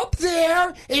 And up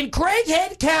there in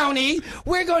Craighead County,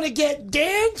 we're going to get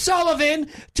Dan Sullivan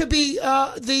to be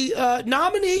the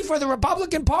nominee for the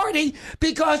Republican Party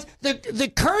because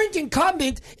the current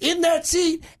incumbent in that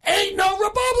seat ain't no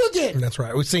Republican. That's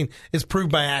right. We've seen it's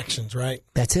proved by actions, right?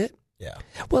 That's it. Yeah.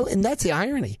 Well, and that's the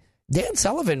irony. Dan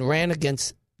Sullivan ran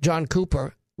against John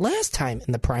Cooper last time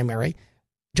in the primary.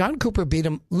 John Cooper beat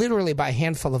him literally by a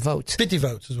handful of votes. 50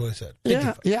 votes is what he said.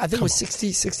 Yeah, I think it was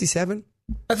 60, 67.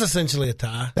 That's essentially a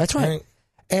tie. That's right.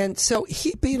 And so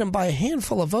he beat him by a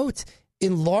handful of votes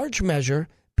in large measure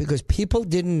because people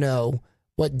didn't know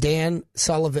what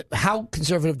how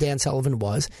conservative Dan Sullivan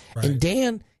was. Right. And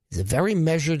Dan is a very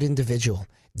measured individual.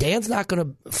 Dan's not going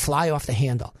to fly off the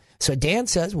handle. So Dan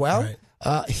says,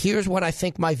 here's what I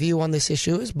think my view on this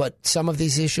issue is, but some of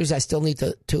these issues I still need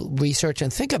to research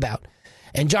and think about.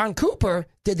 And John Cooper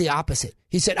did the opposite.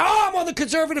 He said, I'm on the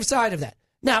conservative side of that.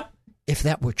 Now, if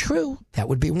that were true, that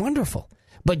would be wonderful.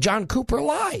 But John Cooper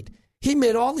lied. He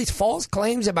made all these false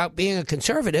claims about being a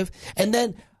conservative, and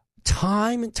then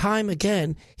time and time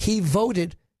again, he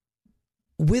voted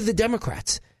with the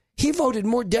Democrats. He voted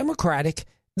more Democratic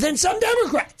than some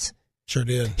Democrats. Sure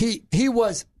did. He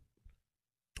was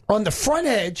on the front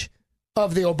edge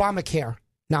of the Obamacare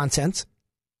nonsense.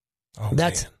 Oh,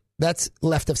 That's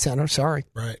left of center. Sorry.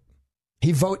 Right.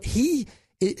 He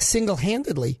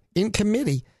single-handedly in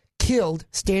committee killed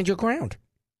Stand Your Ground.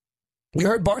 We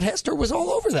heard Bart Hester was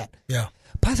all over that. Yeah.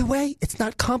 By the way, it's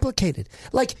not complicated.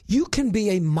 Like, you can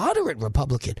be a moderate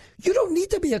Republican. You don't need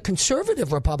to be a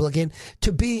conservative Republican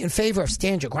to be in favor of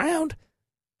Stand Your Ground.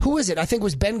 Who is it? I think it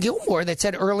was Ben Gilmore that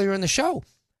said earlier in the show,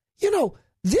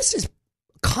 this is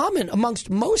common amongst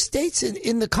most states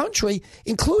in the country,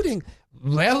 including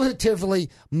relatively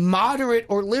moderate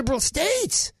or liberal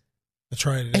states. That's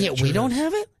right. And yet we don't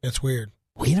have it? It's weird.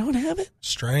 We don't have it?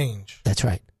 Strange. That's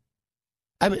right.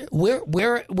 I mean,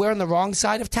 we're on the wrong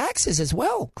side of taxes as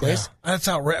well, Chris. Yeah, that's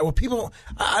outrageous. Well, people,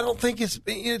 I don't think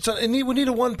we need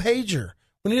a one-pager.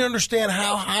 We need to understand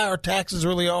how high our taxes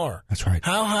really are. That's right.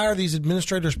 How high are these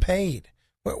administrators paid?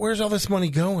 Where's all this money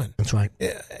going? That's right.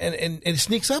 And it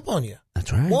sneaks up on you.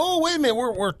 That's right. Whoa, wait a minute.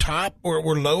 We're top.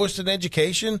 We're lowest in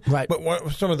education. Right.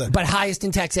 But highest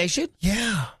in taxation?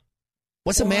 Yeah.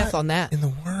 What's the math on that? In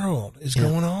the world is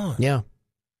going on? Yeah.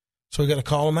 So we got to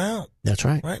call them out. That's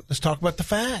right. Right. Let's talk about the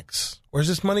facts. Where's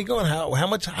this money going? How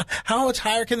much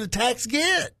higher can the tax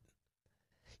get?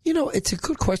 It's a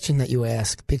good question that you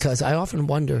ask, because I often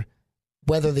wonder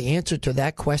whether the answer to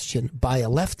that question by a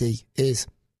lefty is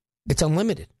it's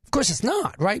unlimited. Of course it's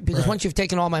not, right? Because once you've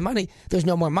taken all my money, there's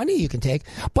no more money you can take.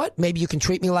 But maybe you can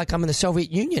treat me like I'm in the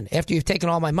Soviet Union. After you've taken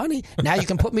all my money, now you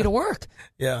can put me to work.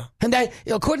 Yeah. And that,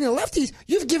 according to lefties,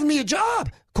 you've given me a job.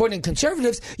 According to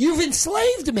conservatives, you've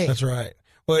enslaved me. That's right.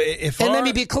 Well, let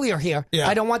me be clear here. Yeah.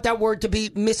 I don't want that word to be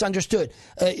misunderstood.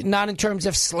 Not in terms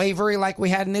of slavery like we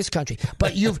had in this country,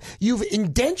 but you've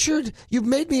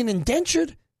made me an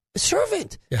indentured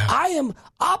servant. Yeah. I am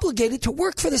obligated to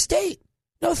work for the state.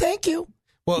 No, thank you.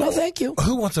 Well, no, thank you.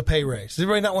 Who wants a pay raise? Does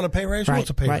everybody not want a pay raise? Who wants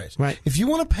a pay raise? Right. If you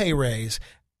want a pay raise,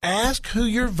 ask who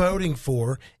you're voting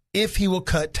for if he will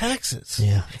cut taxes.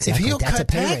 Yeah, exactly. If he'll That's cut a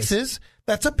pay taxes,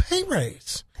 that's a pay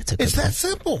raise. It's that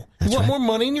simple. That's you want right. more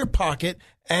money in your pocket,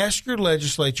 ask your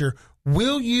legislature,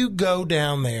 will you go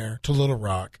down there to Little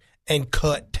Rock and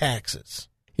cut taxes?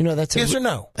 You know, that's yes or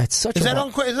no? That's such is a that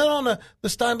on the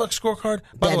Steinbuck scorecard?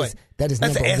 By the way, that is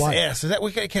that's number one. SS. Is that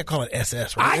we can't call it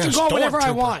SS? Right? I can call whatever I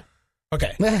want.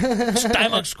 Okay.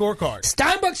 Steinbuck scorecard.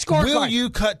 Steinbuck scorecard. Will you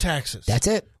cut taxes? That's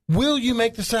it. Will you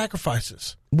make the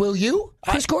sacrifices? Will you,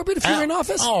 Chris Corbett, if you're in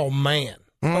office? Oh, man.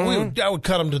 I would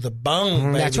cut them to the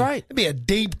bone, baby. That's right. It'd be a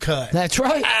deep cut. That's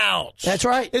right. Ouch. That's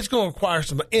right. It's going to require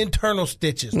some internal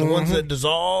stitches, the ones that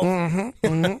dissolve.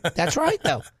 That's right,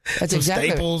 though. That's some exactly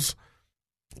staples.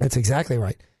 That's exactly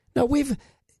right. No,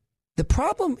 the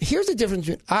problem, here's the difference.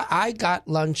 I got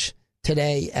lunch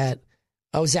today at,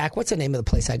 Zach, what's the name of the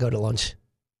place I go to lunch?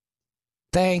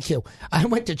 Thank you. I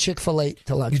went to Chick-fil-A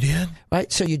to lunch. You did?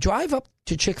 Right? So you drive up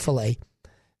to Chick-fil-A.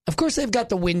 Of course, they've got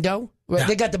the window. Right? Yeah.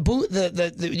 They got the booth.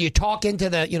 You talk into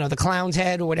the clown's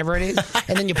head or whatever it is,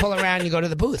 and then you pull around and you go to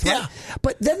the booth. Right? Yeah.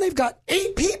 But then they've got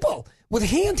 8 people with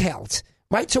handhelds.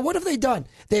 Right? So what have they done?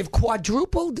 They've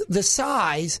quadrupled the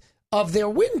size of their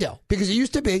window, because it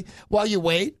used to be while you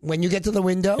wait, when you get to the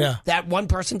window, that one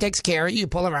person takes care of you, you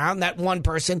pull around, that one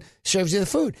person serves you the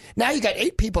food. Now you got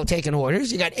 8 people taking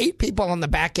orders, you got 8 people on the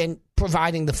back end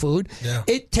providing the food. Yeah.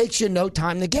 It takes you no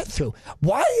time to get through.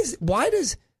 Why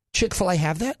does Chick-fil-A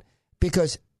have that?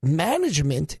 Because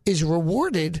management is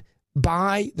rewarded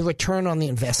by the return on the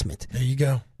investment. There you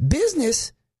go.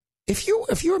 Business, if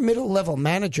you're a middle level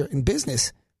manager in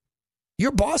business,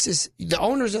 your bosses, the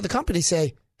owners of the company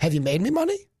say, have you made me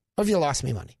money or have you lost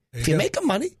me money? If you make them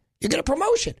money, you get a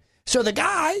promotion. So the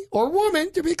guy or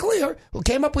woman, to be clear, who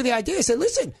came up with the idea said,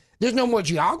 listen, there's no more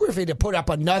geography to put up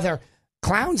another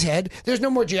clown's head. There's no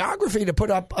more geography to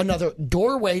put up another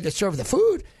doorway to serve the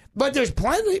food. But there's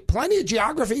plenty of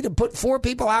geography to put 4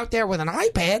 people out there with an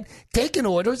iPad taking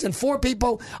orders and 4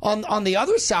 people on the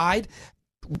other side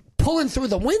pulling through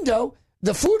the window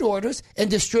the food orders and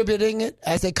distributing it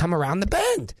as they come around the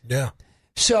bend. Yeah.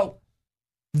 So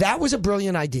that was a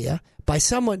brilliant idea by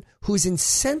someone who's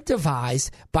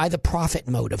incentivized by the profit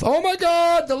motive. Oh, my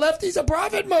God, the lefty's a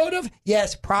profit motive.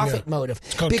 Yes, profit motive.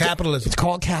 It's called capitalism. It's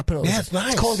called capitalism. Yeah, it's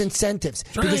nice. It's called incentives.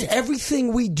 That's right. Because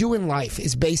everything we do in life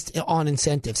is based on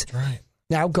incentives. That's right.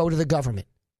 Now go to the government.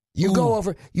 You go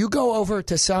over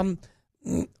to some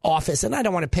office, and I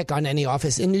don't want to pick on any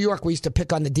office. In New York, we used to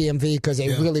pick on the DMV because they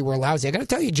really were lousy. I got to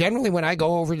tell you, generally, when I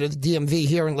go over to the DMV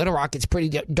here in Little Rock, it's pretty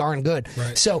darn good.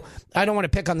 Right. So I don't want to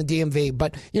pick on the DMV,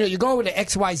 but you go over to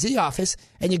XYZ office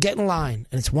and you get in line,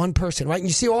 and it's one person, right? And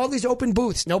you see all these open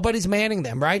booths. Nobody's manning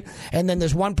them, right? And then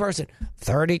there's one person,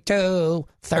 32,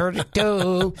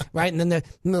 right? And then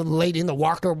the lady in the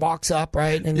walker walks up,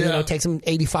 right? And it takes them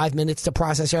 85 minutes to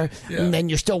process her. Yeah. And then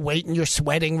you're still waiting, you're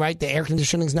sweating, right? The air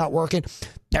conditioning's not working.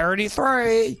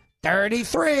 33,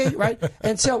 right?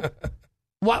 And so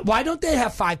why don't they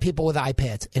have 5 people with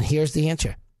iPads? And here's the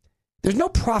answer. There's no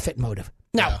profit motive.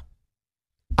 Now,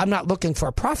 I'm not looking for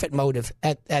a profit motive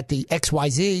at the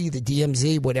XYZ, the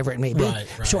DMZ, whatever it may be. Right.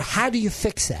 So how do you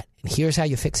fix that? And here's how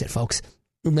you fix it, folks.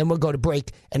 And then we'll go to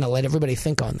break, and I'll let everybody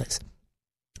think on this.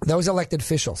 Those elected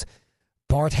officials,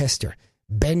 Bart Hester,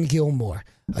 Ben Gilmore,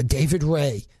 David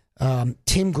Ray,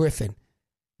 Tim Griffin,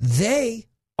 they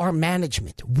are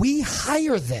management. We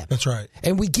hire them. That's right.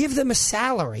 And we give them a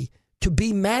salary to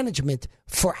be management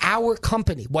for our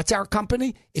company. What's our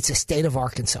company? It's the state of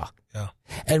Arkansas. Yeah.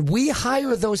 And we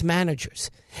hire those managers.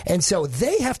 And so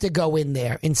they have to go in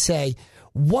there and say,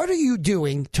 what are you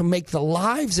doing to make the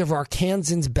lives of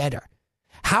Arkansans better?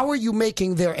 How are you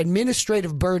making their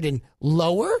administrative burden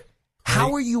lower?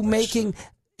 How are you making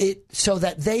it so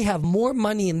that they have more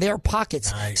money in their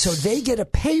pockets, so they get a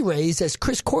pay raise, as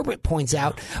Chris Corbett points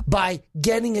out, by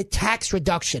getting a tax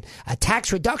reduction. A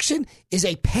tax reduction is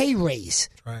a pay raise.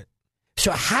 Right.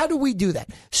 So how do we do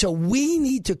that? So we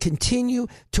need to continue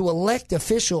to elect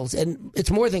officials, and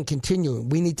it's more than continuing.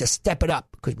 We need to step it up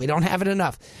because we don't have it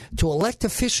enough, to elect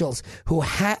officials who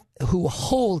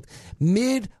hold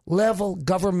mid-level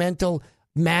governmental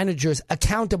managers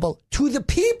accountable to the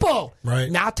people,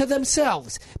 not to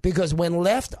themselves. Because when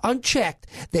left unchecked,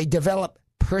 they develop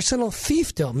personal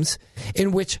fiefdoms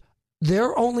in which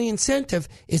their only incentive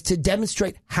is to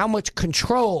demonstrate how much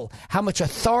control, how much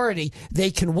authority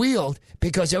they can wield,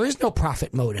 because there is no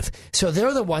profit motive. So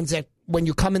they're the ones that when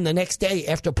you come in the next day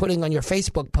after putting on your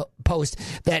Facebook post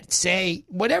that say,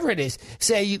 whatever it is,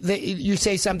 you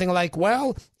say something like,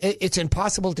 well, it's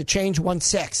impossible to change one's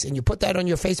sex. And you put that on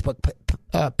your Facebook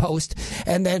post.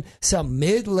 And then some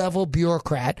mid-level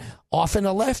bureaucrat, often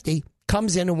a lefty,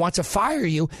 comes in and wants to fire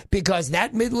you because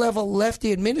that mid-level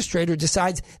lefty administrator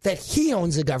decides that he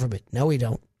owns the government. No, he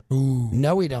don't. Ooh.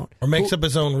 No, he don't. Or makes up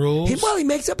his own rules. He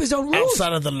makes up his own rules.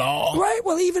 Outside of the law. Right.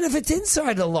 Well, even if it's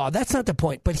inside the law, that's not the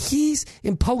point. But he's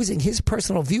imposing his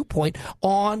personal viewpoint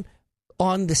on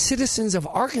the citizens of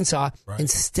Arkansas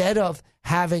instead of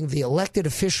having the elected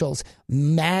officials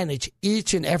manage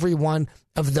each and every one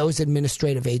of those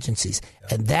administrative agencies.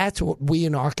 Yeah. And that's what we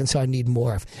in Arkansas need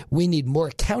more of. We need more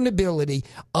accountability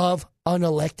of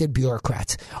unelected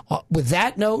bureaucrats. With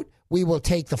that note, we will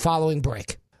take the following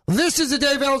break. This is the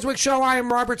Dave Elswick Show. I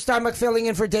am Robert Steinbeck filling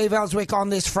in for Dave Elswick on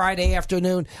this Friday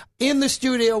afternoon. In the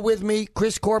studio with me,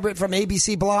 Chris Corbett from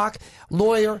ABC Block,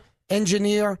 lawyer,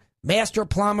 engineer, master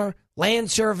plumber,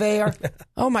 land surveyor.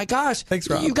 Oh, my gosh. Thanks,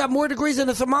 Rob. You got more degrees than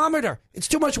a thermometer. It's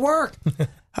too much work.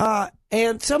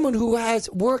 And someone who has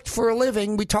worked for a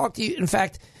living. We talked to you, in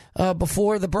fact,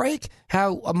 before the break,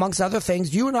 how, amongst other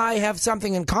things, you and I have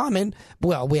something in common.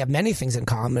 Well, we have many things in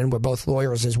common. We're both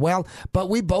lawyers as well. But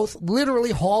we both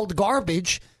literally hauled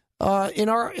garbage in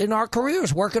our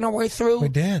careers, working our way through. We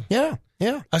did. Yeah.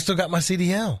 I still got my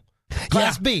CDL.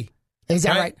 Class B. Is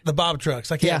that right? The Bob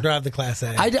trucks. I can't drive the Class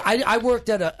A. I worked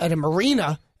at a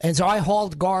marina, and so I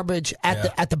hauled garbage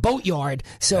at the boatyard.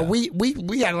 So we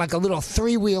had like a little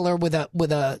 3-wheeler with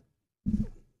a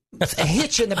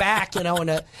hitch in the back,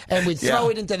 and we'd throw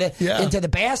it into the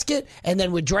basket, and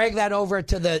then we'd drag that over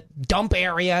to the dump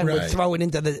area, and we'd throw it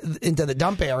into the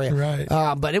dump area. Right.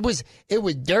 But it was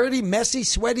dirty, messy,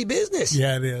 sweaty business.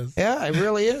 Yeah, it is. Yeah, it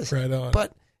really is. Right on.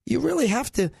 But you really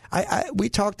have to. We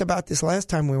talked about this last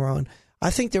time we were on. I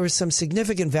think there is some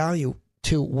significant value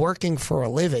to working for a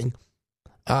living,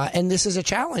 and this is a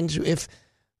challenge. If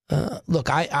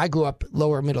look, I grew up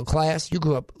lower middle class. You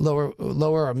grew up lower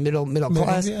or middle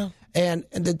class. Yeah. And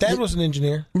Dad was an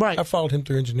engineer. Right. I followed him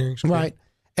through engineering school. Right.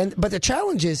 But the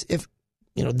challenge is if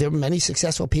there are many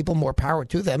successful people, more power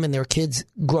to them, and their kids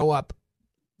grow up.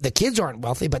 The kids aren't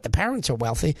wealthy, but the parents are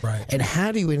wealthy. Right. And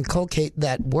how do you inculcate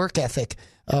that work ethic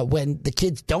when the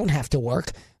kids don't have to work?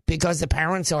 Because the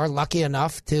parents are lucky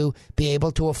enough to be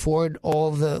able to afford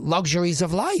all the luxuries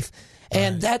of life.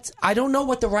 And I don't know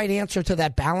what the right answer to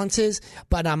that balance is,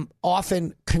 but I'm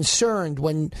often concerned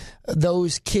when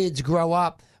those kids grow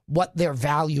up what their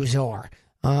values are.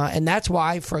 And that's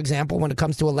why, for example, when it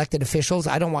comes to elected officials,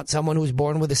 I don't want someone who's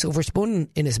born with a silver spoon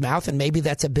in his mouth. And maybe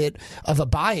that's a bit of a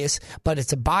bias, but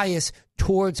it's a bias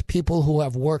towards people who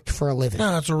have worked for a living.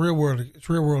 No, it's real world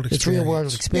experience. It's real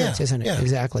world experience, isn't it? Yeah.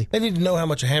 Exactly. They need to know how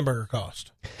much a hamburger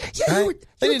cost. Yeah, right?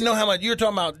 They need to know how much. You were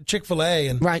talking about Chick-fil-A,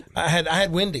 and I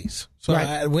had Wendy's. So I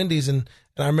had Wendy's, and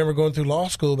I remember going through law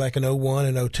school back in 01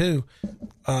 and 02.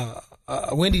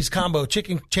 Wendy's combo,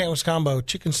 chicken sandwich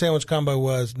combo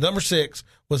was number 6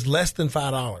 was less than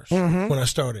 $5 when I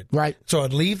started. Right. So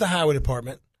I'd leave the highway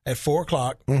department at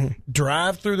 4:00,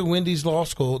 drive through the Wendy's law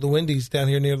school, the Wendy's down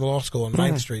here near the law school on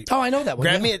 9th Street. Oh, I know that one.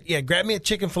 Grab me a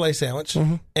chicken filet sandwich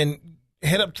and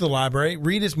head up to the library,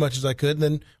 read as much as I could, and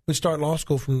then we'd start law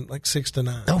school from like 6 to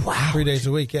 9. Oh, wow. 3 days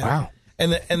a week. Yeah. Wow.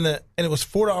 And it was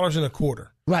 $4.25.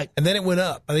 Right. And then it went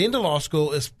up. By the end of law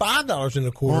school, it's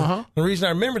 $5.25. The reason I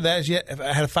remember that is if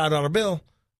I had a $5 bill,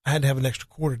 I had to have an extra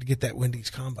quarter to get that Wendy's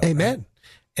combo. Amen. Right?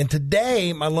 And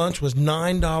today my lunch was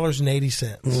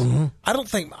 $9.80. I don't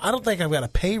think I've got a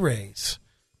pay raise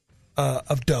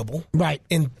of double. Right.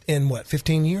 In what,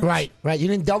 15 years? Right. You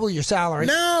didn't double your salary.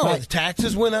 No. Right. The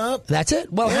taxes went up. That's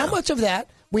it. Well, how much of that?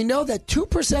 We know that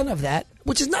 2% of that,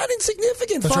 which is not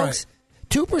insignificant, That's folks. Right.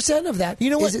 2% of that. You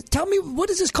know what? Tell me, what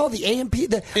is this called? The AMP?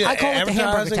 I call it the hamburger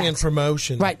advertising tax. and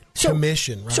promotion. Right.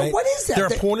 Commission. Right. So what is that? They're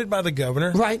appointed by the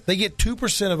governor. Right. They get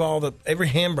 2% of every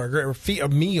hamburger, every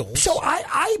meal. So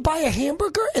I buy a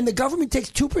hamburger and the government takes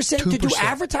 2% to do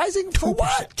advertising for 2%.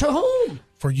 what? To whom?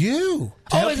 For you.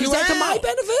 Is that to my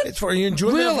benefit? It's for your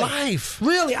enjoyment of life.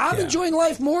 Really? I'm enjoying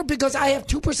life more because I have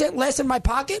 2% less in my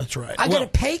pocket? That's right. I got a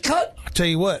pay cut? I'll tell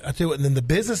you what. And then the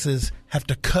businesses have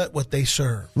to cut what they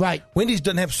serve. Right. Wendy's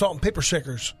doesn't have salt and pepper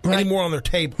shakers anymore on their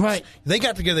tables. Right. They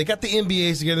got together. They got the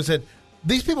MBAs together and said,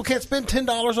 these people can't spend $10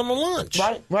 on a lunch.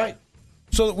 Right.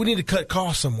 So we need to cut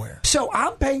costs somewhere. So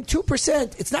I'm paying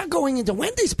 2%. It's not going into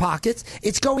Wendy's pockets.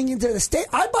 It's going into the state.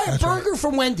 I buy a burger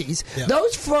from Wendy's. Yeah.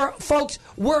 Those folks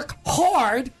work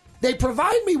hard. They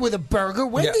provide me with a burger.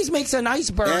 Wendy's makes a nice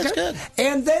burger. Yeah, it's good.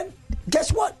 And then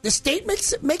guess what? The state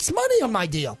makes money on my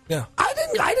deal. Yeah. I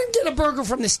didn't get a burger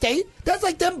from the state. That's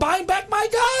like them buying back my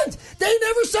guns. They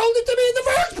never sold it to me in the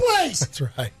first place. That's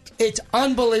right. It's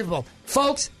unbelievable.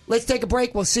 Folks, let's take a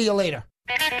break. We'll see you later.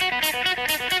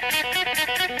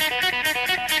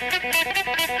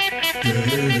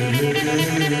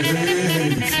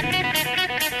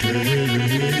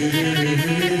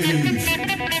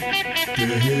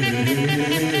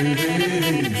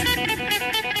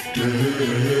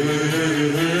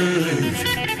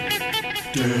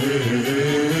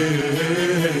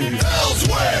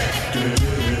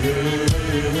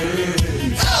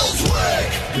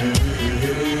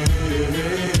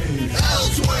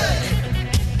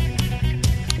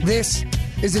 This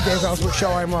is the Dave Elswick Show.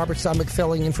 I'm Robert Stomach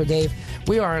filling in for Dave.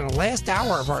 We are in the last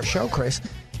hour of our show, Chris,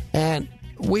 and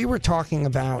we were talking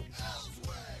about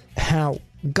how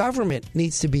government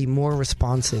needs to be more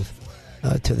responsive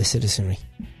to the citizenry.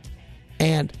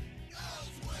 And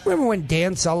remember when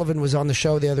Dan Sullivan was on the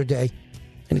show the other day,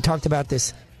 and he talked about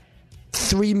this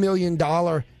 $3 million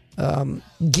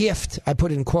gift, I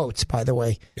put in quotes, by the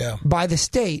way, by the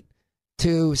state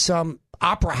to some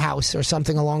opera house or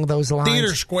something along those lines.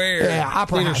 Theater Square. Yeah,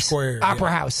 opera Theater house. Square. Opera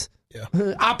house.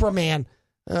 Yeah. Opera man.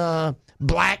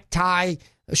 Black tie,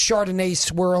 Chardonnay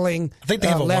swirling. I think they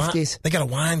have lefties. They got a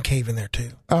wine cave in there too.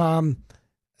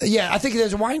 Yeah, I think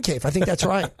there's a wine cave. I think that's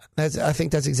right. I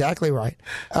think that's exactly right.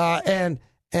 And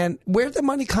where'd the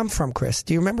money come from, Chris?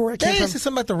 Do you remember where it came from? It's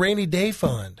something about the rainy day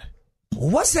fund.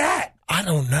 What's that? I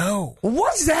don't know.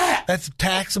 What's that? That's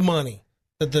tax money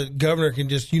that the governor can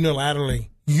just unilaterally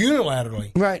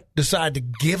right. decide to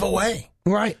give away.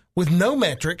 Right. With no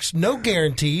metrics, no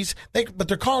guarantees, but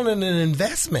they're calling it an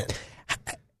investment.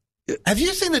 Have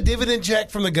you seen the dividend check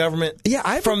from the government?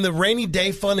 Yeah, from the rainy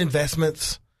day fund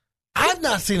investments? I've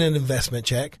not seen an investment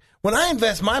check. When I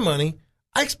invest my money,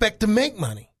 I expect to make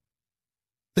money.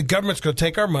 The government's going to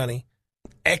take our money,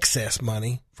 excess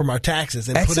money from our taxes,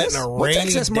 and put it in a rainy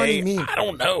excess day. Money mean? I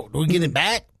don't know. Do we get it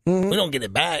back? Mm-hmm. We don't get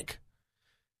it back.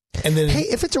 And then, hey,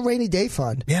 if it's a rainy day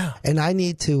fund, yeah, and I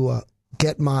need to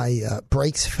get my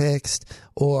brakes fixed,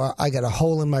 or I got a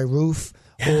hole in my roof,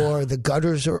 or the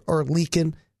gutters are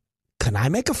leaking, can I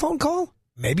make a phone call?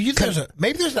 Maybe there's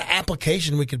an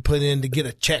application we could put in to get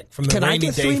a check from the rainy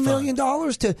day fund. Can I get $3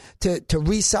 million to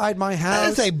re-side my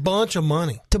house? That's a bunch of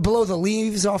money. To blow the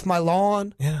leaves off my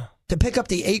lawn? Yeah. To pick up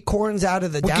the acorns out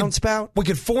of the downspout? We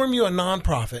could form you a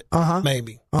nonprofit,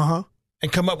 maybe,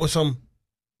 and come up with some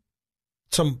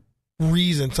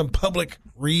reason, some public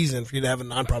reason for you to have a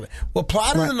nonprofit. Well,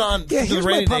 apply to here's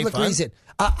my public reason.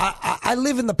 I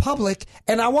live in the public,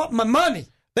 and I want my money.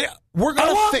 I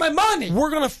want my money. We're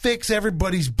going to fix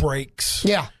everybody's brakes.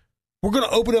 Yeah. We're going to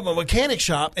open up a mechanic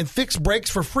shop and fix brakes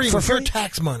for free with your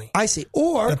tax money. I see.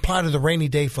 Or apply to the rainy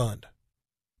day fund.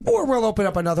 Or we'll open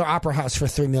up another opera house for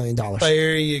 $3 million.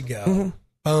 There you go. Mm-hmm.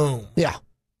 Boom. Yeah.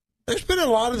 There's been a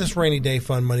lot of this rainy day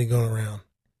fund money going around.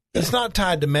 It's not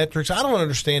tied to metrics. I don't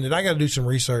understand it. I got to do some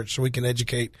research so we can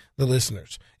educate the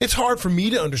listeners. It's hard for me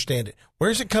to understand it.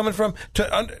 Where's it coming from?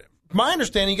 My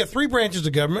understanding, you got three branches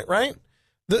of government, right?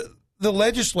 The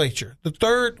legislature,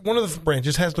 one of the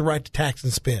branches has the right to tax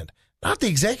and spend. Not the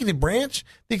executive branch.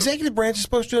 The executive branch is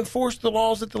supposed to enforce the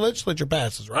laws that the legislature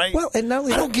passes, right? Well, and not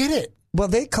only I don't get it. Well,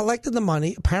 they collected the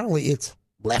money. Apparently, it's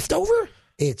leftover.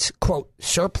 It's, quote,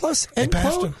 surplus, end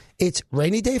quote. It's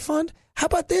rainy day fund. How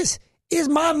about this? Is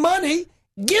my money.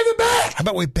 Give it back. How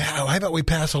about we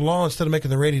pass a law instead of making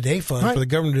the rainy day fund for the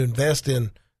government to invest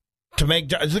in to make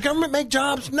jobs? Does the government make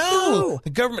jobs? No. The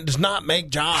government does not make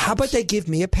jobs. How about they give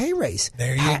me a pay raise?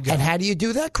 There you go. And how do you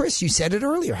do that, Chris? You said it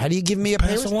earlier. How do you give me a pay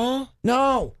raise? Pass a law?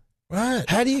 No. Right.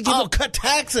 How do you give cut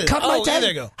taxes. Cut my taxes. There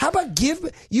you go. How about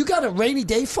you got a rainy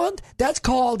day fund? That's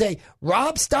called a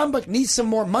Rob Steinbuck needs some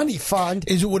more money fund.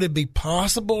 Would it be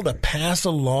possible to pass a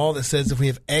law that says if we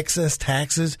have excess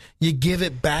taxes, you give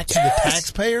it back to the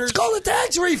taxpayers? It's called a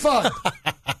tax refund.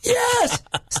 Yes.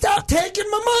 Stop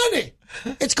taking my money.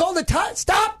 It's called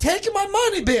stop taking my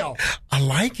money bill. I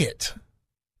like it.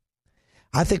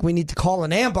 I think we need to call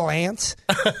an ambulance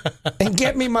and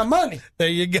get me my money. There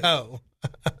you go.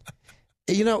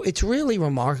 You know, it's really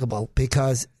remarkable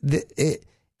because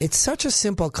it's such a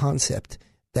simple concept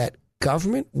that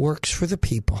government works for the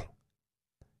people.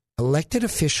 Elected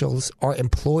officials are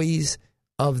employees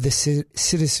of the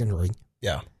citizenry.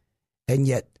 Yeah. And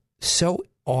yet, so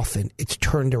often, it's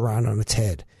turned around on its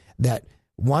head that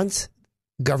once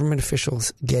government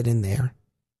officials get in there,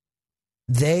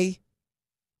 it's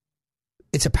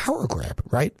a power grab,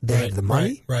 right? They have the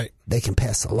money. Right. They can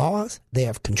pass the laws. They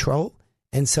have control.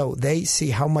 And so they see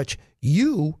how much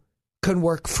you can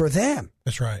work for them.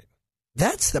 That's right.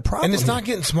 That's the problem. And it's not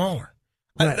getting smaller.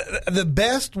 Right. The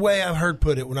best way I've heard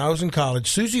put it when I was in college,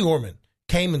 Susie Orman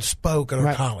came and spoke at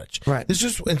our college. Right. This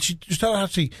is, and she was telling how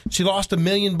she lost $1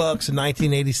 million in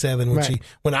 1987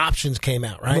 when options came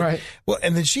out. Right. Right. Well,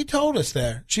 and then she told us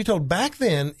back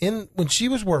then when she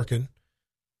was working,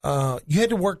 you had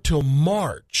to work till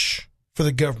March for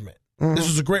the government. Mm-hmm. This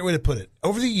was a great way to put it.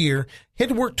 Over the year, you had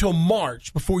to work till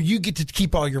March before you get to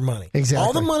keep all your money. Exactly.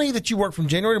 All the money that you work from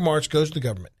January to March goes to the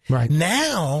government. Right.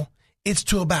 Now it's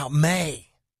to about May.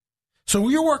 So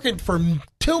you're working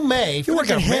till May. You're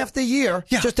working half the year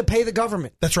just to pay the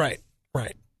government. That's right.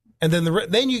 Right. And then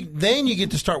then you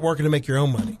get to start working to make your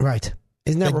own money. Right.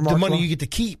 Isn't that remarkable? The money you get to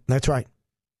keep. That's right.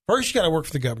 First, you got to work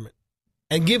for the government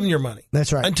and give them your money.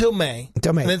 That's right. Until May. And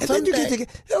then someday, you get to get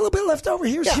a little bit left over.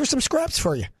 Here's some scraps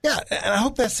for you. Yeah, and I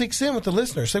hope that sinks in with the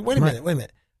listeners. Say, wait a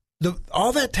minute.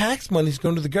 All that tax money is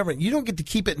going to the government. You don't get to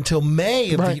keep it until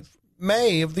May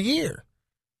of the year.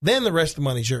 Then the rest of the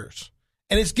money's yours.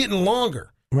 And it's getting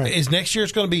longer. Right. Is next year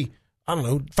it's going to be, I don't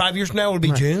know, 5 years from now, would it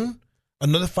be June?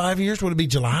 Another 5 years, would it be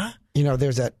July? You know,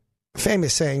 there's that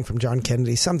famous saying from John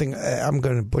Kennedy, something, I'm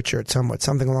going to butcher it somewhat,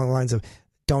 something along the lines of,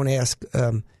 don't ask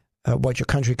what your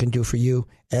country can do for you,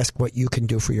 ask what you can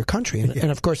do for your country. And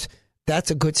of course,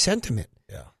 that's a good sentiment.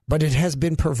 Yeah. But it has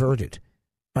been perverted,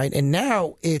 right? And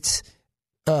now it's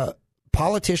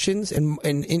politicians and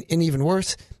even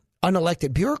worse,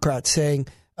 unelected bureaucrats saying,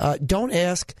 don't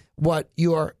ask what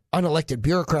your unelected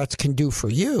bureaucrats can do for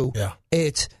you. Yeah.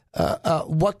 It's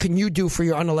what can you do for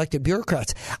your unelected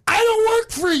bureaucrats? I don't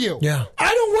work for you. Yeah. I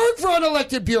don't work for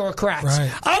unelected bureaucrats.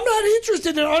 Right. I'm not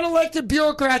interested in unelected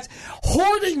bureaucrats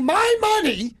hoarding my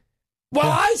money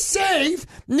while I save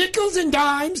nickels and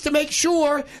dimes to make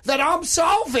sure that I'm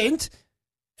solvent,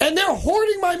 and they're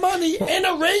hoarding my money in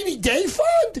a rainy day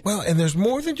fund. Well, and there's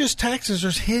more than just taxes.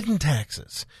 There's hidden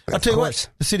taxes. I'll tell you what,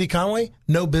 the city of Conway,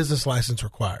 no business license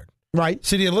required. Right.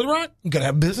 City of Little Rock, you got to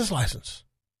have a business license.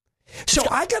 So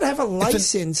I got to have a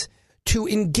license to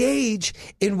engage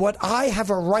in what I have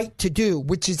a right to do,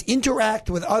 which is interact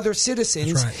with other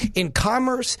citizens in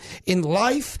commerce, in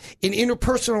life, in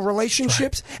interpersonal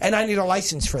relationships, and I need a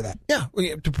license for that. Yeah,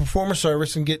 to perform a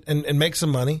service and get and make some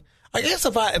money. I guess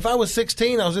if I was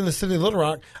 16, I was in the city of Little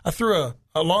Rock, I threw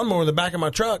a lawnmower in the back of my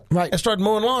truck and started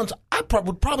mowing lawns, I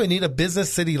would probably need a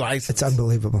business city license. It's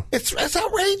unbelievable. It's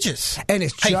outrageous. And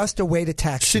it's just a way to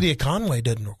tax City of Conway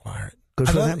doesn't require it. Good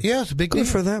for them. Yeah, it's a big Good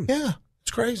deal. for them. Yeah,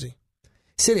 it's crazy.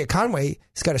 City of Conway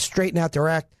has got to straighten out their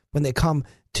act when they come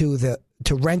to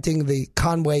renting the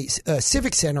Conway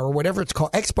Civic Center or whatever it's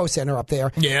called, Expo Center up there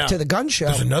to the gun show.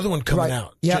 There's another one coming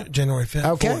out January 5th.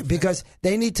 Okay, 4th. because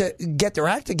they need to get their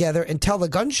act together and tell the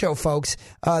gun show folks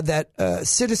that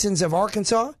citizens of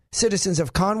Arkansas, citizens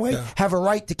of Conway have a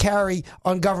right to carry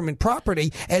on government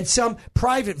property, and some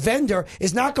private vendor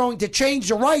is not going to change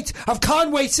the rights of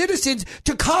Conway citizens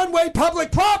to Conway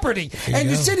public property. And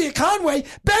the city of Conway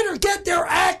better get their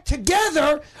act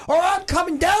together, or I'm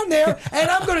coming down there and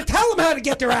I'm going to tell them how to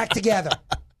get their act together.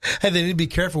 Hey, they need to be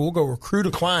careful. We'll go recruit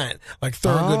a client like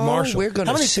Thurgood Marshall.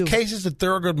 How many cases did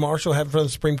Thurgood Marshall have in front of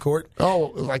the Supreme Court?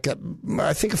 Oh,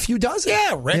 I think a few dozen.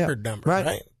 Yeah, record number,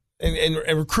 right?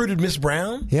 And recruited Miss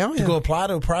Brown to go apply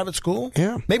to a private school.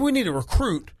 Yeah. Maybe we need to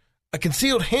recruit a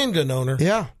concealed handgun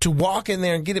owner to walk in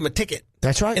there and get him a ticket.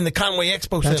 That's right. In the Conway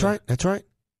Expo Center. That's right.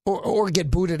 Or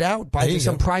get booted out by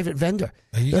some private vendor.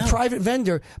 The private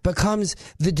vendor becomes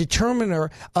the determiner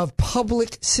of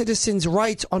public citizens'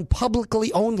 rights on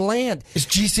publicly owned land. It's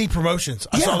GC Promotions.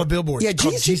 I saw the billboard. Yeah,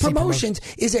 GC Promotions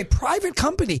is a private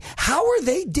company. How are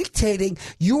they dictating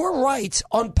your rights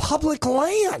on public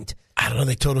land? I don't know.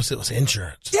 They told us it was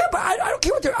insurance. Yeah, but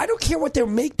I don't care what their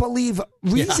make believe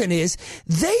reason is.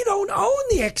 They don't own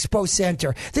the Expo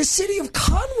Center. The city of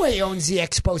Conway owns the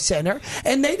Expo Center,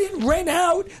 and they didn't rent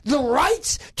out the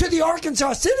rights to the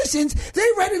Arkansas citizens. They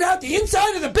rented out the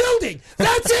inside of the building.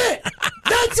 That's it.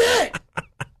 That's it.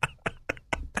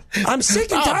 I'm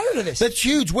sick and tired of this. That's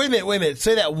huge. Wait a minute.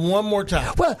 Say that one more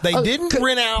time. Well, they didn't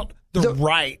rent out the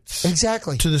rights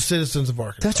to the citizens of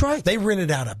Arkansas. That's right. They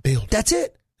rented out a building. That's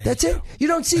it. That's it. You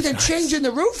don't see them changing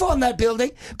the roof on that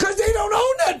building because they don't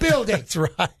own that building. That's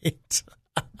right.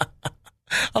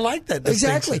 I like that.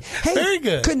 Exactly. Hey, very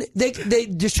good. They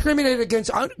discriminate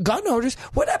against gun owners.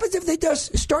 What happens if they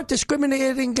start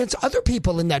discriminating against other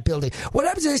people in that building? What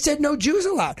happens if they said no Jews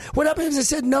allowed? What happens if they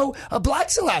said no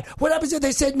blacks allowed? What happens if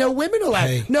they said no women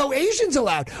allowed? No Asians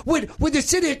allowed? Would the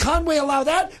city of Conway allow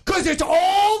that? Because it's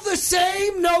all the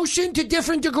same notion to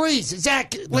different degrees.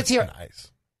 Zach, let's hear it.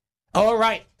 Nice. All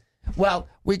right. Well,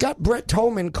 we got Brett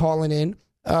Tolman calling in.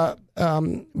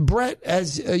 Brett,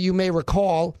 as you may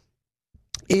recall,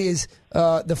 is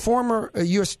the former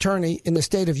U.S. attorney in the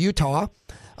state of Utah.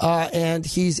 And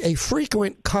he's a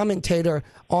frequent commentator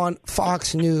on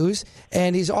Fox News,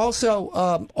 and he's also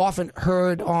often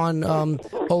heard on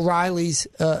O'Reilly's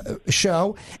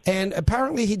show. And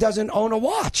apparently, he doesn't own a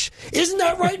watch. Isn't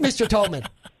that right, Mr. Tolman?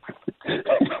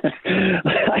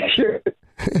 I sure.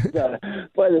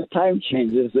 Boy, the time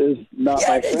changes is not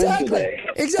my friend today.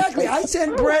 Exactly. I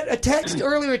sent Brett a text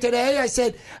earlier today. I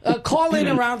said, call in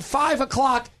around 5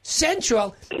 o'clock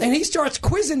Central, and he starts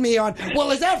quizzing me on,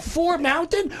 well, is that 4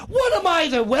 Mountain? What am I,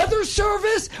 the weather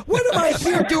service? What am I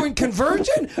here doing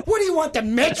conversion? What do you want, the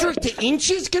metric to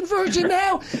inches conversion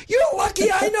now? You're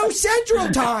lucky I know Central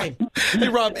Time. Hey,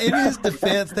 Rob, in his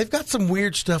defense, they've got some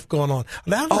weird stuff going on.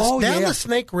 Down the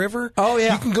Snake River,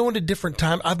 you can go into different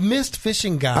time. I've missed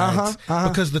fishing guides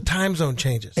because the time zone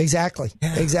changes. Exactly.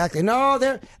 No,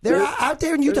 they're out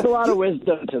there in Utah. There's a lot of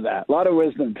wisdom to that. A lot of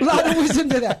wisdom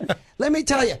to that. Let me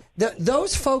tell you,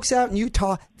 those folks out in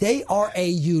Utah, they are a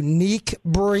unique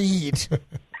breed.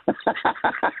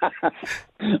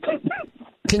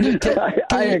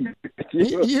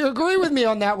 You agree with me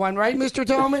on that one, right, Mr.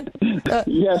 Tolman?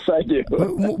 Yes, I do.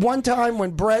 One time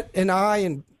when Brett and I,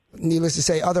 and needless to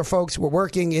say, other folks were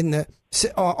working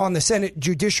on the Senate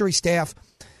Judiciary staff,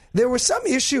 there was some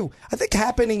issue, I think,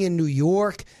 happening in New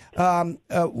York. I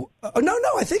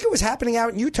think it was happening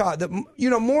out in Utah.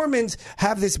 Mormons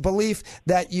have this belief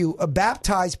that you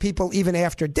baptize people even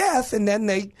after death, and then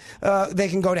they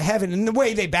can go to heaven. And the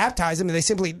way they baptize them, they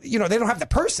simply, they don't have the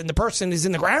person. The person is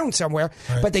in the ground somewhere,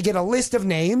 right. But they get a list of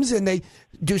names and they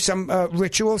do some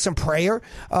ritual, some prayer,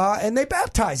 and they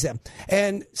baptize them.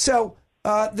 And so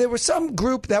there was some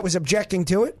group that was objecting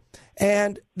to it.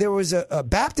 And there was a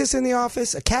Baptist in the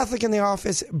office, a Catholic in the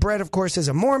office. Brett, of course, is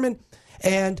a Mormon.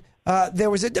 And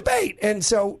there was a debate. And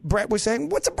so Brett was saying,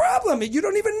 what's the problem? You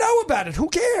don't even know about it. Who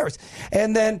cares?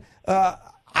 And then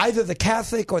either the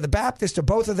Catholic or the Baptist or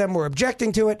both of them were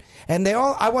objecting to it. And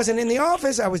I wasn't in the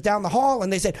office. I was down the hall.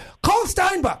 And they said, call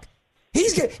Steinbuch.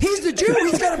 He's the Jew.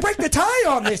 He's got to break the tie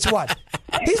on this one.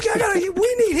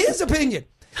 We need his opinion.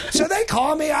 So they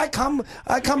call me. I come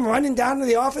running down to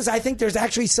the office. I think there's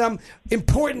actually some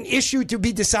important issue to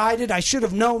be decided. I should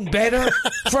have known better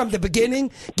from the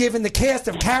beginning, given the cast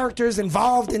of characters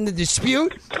involved in the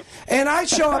dispute. And I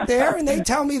show up there, and they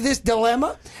tell me this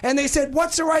dilemma. And they said,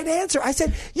 what's the right answer? I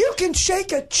said, you can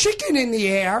shake a chicken in the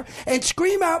air and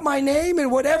scream out my name in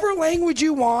whatever language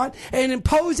you want and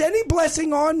impose any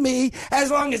blessing on me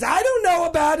as long as I don't know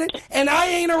about it and I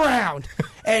ain't around.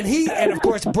 And of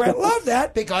course, Brett loved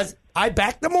that because I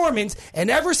backed the Mormons,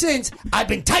 and ever since, I've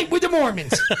been tight with the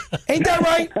Mormons. Ain't that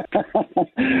right?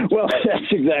 Well, that's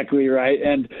exactly right.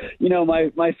 And,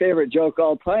 my favorite joke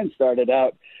all time started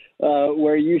out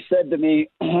where you said to me,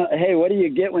 hey, what do you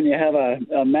get when you have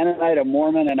a Mennonite, a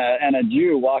Mormon, and a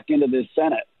Jew walk into this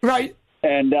Senate? Right.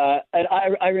 And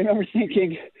I remember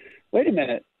thinking, wait a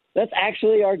minute. That's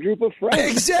actually our group of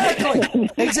friends. Exactly.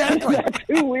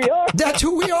 That's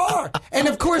who we are. And,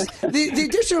 of course, the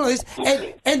additional is,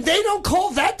 and they don't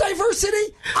call that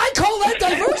diversity? I call that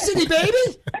diversity,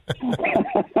 baby.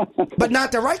 But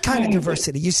not the right kind of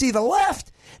diversity. You see, the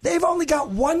left, they've only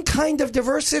got one kind of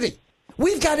diversity.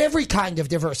 We've got every kind of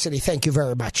diversity. Thank you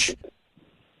very much.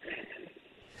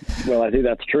 Well, I think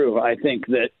that's true. I think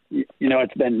that,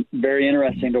 it's been very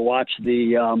interesting to watch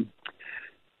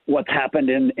what's happened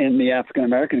in the African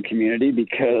American community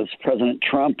because President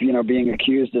Trump, being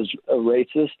accused as a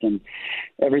racist and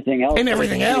everything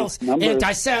else.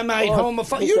 Anti-Semite,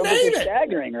 homophobic, you name it.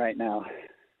 Staggering right now.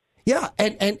 Yeah,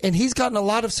 and he's gotten a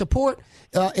lot of support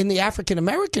in the African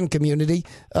American community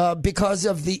because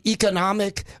of the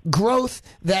economic growth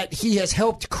that he has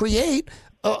helped create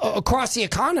across the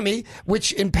economy,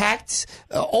 which impacts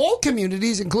all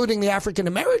communities, including the African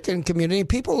American community.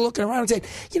 People are looking around and saying,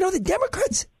 the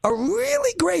Democrats are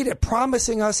really great at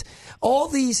promising us all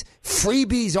these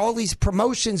freebies, all these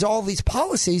promotions, all these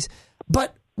policies,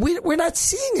 but we're not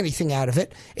seeing anything out of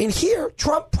it. And here,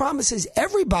 Trump promises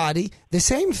everybody the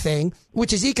same thing,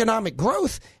 which is economic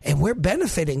growth, and we're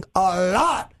benefiting a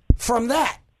lot from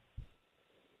that.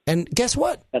 And guess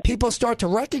what? People start to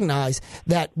recognize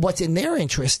that what's in their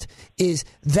interest is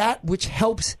that which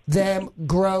helps them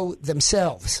grow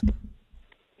themselves.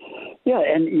 Yeah,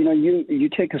 and you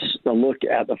take a look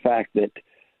at the fact that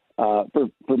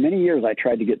for many years I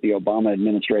tried to get the Obama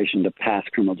administration to pass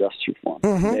criminal justice reform.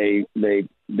 Mm-hmm.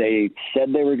 They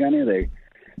said they were going to,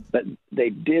 but they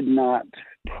did not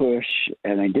push,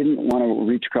 and they didn't want to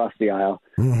reach across the aisle.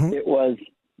 Mm-hmm. It was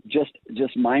just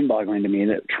mind-boggling to me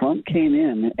that Trump came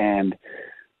in, and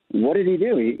what did he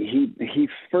do? He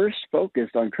first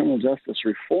focused on criminal justice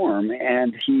reform,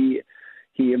 and he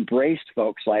he embraced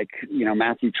folks like,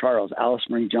 Matthew Charles, Alice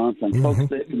Marie Johnson, folks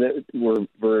that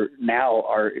were now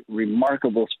are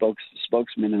remarkable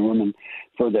spokesmen and women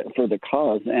for the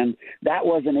cause. And that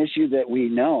was an issue that we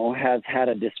know has had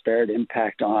a disparate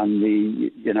impact on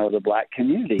the Black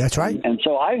community. That's right. And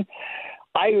so I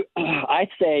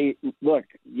say, look,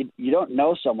 you don't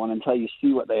know someone until you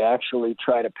see what they actually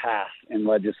try to pass in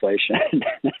legislation.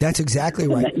 That's exactly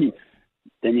right.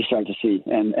 Then you start to see,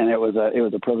 and it was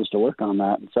a privilege to work on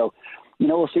that. And so,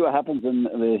 we'll see what happens in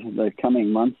the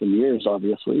coming months and years,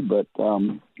 obviously. But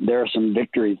there are some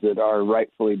victories that are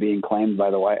rightfully being claimed by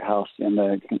the White House and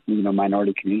the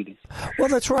minority communities. Well,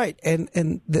 that's right, and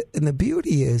the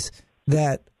beauty is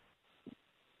that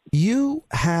you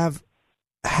have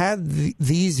had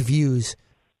these views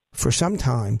for some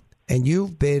time, and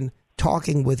you've been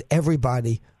talking with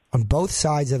everybody on both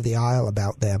sides of the aisle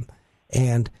about them.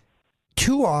 And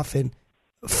too often,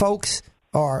 folks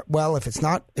are, well, if it's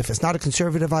not a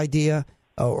conservative idea,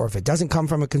 or if it doesn't come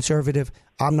from a conservative,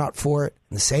 I'm not for it.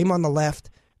 And the same on the left.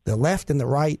 The left and the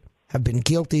right have been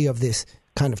guilty of this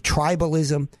kind of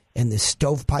tribalism and this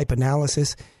stovepipe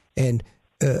analysis. And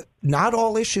not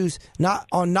all issues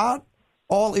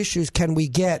can we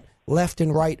get left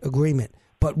and right agreement.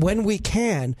 But when we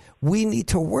can, we need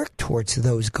to work towards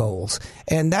those goals.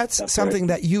 And that's something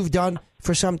that you've done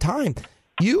for some time.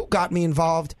 You got me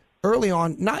involved early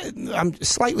on. I'm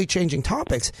slightly changing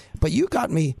topics, but you got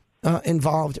me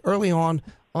involved early on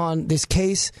this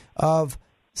case of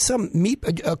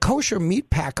a kosher meat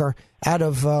packer out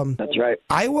of that's right,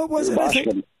 Iowa, was it? I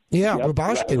think? Yeah, yep.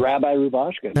 Rubashkin. Rabbi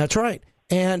Rubashkin. That's right.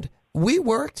 And we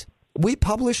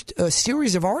published a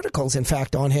series of articles, in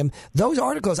fact, on him. Those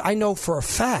articles, I know for a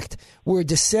fact, were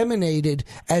disseminated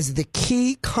as the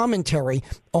key commentary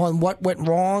on what went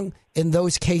wrong in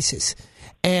those cases.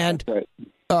 And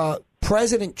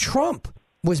President Trump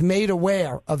was made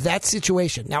aware of that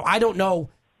situation. Now, I don't know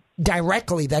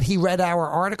directly that he read our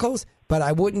articles, but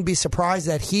I wouldn't be surprised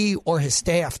that he or his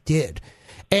staff did.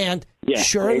 And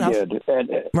sure enough, did.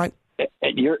 right.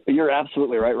 You're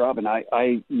absolutely right, Robin.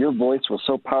 Your voice was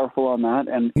so powerful on that,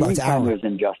 and anytime there's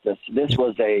injustice, this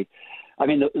was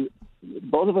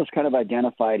both of us kind of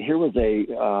identified. Here was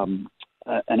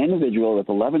an individual with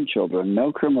 11 children,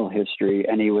 no criminal history,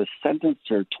 and he was sentenced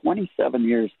to 27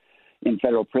 years in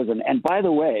federal prison. And by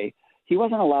the way, he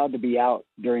wasn't allowed to be out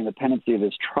during the pendency of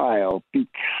his trial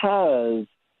because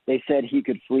they said he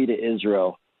could flee to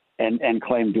Israel and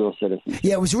claim dual citizenship.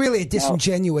 Yeah, it was really a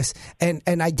disingenuous and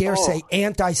I dare say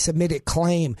anti-Semitic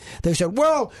claim. They said,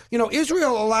 well,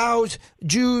 Israel allows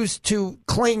Jews to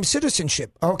claim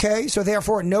citizenship, okay? So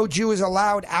therefore no Jew is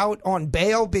allowed out on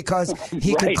bail because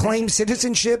he could claim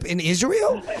citizenship in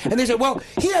Israel? And they said, well,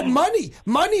 he had money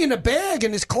in a bag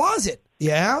in his closet.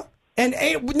 Yeah? And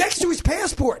next to his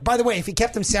passport. By the way, if he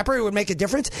kept them separate, it would make a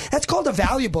difference. That's called a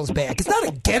valuables bag. It's not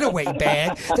a getaway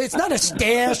bag. It's not a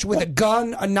stash with a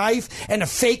gun, a knife, and a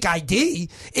fake ID.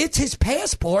 It's his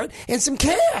passport and some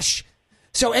cash.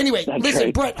 So anyway, listen,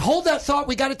 right. Brett, hold that thought.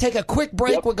 We got to take a quick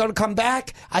break. Yep. We're going to come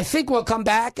back. I think we'll come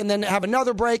back and then have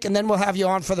another break, and then we'll have you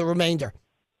on for the remainder.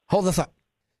 Hold the thought.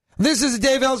 This is the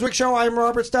Dave Elswick Show. I'm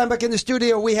Robert Steinbeck in the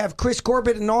studio. We have Chris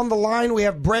Corbett, and on the line we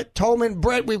have Brett Tolman.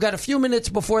 Brett, we've got a few minutes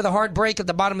before the hard break at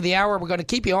the bottom of the hour. We're going to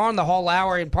keep you on the whole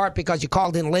hour in part because you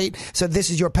called in late, so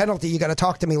this is your penalty. You got to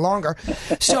talk to me longer.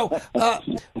 So,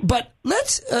 but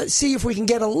let's see if we can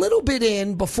get a little bit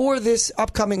in before this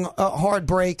upcoming hard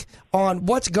break on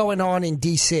what's going on in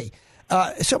D.C.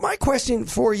 So my question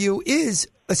for you is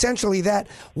essentially that,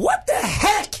 what the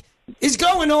heck is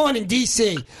going on in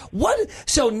D.C.?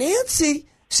 So Nancy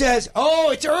says,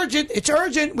 it's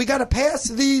urgent. We got to pass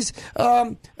these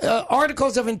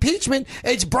articles of impeachment.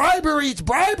 It's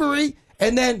bribery.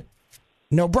 And then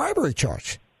no bribery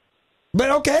charge. But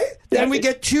okay, then we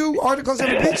get 2 articles of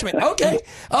impeachment. Okay.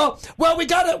 Well, we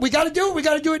got to do it. We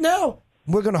got to do it now.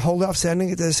 We're going to hold off sending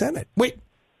it to the Senate. Wait.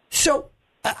 So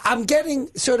I'm getting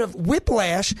sort of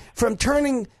whiplash from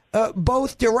turning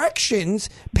both directions,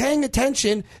 paying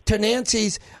attention to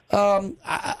Nancy's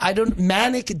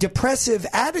manic, depressive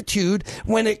attitude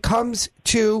when it comes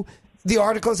to the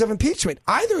articles of impeachment.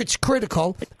 Either it's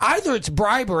critical, either it's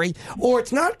bribery, or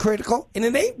it's not critical, and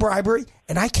it ain't bribery,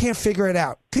 and I can't figure it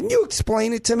out. Can you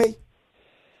explain it to me?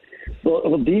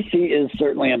 Well, D.C. is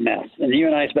certainly a mess, and you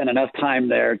and I spent enough time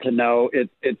there to know it.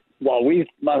 While we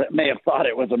may have thought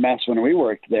it was a mess when we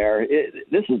worked there,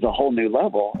 this is a whole new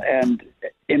level. And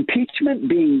impeachment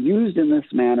being used in this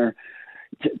manner,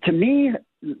 to me,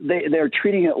 they're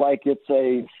treating it like it's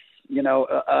a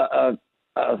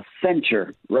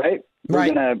censure, right?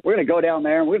 Right. We're gonna go down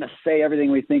there and we're gonna say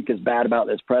everything we think is bad about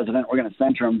this president. We're gonna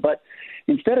censure him. But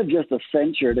instead of just a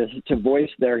censure to voice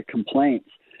their complaints,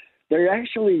 they're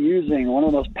actually using one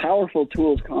of the most powerful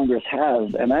tools Congress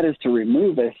has, and that is to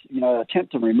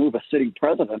attempt to remove a sitting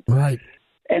president. Right.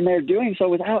 And they're doing so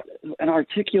without an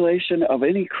articulation of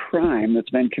any crime that's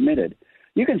been committed.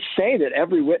 You can say that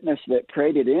every witness that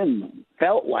paraded in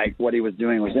felt like what he was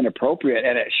doing was inappropriate,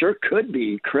 and it sure could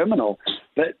be criminal.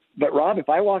 But Rob, if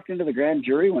I walked into the grand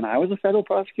jury when I was a federal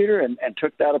prosecutor and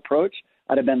took that approach,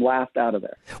 I'd have been laughed out of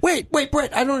there. Wait,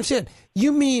 Brett, I don't understand.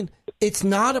 You mean it's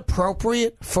not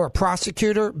appropriate for a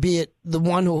prosecutor, be it the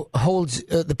one who holds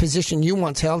the position you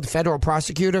once held, federal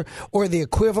prosecutor, or the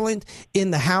equivalent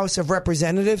in the House of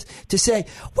Representatives, to say,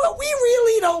 well, we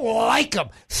really don't like him.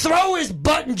 Throw his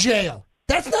butt in jail.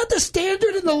 That's not the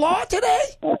standard in the law today?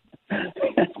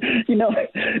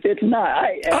 It's not.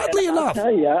 Oddly enough. I'll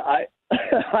tell you, I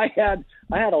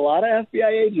had a lot of FBI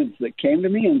agents that came to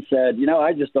me and said,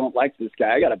 I just don't like this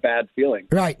guy. I got a bad feeling.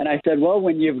 Right. And I said, well,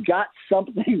 when you've got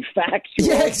something factual,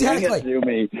 yeah, exactly. bring it to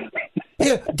me.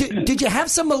 Yeah. Did you have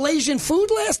some Malaysian food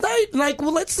last night?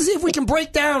 Let's see if we can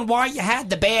break down why you had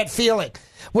the bad feeling.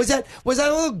 Was that a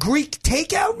little Greek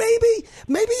takeout, maybe?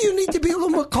 Maybe you need to be a little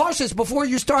more cautious before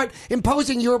you start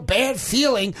imposing your bad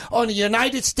feeling on a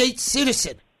United States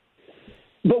citizen.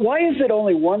 But why is it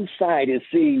only one side is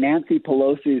seeing Nancy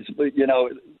Pelosi's,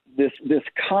 this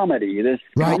comedy,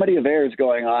 comedy of errors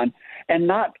going on, and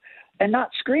not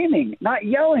screaming, not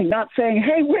yelling, not saying,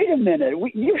 "Hey, wait a minute,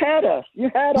 you had us, you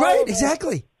had all right, of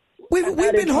exactly. We've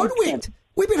been hoodwinked.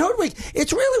 We've been hoodwinked.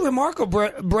 It's really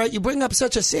remarkable, Brett. You bring up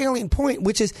such a salient point,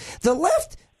 which is the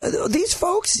left. These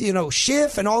folks,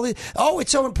 Schiff and all these. Oh,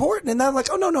 it's so important, and they're like,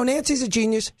 "Oh no, Nancy's a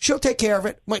genius. She'll take care of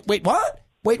it." Wait, what?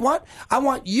 Wait, what? I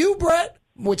want you, Brett,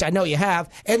 which I know you have,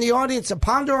 and the audience to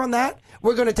ponder on that.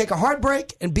 We're going to take a hard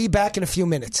break and be back in a few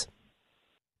minutes.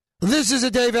 This is a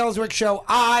Dave Elswick Show.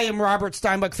 I am Robert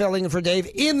Steinbuck filling in for Dave.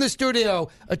 In the studio,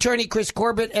 attorney Chris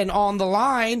Corbett, and on the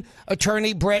line,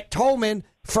 attorney Brett Tolman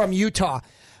from Utah.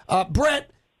 Brett,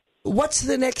 what's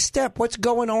the next step? What's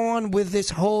going on with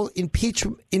this whole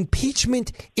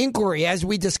impeachment inquiry? As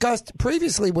we discussed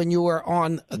previously when you were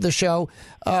on the show,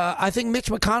 I think Mitch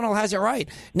McConnell has it right.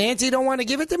 Nancy don't want to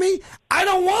give it to me. I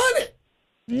don't want it.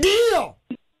 Deal.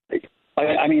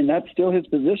 I mean, that's still his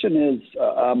position is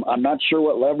I'm not sure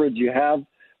what leverage you have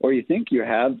or you think you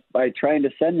have by trying to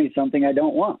send me something I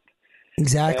don't want.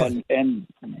 Exactly. And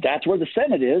that's where the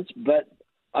Senate is, but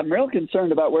I'm real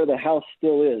concerned about where the House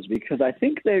still is because I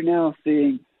think they're now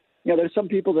seeing, there's some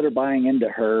people that are buying into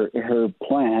her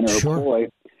plan or her ploy,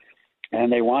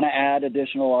 and they want to add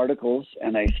additional articles,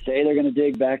 and they say they're going to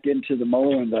dig back into the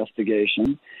Mueller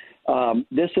investigation.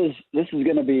 This is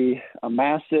going to be a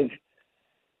massive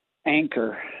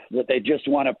anchor that they just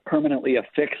want to permanently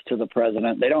affix to the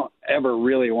president. They don't ever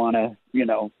really want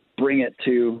to, bring it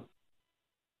to.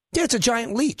 Yeah, it's a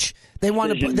giant leech. They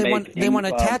want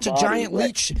to attach a giant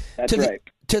leech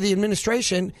to the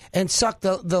administration and suck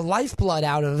the lifeblood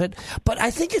out of it. But I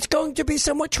think it's going to be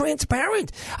somewhat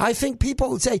transparent. I think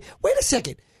people would say, "Wait a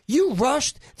second, you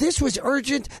rushed. This was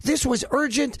urgent. This was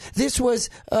urgent. This was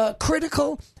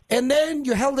critical." And then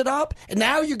you held it up, and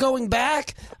now you're going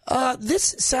back.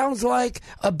 This sounds like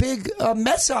a big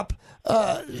mess up.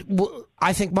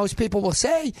 I think most people will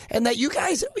say, and that you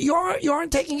guys you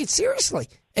aren't taking it seriously.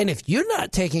 And if you're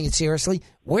not taking it seriously,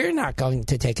 we're not going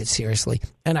to take it seriously.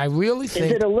 And I really think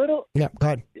is it a little? Yeah, go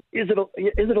ahead. Is it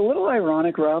a little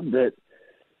ironic, Rob, that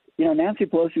Nancy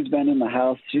Pelosi's been in the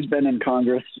House, she's been in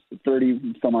Congress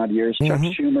 30 some odd years. Mm-hmm.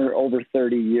 Chuck Schumer over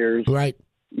 30 years. Right.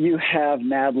 You have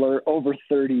Nadler over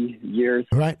 30 years.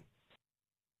 Right.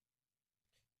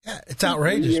 Yeah, it's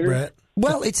outrageous, Brett.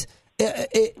 Well, it's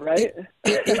right.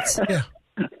 It's yeah.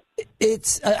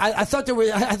 It's. I thought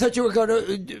you were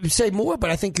going to say more, but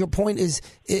I think your point is,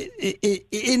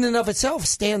 in and of itself,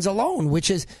 stands alone. Which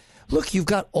is, look, you've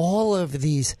got all of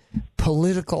these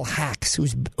political hacks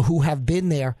who have been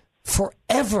there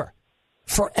forever.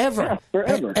 Yeah,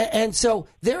 forever. And so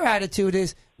their attitude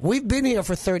is, we've been here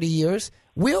for 30 years.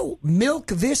 We'll milk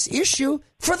this issue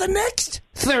for the next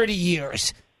 30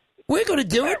 years. We're going to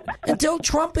do it until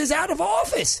Trump is out of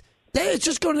office. It's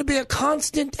just going to be a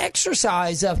constant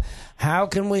exercise of how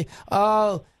can we.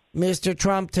 Oh, Mr.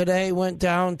 Trump today went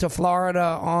down to Florida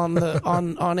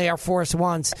on Air Force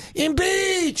Once.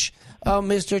 Impeach. Oh,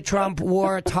 Mr. Trump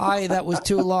wore a tie that was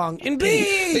too long. Impeach.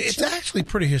 It's actually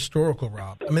pretty historical,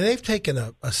 Rob. I mean, they've taken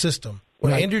a system.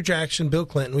 When Right. Andrew Jackson, Bill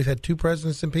Clinton, we've had two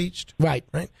presidents impeached. Right.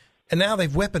 Right. and now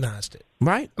they've weaponized it.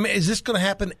 Right. I mean, is this going to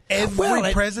happen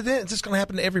every president? Is this going to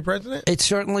happen to every president? It's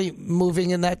certainly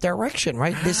moving in that direction,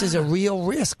 right? This is a real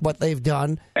risk, what they've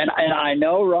done. And I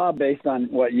know, Rob, based on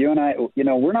what you and I,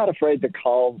 we're not afraid to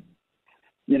call,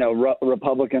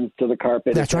 Republicans to the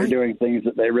carpet if they're doing things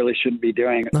that they really shouldn't be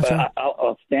doing. That's but right.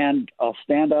 I'll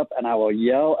stand up and I will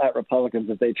yell at Republicans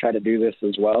if they try to do this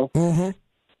as well.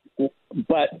 Mm-hmm.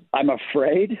 But I'm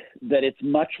afraid that it's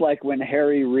much like when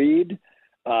Harry Reid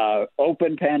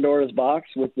opened Pandora's box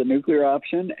with the nuclear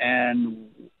option, and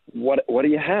what do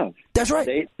you have? That's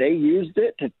right. They used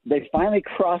it they finally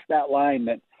crossed that line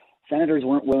that senators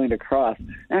weren't willing to cross,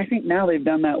 and I think now they've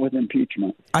done that with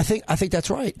impeachment. I think that's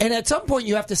right. And at some point,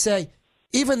 you have to say,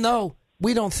 even though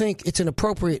we don't think it's an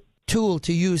appropriate tool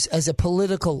to use as a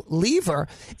political lever,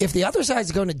 if the other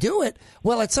side's going to do it,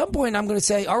 well, at some point I'm going to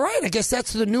say, all right, I guess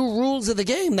that's the new rules of the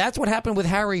game. That's what happened with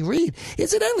Harry Reid.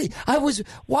 Incidentally, I was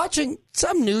watching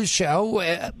some news show,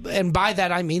 and by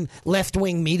that I mean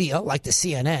left-wing media like the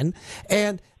CNN,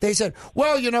 and they said,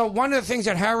 well, one of the things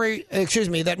that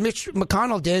that Mitch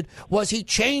McConnell did was he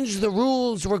changed the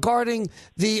rules regarding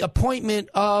the appointment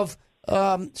of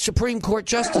Supreme Court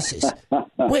justices.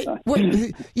 Wait,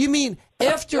 you mean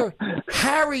after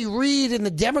Harry Reid and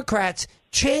the Democrats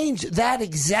changed that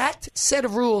exact set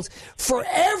of rules for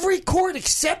every court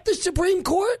except the Supreme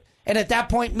Court? And at that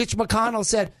point, Mitch McConnell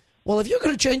said, well, if you're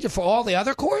going to change it for all the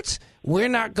other courts, we're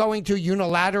not going to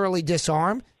unilaterally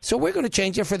disarm, so we're going to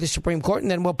change it for the Supreme Court, and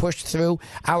then we'll push through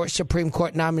our Supreme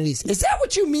Court nominees. Is that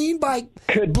what you mean by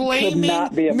blaming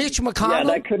Mitch McConnell?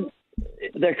 Yeah,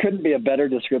 there couldn't be a better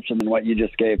description than what you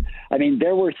just gave. I mean,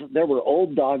 there were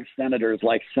old dog senators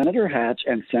like Senator Hatch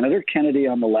and Senator Kennedy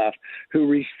on the left who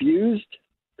refused to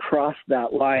cross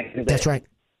that line. That's right.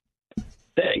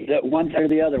 That one side or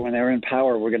the other, when they were in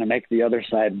power, were going to make the other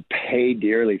side pay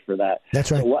dearly for that. That's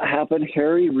right. So what happened?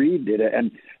 Harry Reid did it,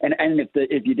 and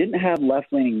if you didn't have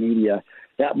left-leaning media,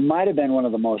 that might have been one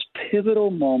of the most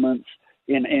pivotal moments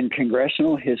in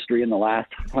congressional history in the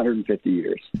last 150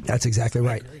 years. That's exactly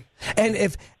right. And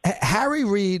if Harry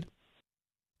Reid,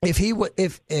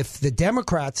 if the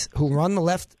Democrats who run the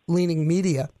left-leaning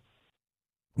media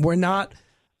were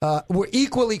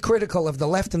equally critical of the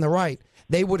left and the right,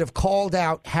 they would have called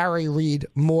out Harry Reid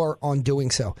more on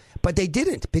doing so. But they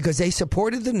didn't, because they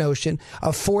supported the notion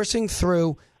of forcing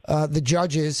through the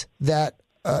judges that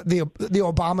the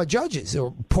Obama judges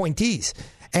or appointees.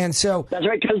 And so that's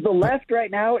right, because the left right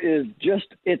now is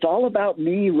it's all about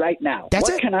me right now.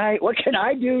 What can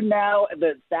I do now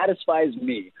that satisfies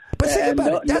me? But think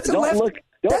about it.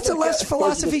 That's a left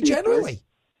philosophy generally.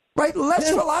 Right? Left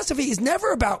philosophy is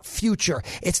never about future.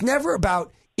 It's never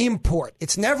about import.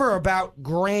 It's never about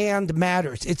grand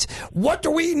matters. It's what do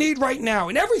we need right now?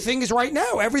 And everything is right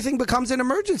now. Everything becomes an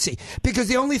emergency because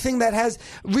the only thing that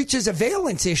reaches a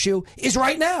valence issue is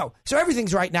right now. So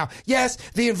everything's right now. Yes,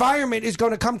 the environment is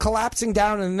going to come collapsing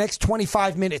down in the next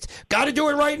 25 minutes. Got to do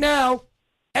it right now.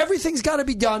 Everything's got to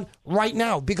be done right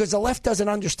now because the left doesn't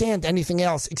understand anything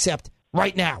else except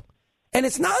right now. And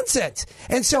it's nonsense.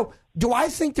 And so do I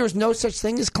think there's no such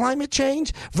thing as climate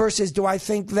change versus do I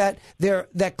think that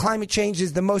climate change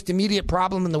is the most immediate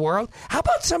problem in the world? How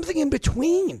about something in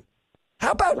between?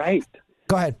 How about right?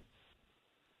 Go ahead.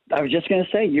 I was just going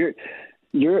to say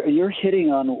you're hitting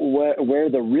on where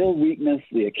the real weakness,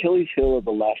 the Achilles heel of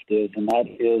the left is, and that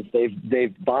is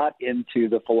they've bought into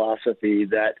the philosophy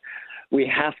that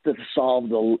we have to solve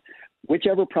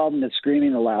whichever problem is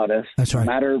screaming the loudest. That's right.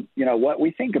 No matter what we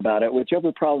think about it,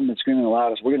 whichever problem is screaming the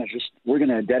loudest, we're going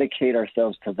to dedicate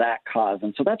ourselves to that cause.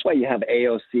 And so that's why you have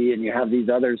AOC and you have these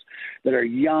others that are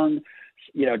young.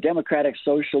 Democratic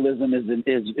socialism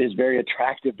is very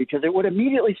attractive because it would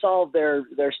immediately solve their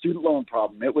student loan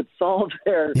problem. It would solve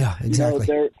their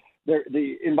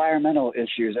the environmental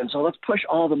issues. And so let's push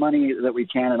all the money that we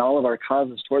can and all of our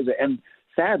causes towards it. And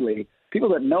sadly, people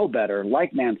that know better,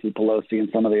 like Nancy Pelosi and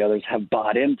some of the others, have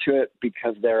bought into it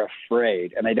because they're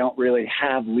afraid and they don't really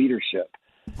have leadership.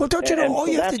 Well, don't you know,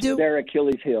 you have to do their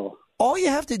Achilles heel. All you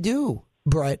have to do,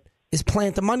 Brett, is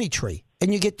plant a money tree,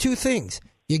 and you get two things: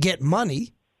 you get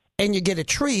money, and you get a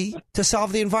tree to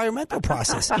solve the environmental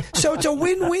process. So it's a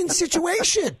win-win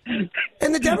situation.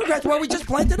 And the Democrats, we just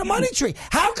planted a money tree.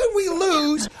 How can we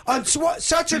lose on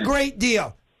such a great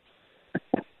deal?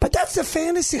 But that's the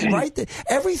fantasy, right?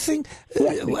 Everything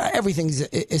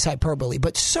is hyperbole.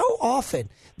 But so often,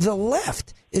 the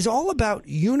left is all about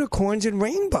unicorns and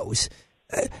rainbows.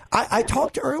 I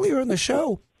talked earlier in the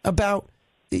show about,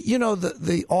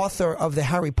 the author of the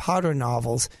Harry Potter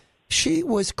novels. She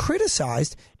was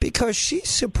criticized because she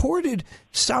supported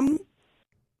some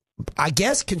I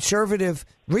guess, conservative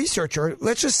researcher,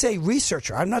 let's just say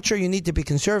researcher, I'm not sure you need to be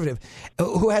conservative,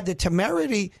 who had the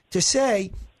temerity to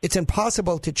say it's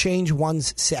impossible to change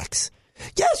one's sex.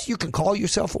 Yes, you can call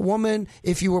yourself a woman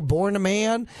if you were born a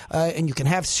man, and you can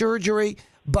have surgery,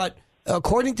 but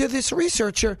according to this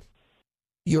researcher,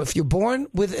 if you're born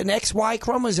with an XY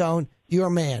chromosome, you're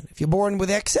a man. If you're born with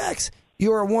XX,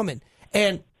 you're a woman.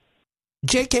 And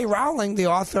J.K. Rowling, the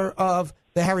author of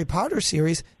the Harry Potter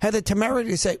series, had the temerity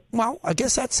to say, well, I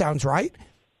guess that sounds right.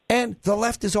 And the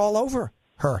left is all over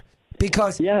her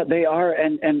because... Yeah, they are.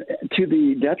 And to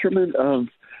the detriment of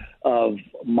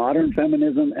modern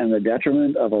feminism and the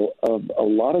detriment of a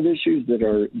lot of issues that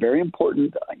are very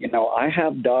important. You know, I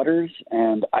have daughters,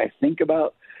 and I think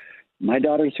about my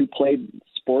daughters who played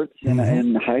sports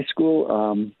in high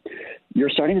school. You're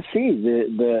starting to see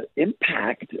the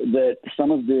impact that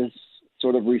some of this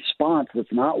sort of response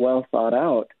that's not well thought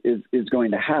out is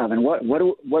going to have. And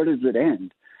where does it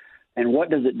end? And what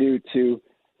does it do to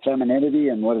femininity,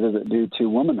 and what does it do to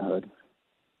womanhood?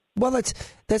 Well,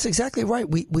 that's exactly right.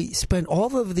 We spent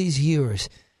all of these years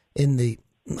in the,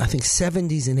 I think,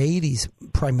 70s and 80s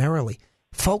primarily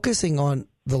focusing on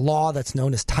the law that's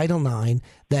known as Title IX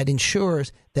that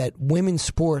ensures that women's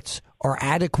sports are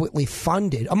adequately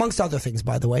funded, amongst other things,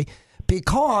 by the way,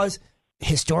 because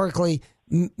historically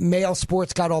male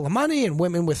sports got all the money and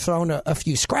women were thrown a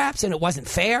few scraps and it wasn't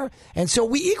fair. And so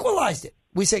we equalized it.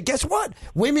 We said, guess what?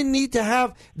 Women need to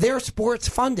have their sports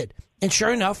funded. And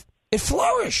sure enough, it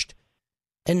flourished.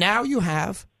 And now you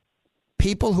have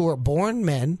people who are born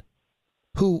men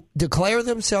who declare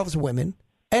themselves women.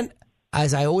 And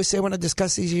as I always say when I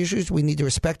discuss these issues, we need to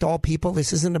respect all people.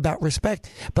 This isn't about respect.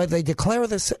 But they declare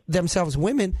themselves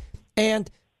women,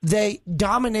 and they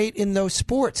dominate in those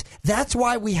sports. That's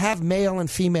why we have male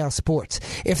and female sports.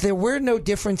 If there were no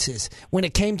differences when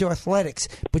it came to athletics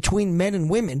between men and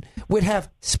women, we'd have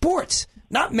sports,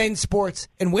 not men's sports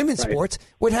and women's sports,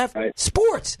 would have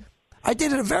sports. I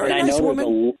did a very nice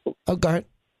woman. Go ahead.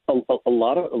 A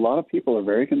lot of people are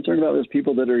very concerned about this.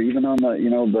 People that are even on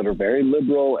the, that are very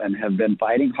liberal and have been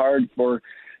fighting hard for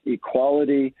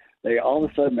equality. They all of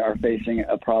a sudden are facing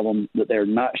a problem that they're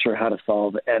not sure how to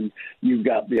solve. And you've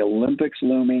got the Olympics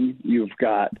looming. You've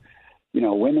got,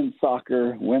 women's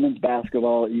soccer, women's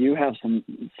basketball. You have some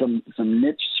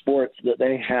niche sports that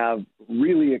they have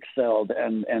really excelled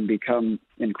and become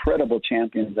incredible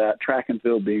champions at, track and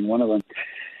field being one of them.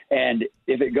 And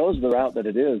if it goes the route that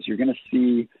it is, you're going to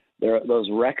see those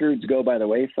records go by the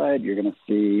wayside. You're going to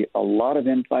see a lot of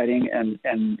infighting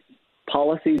and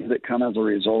policies that come as a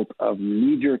result of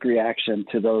knee-jerk reaction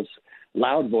to those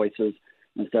loud voices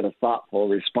instead of thoughtful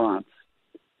response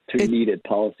to needed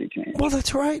policy change. Well,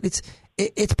 that's right.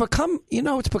 It's become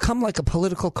like a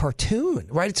political cartoon,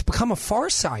 right? It's become a Far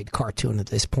Side cartoon at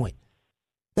this point.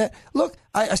 Look,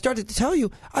 I started to tell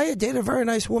you, I had dated a very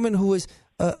nice woman who was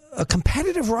a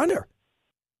competitive runner,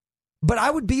 but I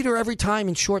would beat her every time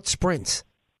in short sprints.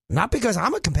 Not because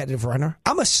I'm a competitive runner.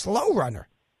 I'm a slow runner.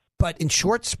 But in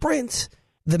short sprints,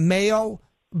 the male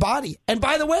body. And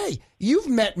by the way, you've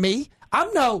met me.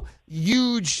 I'm no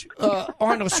huge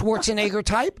Arnold Schwarzenegger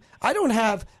type. I don't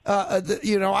have,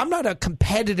 I'm not a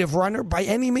competitive runner by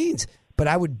any means. But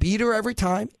I would beat her every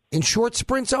time in short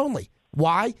sprints only.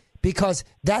 Why? Because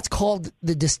that's called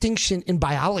the distinction in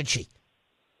biology.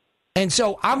 And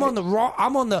so I'm on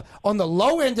the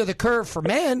low end of the curve for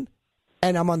men,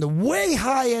 and I'm on the way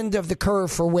high end of the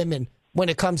curve for women when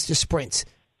it comes to sprints.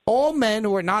 All men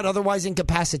who are not otherwise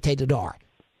incapacitated are.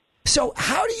 So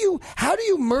how do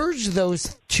you merge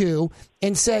those two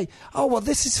and say, oh, well,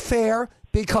 this is fair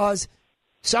because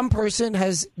some person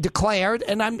has declared,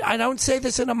 and I don't say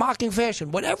this in a mocking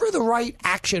fashion, whatever the right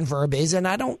action verb is, and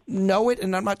I don't know it,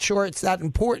 and I'm not sure it's that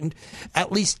important,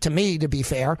 at least to me, to be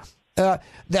fair,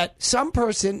 that some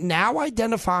person now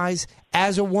identifies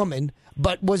as a woman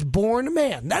but was born a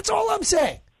man. That's all I'm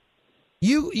saying.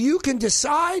 You can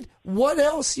decide what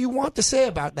else you want to say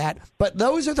about that, but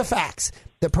those are the facts.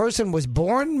 The person was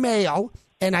born male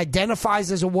and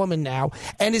identifies as a woman now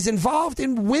and is involved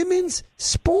in women's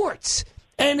sports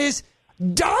and is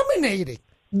dominating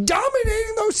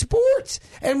those sports.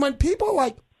 And when people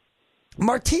like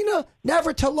Martina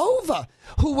Navratilova,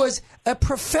 who was a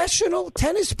professional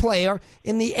tennis player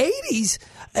in the 80s,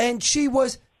 and she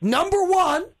was number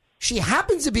one. She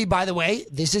happens to be, by the way,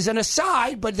 this is an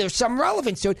aside, but there's some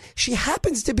relevance to it. She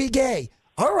happens to be gay.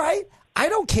 All right. I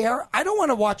don't care. I don't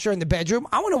want to watch her in the bedroom.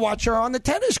 I want to watch her on the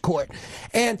tennis court.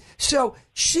 And so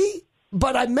she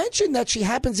But I mentioned that she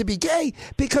happens to be gay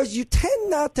because you tend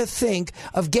not to think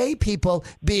of gay people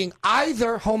being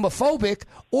either homophobic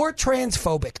or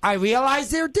transphobic. I realize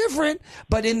they're different,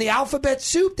 but in the alphabet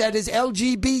soup that is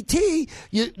LGBT,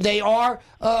 they are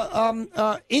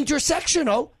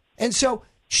intersectional. And so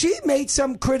she made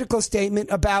some critical statement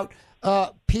about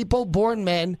people born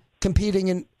men competing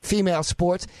in female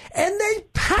sports, and they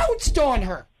pounced on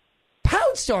her.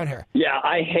 Yeah,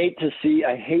 I hate to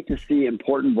see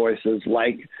important voices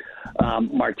like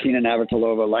Martina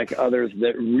Navratilova, like others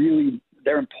that really,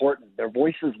 they're important. Their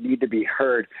voices need to be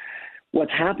heard.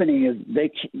 What's happening is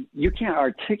you can't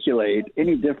articulate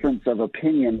any difference of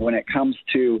opinion when it comes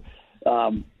to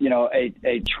a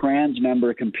trans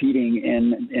member competing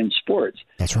in sports.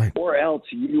 That's right. Or else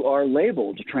you are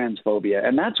labeled transphobia,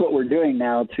 and that's what we're doing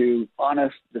now to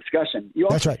honest discussion. You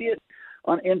also see it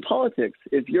in politics.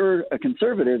 If you're a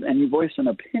conservative and you voice an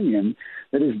opinion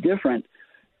that is different,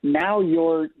 now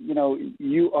you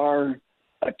are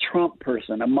a Trump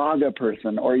person, a MAGA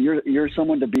person, or you're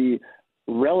someone to be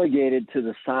relegated to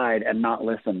the side and not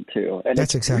listened to. And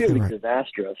that's exactly really right.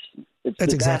 disastrous. It's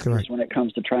that's disastrous exactly right. when it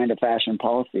comes to trying to fashion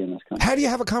policy in this country. How do you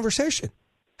have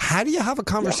a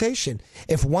conversation?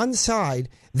 If one side,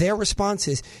 their response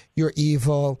is, you're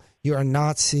evil, you're a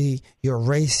Nazi, you're a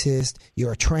racist,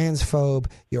 you're a transphobe,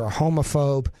 you're a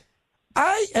homophobe.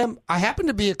 I happen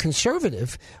to be a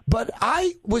conservative, but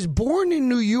I was born in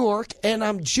New York and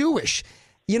I'm Jewish.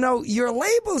 You know, your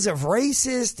labels of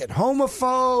racist and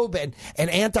homophobe and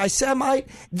anti-Semite,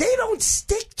 they don't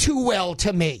stick too well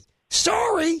to me.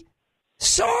 Sorry,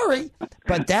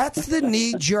 but that's the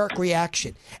knee-jerk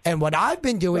reaction. And what I've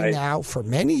been doing now for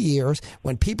many years,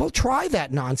 when people try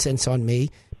that nonsense on me,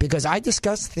 because I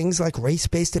discuss things like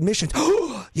race-based admissions.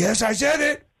 Yes, I said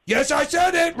it.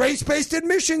 Race-based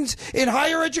admissions in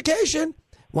higher education.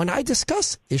 When I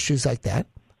discuss issues like that,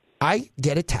 I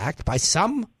get attacked by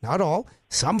some, not all,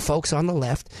 some folks on the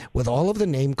left with all of the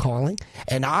name-calling,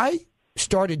 and I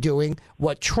started doing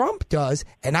what Trump does,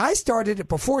 and I started it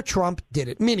before Trump did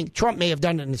it, meaning Trump may have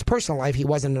done it in his personal life. He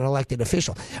wasn't an elected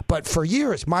official. But for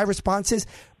years, my response is,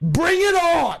 bring it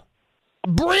on.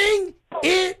 Bring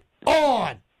it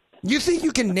on. You think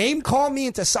you can name-call me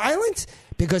into silence?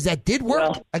 Because that did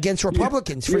work against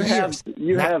Republicans for years.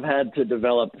 You've had to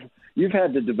develop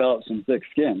some thick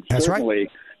skin. That's Certainly, right.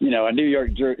 A New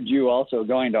York Jew also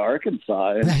going to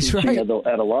Arkansas and teaching at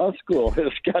a law school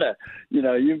has got to,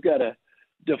 you've got to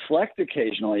deflect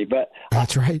occasionally. But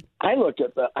that's right. I look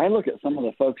at some of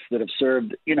the folks that have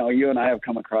served. You and I have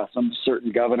come across some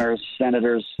certain governors,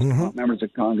 senators, members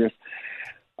of Congress.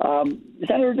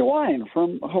 Senator DeWine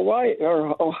from Hawaii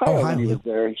or Ohio when he was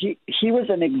there, he was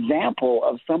an example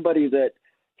of somebody that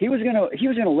he was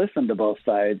gonna listen to both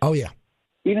sides. Oh yeah.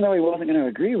 Even though he wasn't going to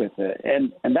agree with it.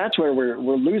 And that's where we're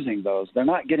losing those. They're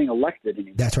not getting elected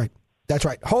anymore. That's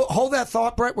right. Hold that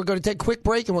thought, Brett. We're going to take a quick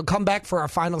break, and we'll come back for our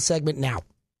final segment now.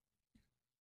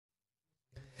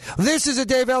 This is a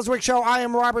Dave Elswick Show. I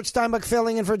am Robert Steinbuck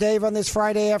filling in for Dave on this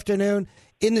Friday afternoon.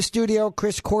 In the studio,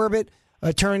 Chris Corbett,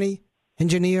 attorney,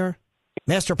 engineer,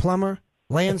 master plumber,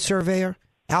 land surveyor,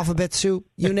 alphabet soup,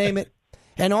 you name it.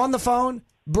 And on the phone,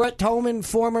 Brett Tolman,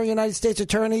 former United States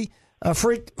attorney, a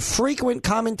frequent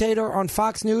commentator on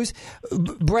Fox News.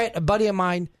 Brett, a buddy of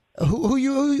mine, who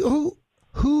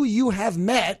you have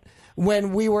met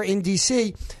when we were in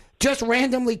D.C., just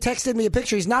randomly texted me a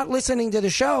picture. He's not listening to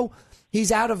the show.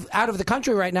 He's out of the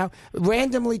country right now.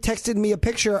 Randomly texted me a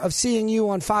picture of seeing you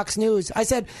on Fox News. I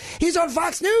said, he's on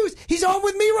Fox News. He's on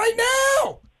with me right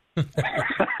now.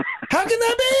 How can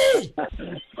that be?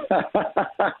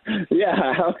 Yeah,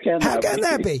 how can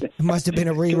that be? It must have been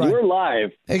a rerun. We're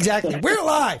live. Exactly. We're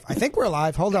live. I think we're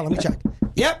live. Hold on, let me check.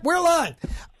 Yep, we're live.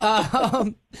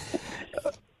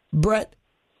 Brett,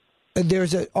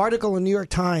 there's an article in the New York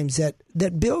Times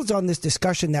that builds on this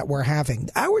discussion that we're having.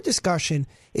 Our discussion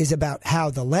is about how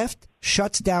the left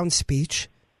shuts down speech.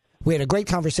 We had a great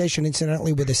conversation,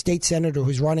 incidentally, with a state senator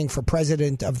who's running for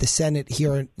president of the Senate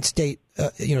here in state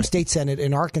Senate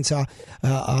in Arkansas,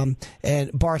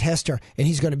 and Bart Hester, and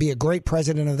he's going to be a great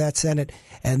president of that Senate.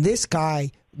 And this guy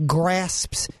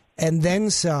grasps and then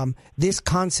some this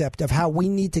concept of how we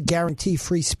need to guarantee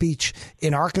free speech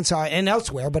in Arkansas and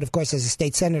elsewhere. But of course, as a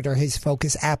state senator, his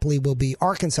focus aptly will be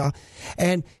Arkansas.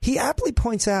 And he aptly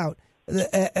points out,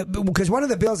 because one of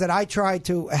the bills that I tried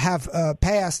to have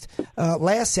passed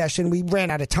last session, we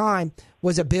ran out of time,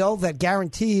 was a bill that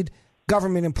guaranteed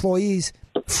government employees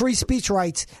free speech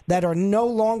rights that are no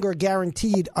longer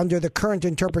guaranteed under the current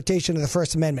interpretation of the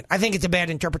First Amendment. I think it's a bad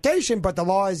interpretation, but the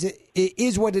law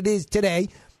is what it is today.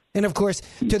 And of course,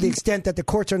 to the extent that the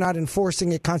courts are not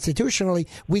enforcing it constitutionally,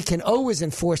 we can always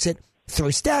enforce it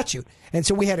through statute. And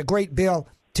so we had a great bill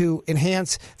to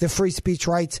enhance the free speech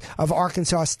rights of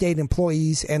Arkansas state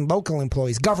employees and local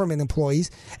employees, government employees.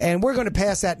 And we're going to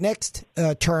pass that next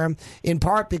term, in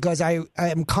part because I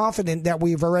am confident that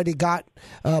we've already got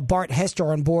Bart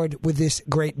Hester on board with this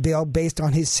great bill based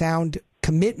on his sound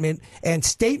commitment and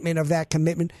statement of that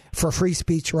commitment for free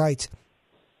speech rights.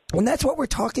 And that's what we're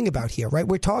talking about here, right?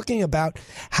 We're talking about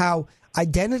how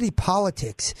identity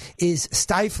politics is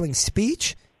stifling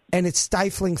speech and it's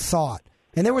stifling thought.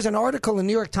 And there was an article in the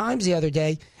New York Times the other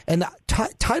day, and the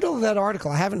title of that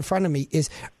article I have in front of me is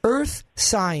Earth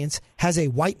Science Has a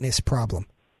Whiteness Problem.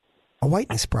 A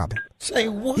whiteness problem. Say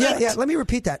what? Yeah, let me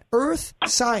repeat that. Earth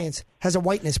Science has a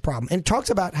whiteness problem. And it talks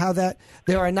about how that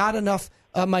there are not enough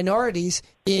minorities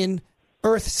in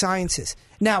earth sciences.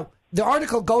 Now, the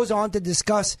article goes on to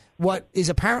discuss what is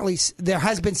apparently there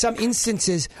has been some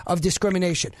instances of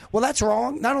discrimination. Well, that's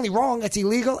wrong. Not only wrong, it's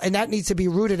illegal, and that needs to be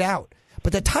rooted out.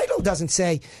 But the title doesn't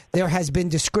say there has been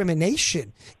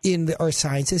discrimination in the earth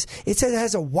sciences. It says it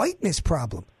has a whiteness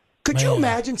problem. Could you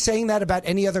imagine saying that about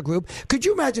any other group? Could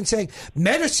you imagine saying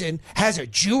medicine has a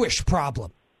Jewish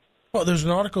problem? Well, there's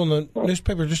an article in the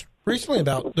newspaper just recently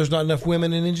about there's not enough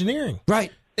women in engineering.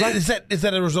 Right. Is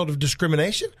that a result of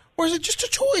discrimination, or is it just a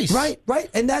choice? Right.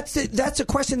 And that's a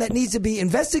question that needs to be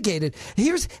investigated.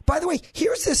 By the way,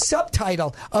 here's the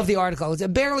subtitle of the article. It's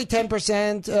barely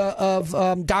 10%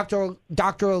 of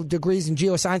doctoral degrees in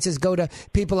geosciences go to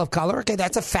people of color. Okay,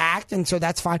 that's a fact, and so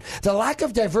that's fine. The lack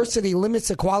of diversity limits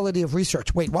the quality of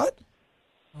research. Wait, what?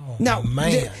 Oh, now,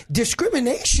 man.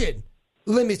 Discrimination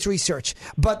limits research,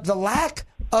 but the lack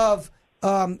of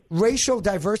racial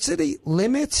diversity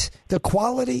limits the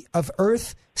quality of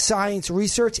earth science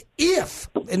research if,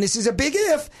 and this is a big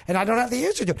if, and I don't have the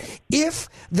answer to it, if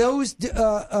those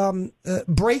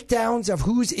breakdowns of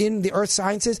who's in the earth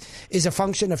sciences is a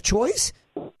function of choice.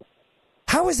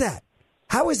 How is that?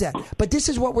 But this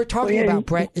is what we're talking about,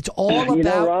 Brett. It's all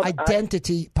about Rob,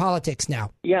 identity politics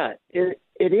now. Yeah, it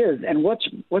is. And what's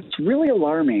really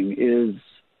alarming is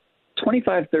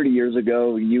 25, 30 years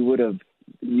ago, you would have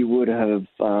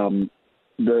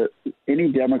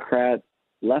any Democrat,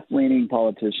 left-leaning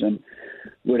politician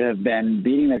would have been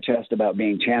beating their chest about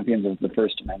being champions of the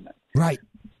First Amendment. Right.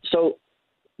 So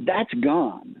that's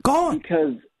gone.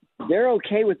 Because they're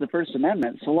okay with the First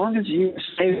Amendment so long as you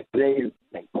say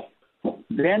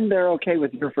then they're okay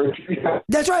with your First Amendment.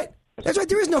 That's right.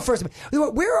 There is no First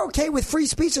Amendment. We're okay with free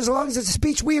speech as long as it's a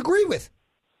speech we agree with.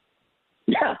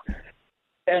 Yeah.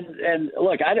 And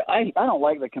look, I don't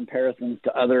like the comparisons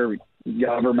to other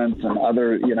governments and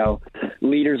other,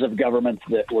 leaders of governments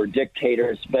that were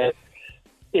dictators. But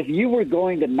if you were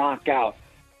going to knock out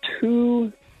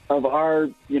two of our,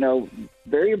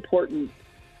 very important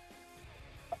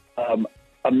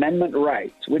amendment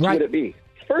rights, which would it be?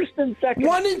 First and second.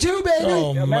 1 and 2, baby.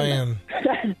 Oh, man.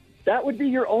 That would be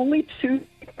your only two.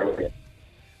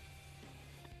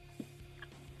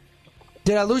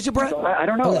 Did I lose you, Brett? So I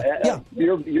don't know. Yeah.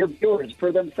 Your viewers,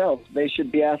 for themselves, they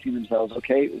should be asking themselves,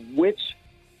 okay, which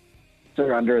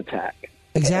are under attack?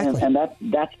 Exactly. And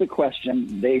that's the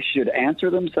question they should answer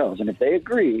themselves. And if they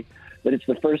agree that it's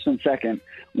the first and second,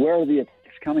 where are the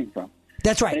attacks coming from?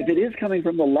 That's right. And if it is coming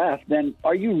from the left, then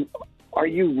are you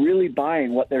really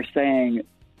buying what they're saying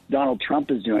Donald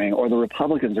Trump is doing or the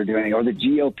Republicans are doing or the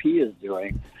GOP is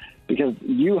doing? Because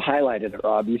you highlighted it,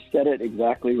 Rob. You said it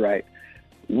exactly right.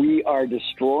 We are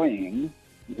destroying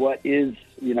what is,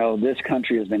 this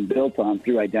country has been built on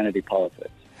through identity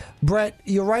politics. Brett,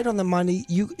 you're right on the money.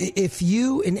 If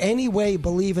you in any way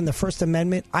believe in the First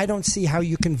Amendment, I don't see how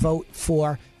you can vote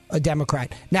for a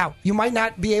Democrat. Now, you might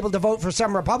not be able to vote for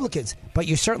some Republicans, but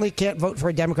you certainly can't vote for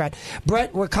a Democrat.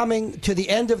 Brett, we're coming to the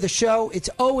end of the show. It's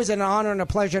always an honor and a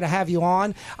pleasure to have you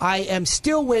on. I am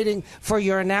still waiting for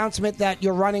your announcement that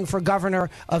you're running for governor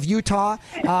of Utah.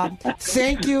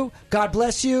 Thank you. God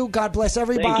bless you. God bless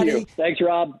everybody. Thank you. Thanks,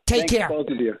 Rob. Take care. Both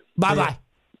of you. Bye-bye.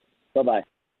 Bye-bye.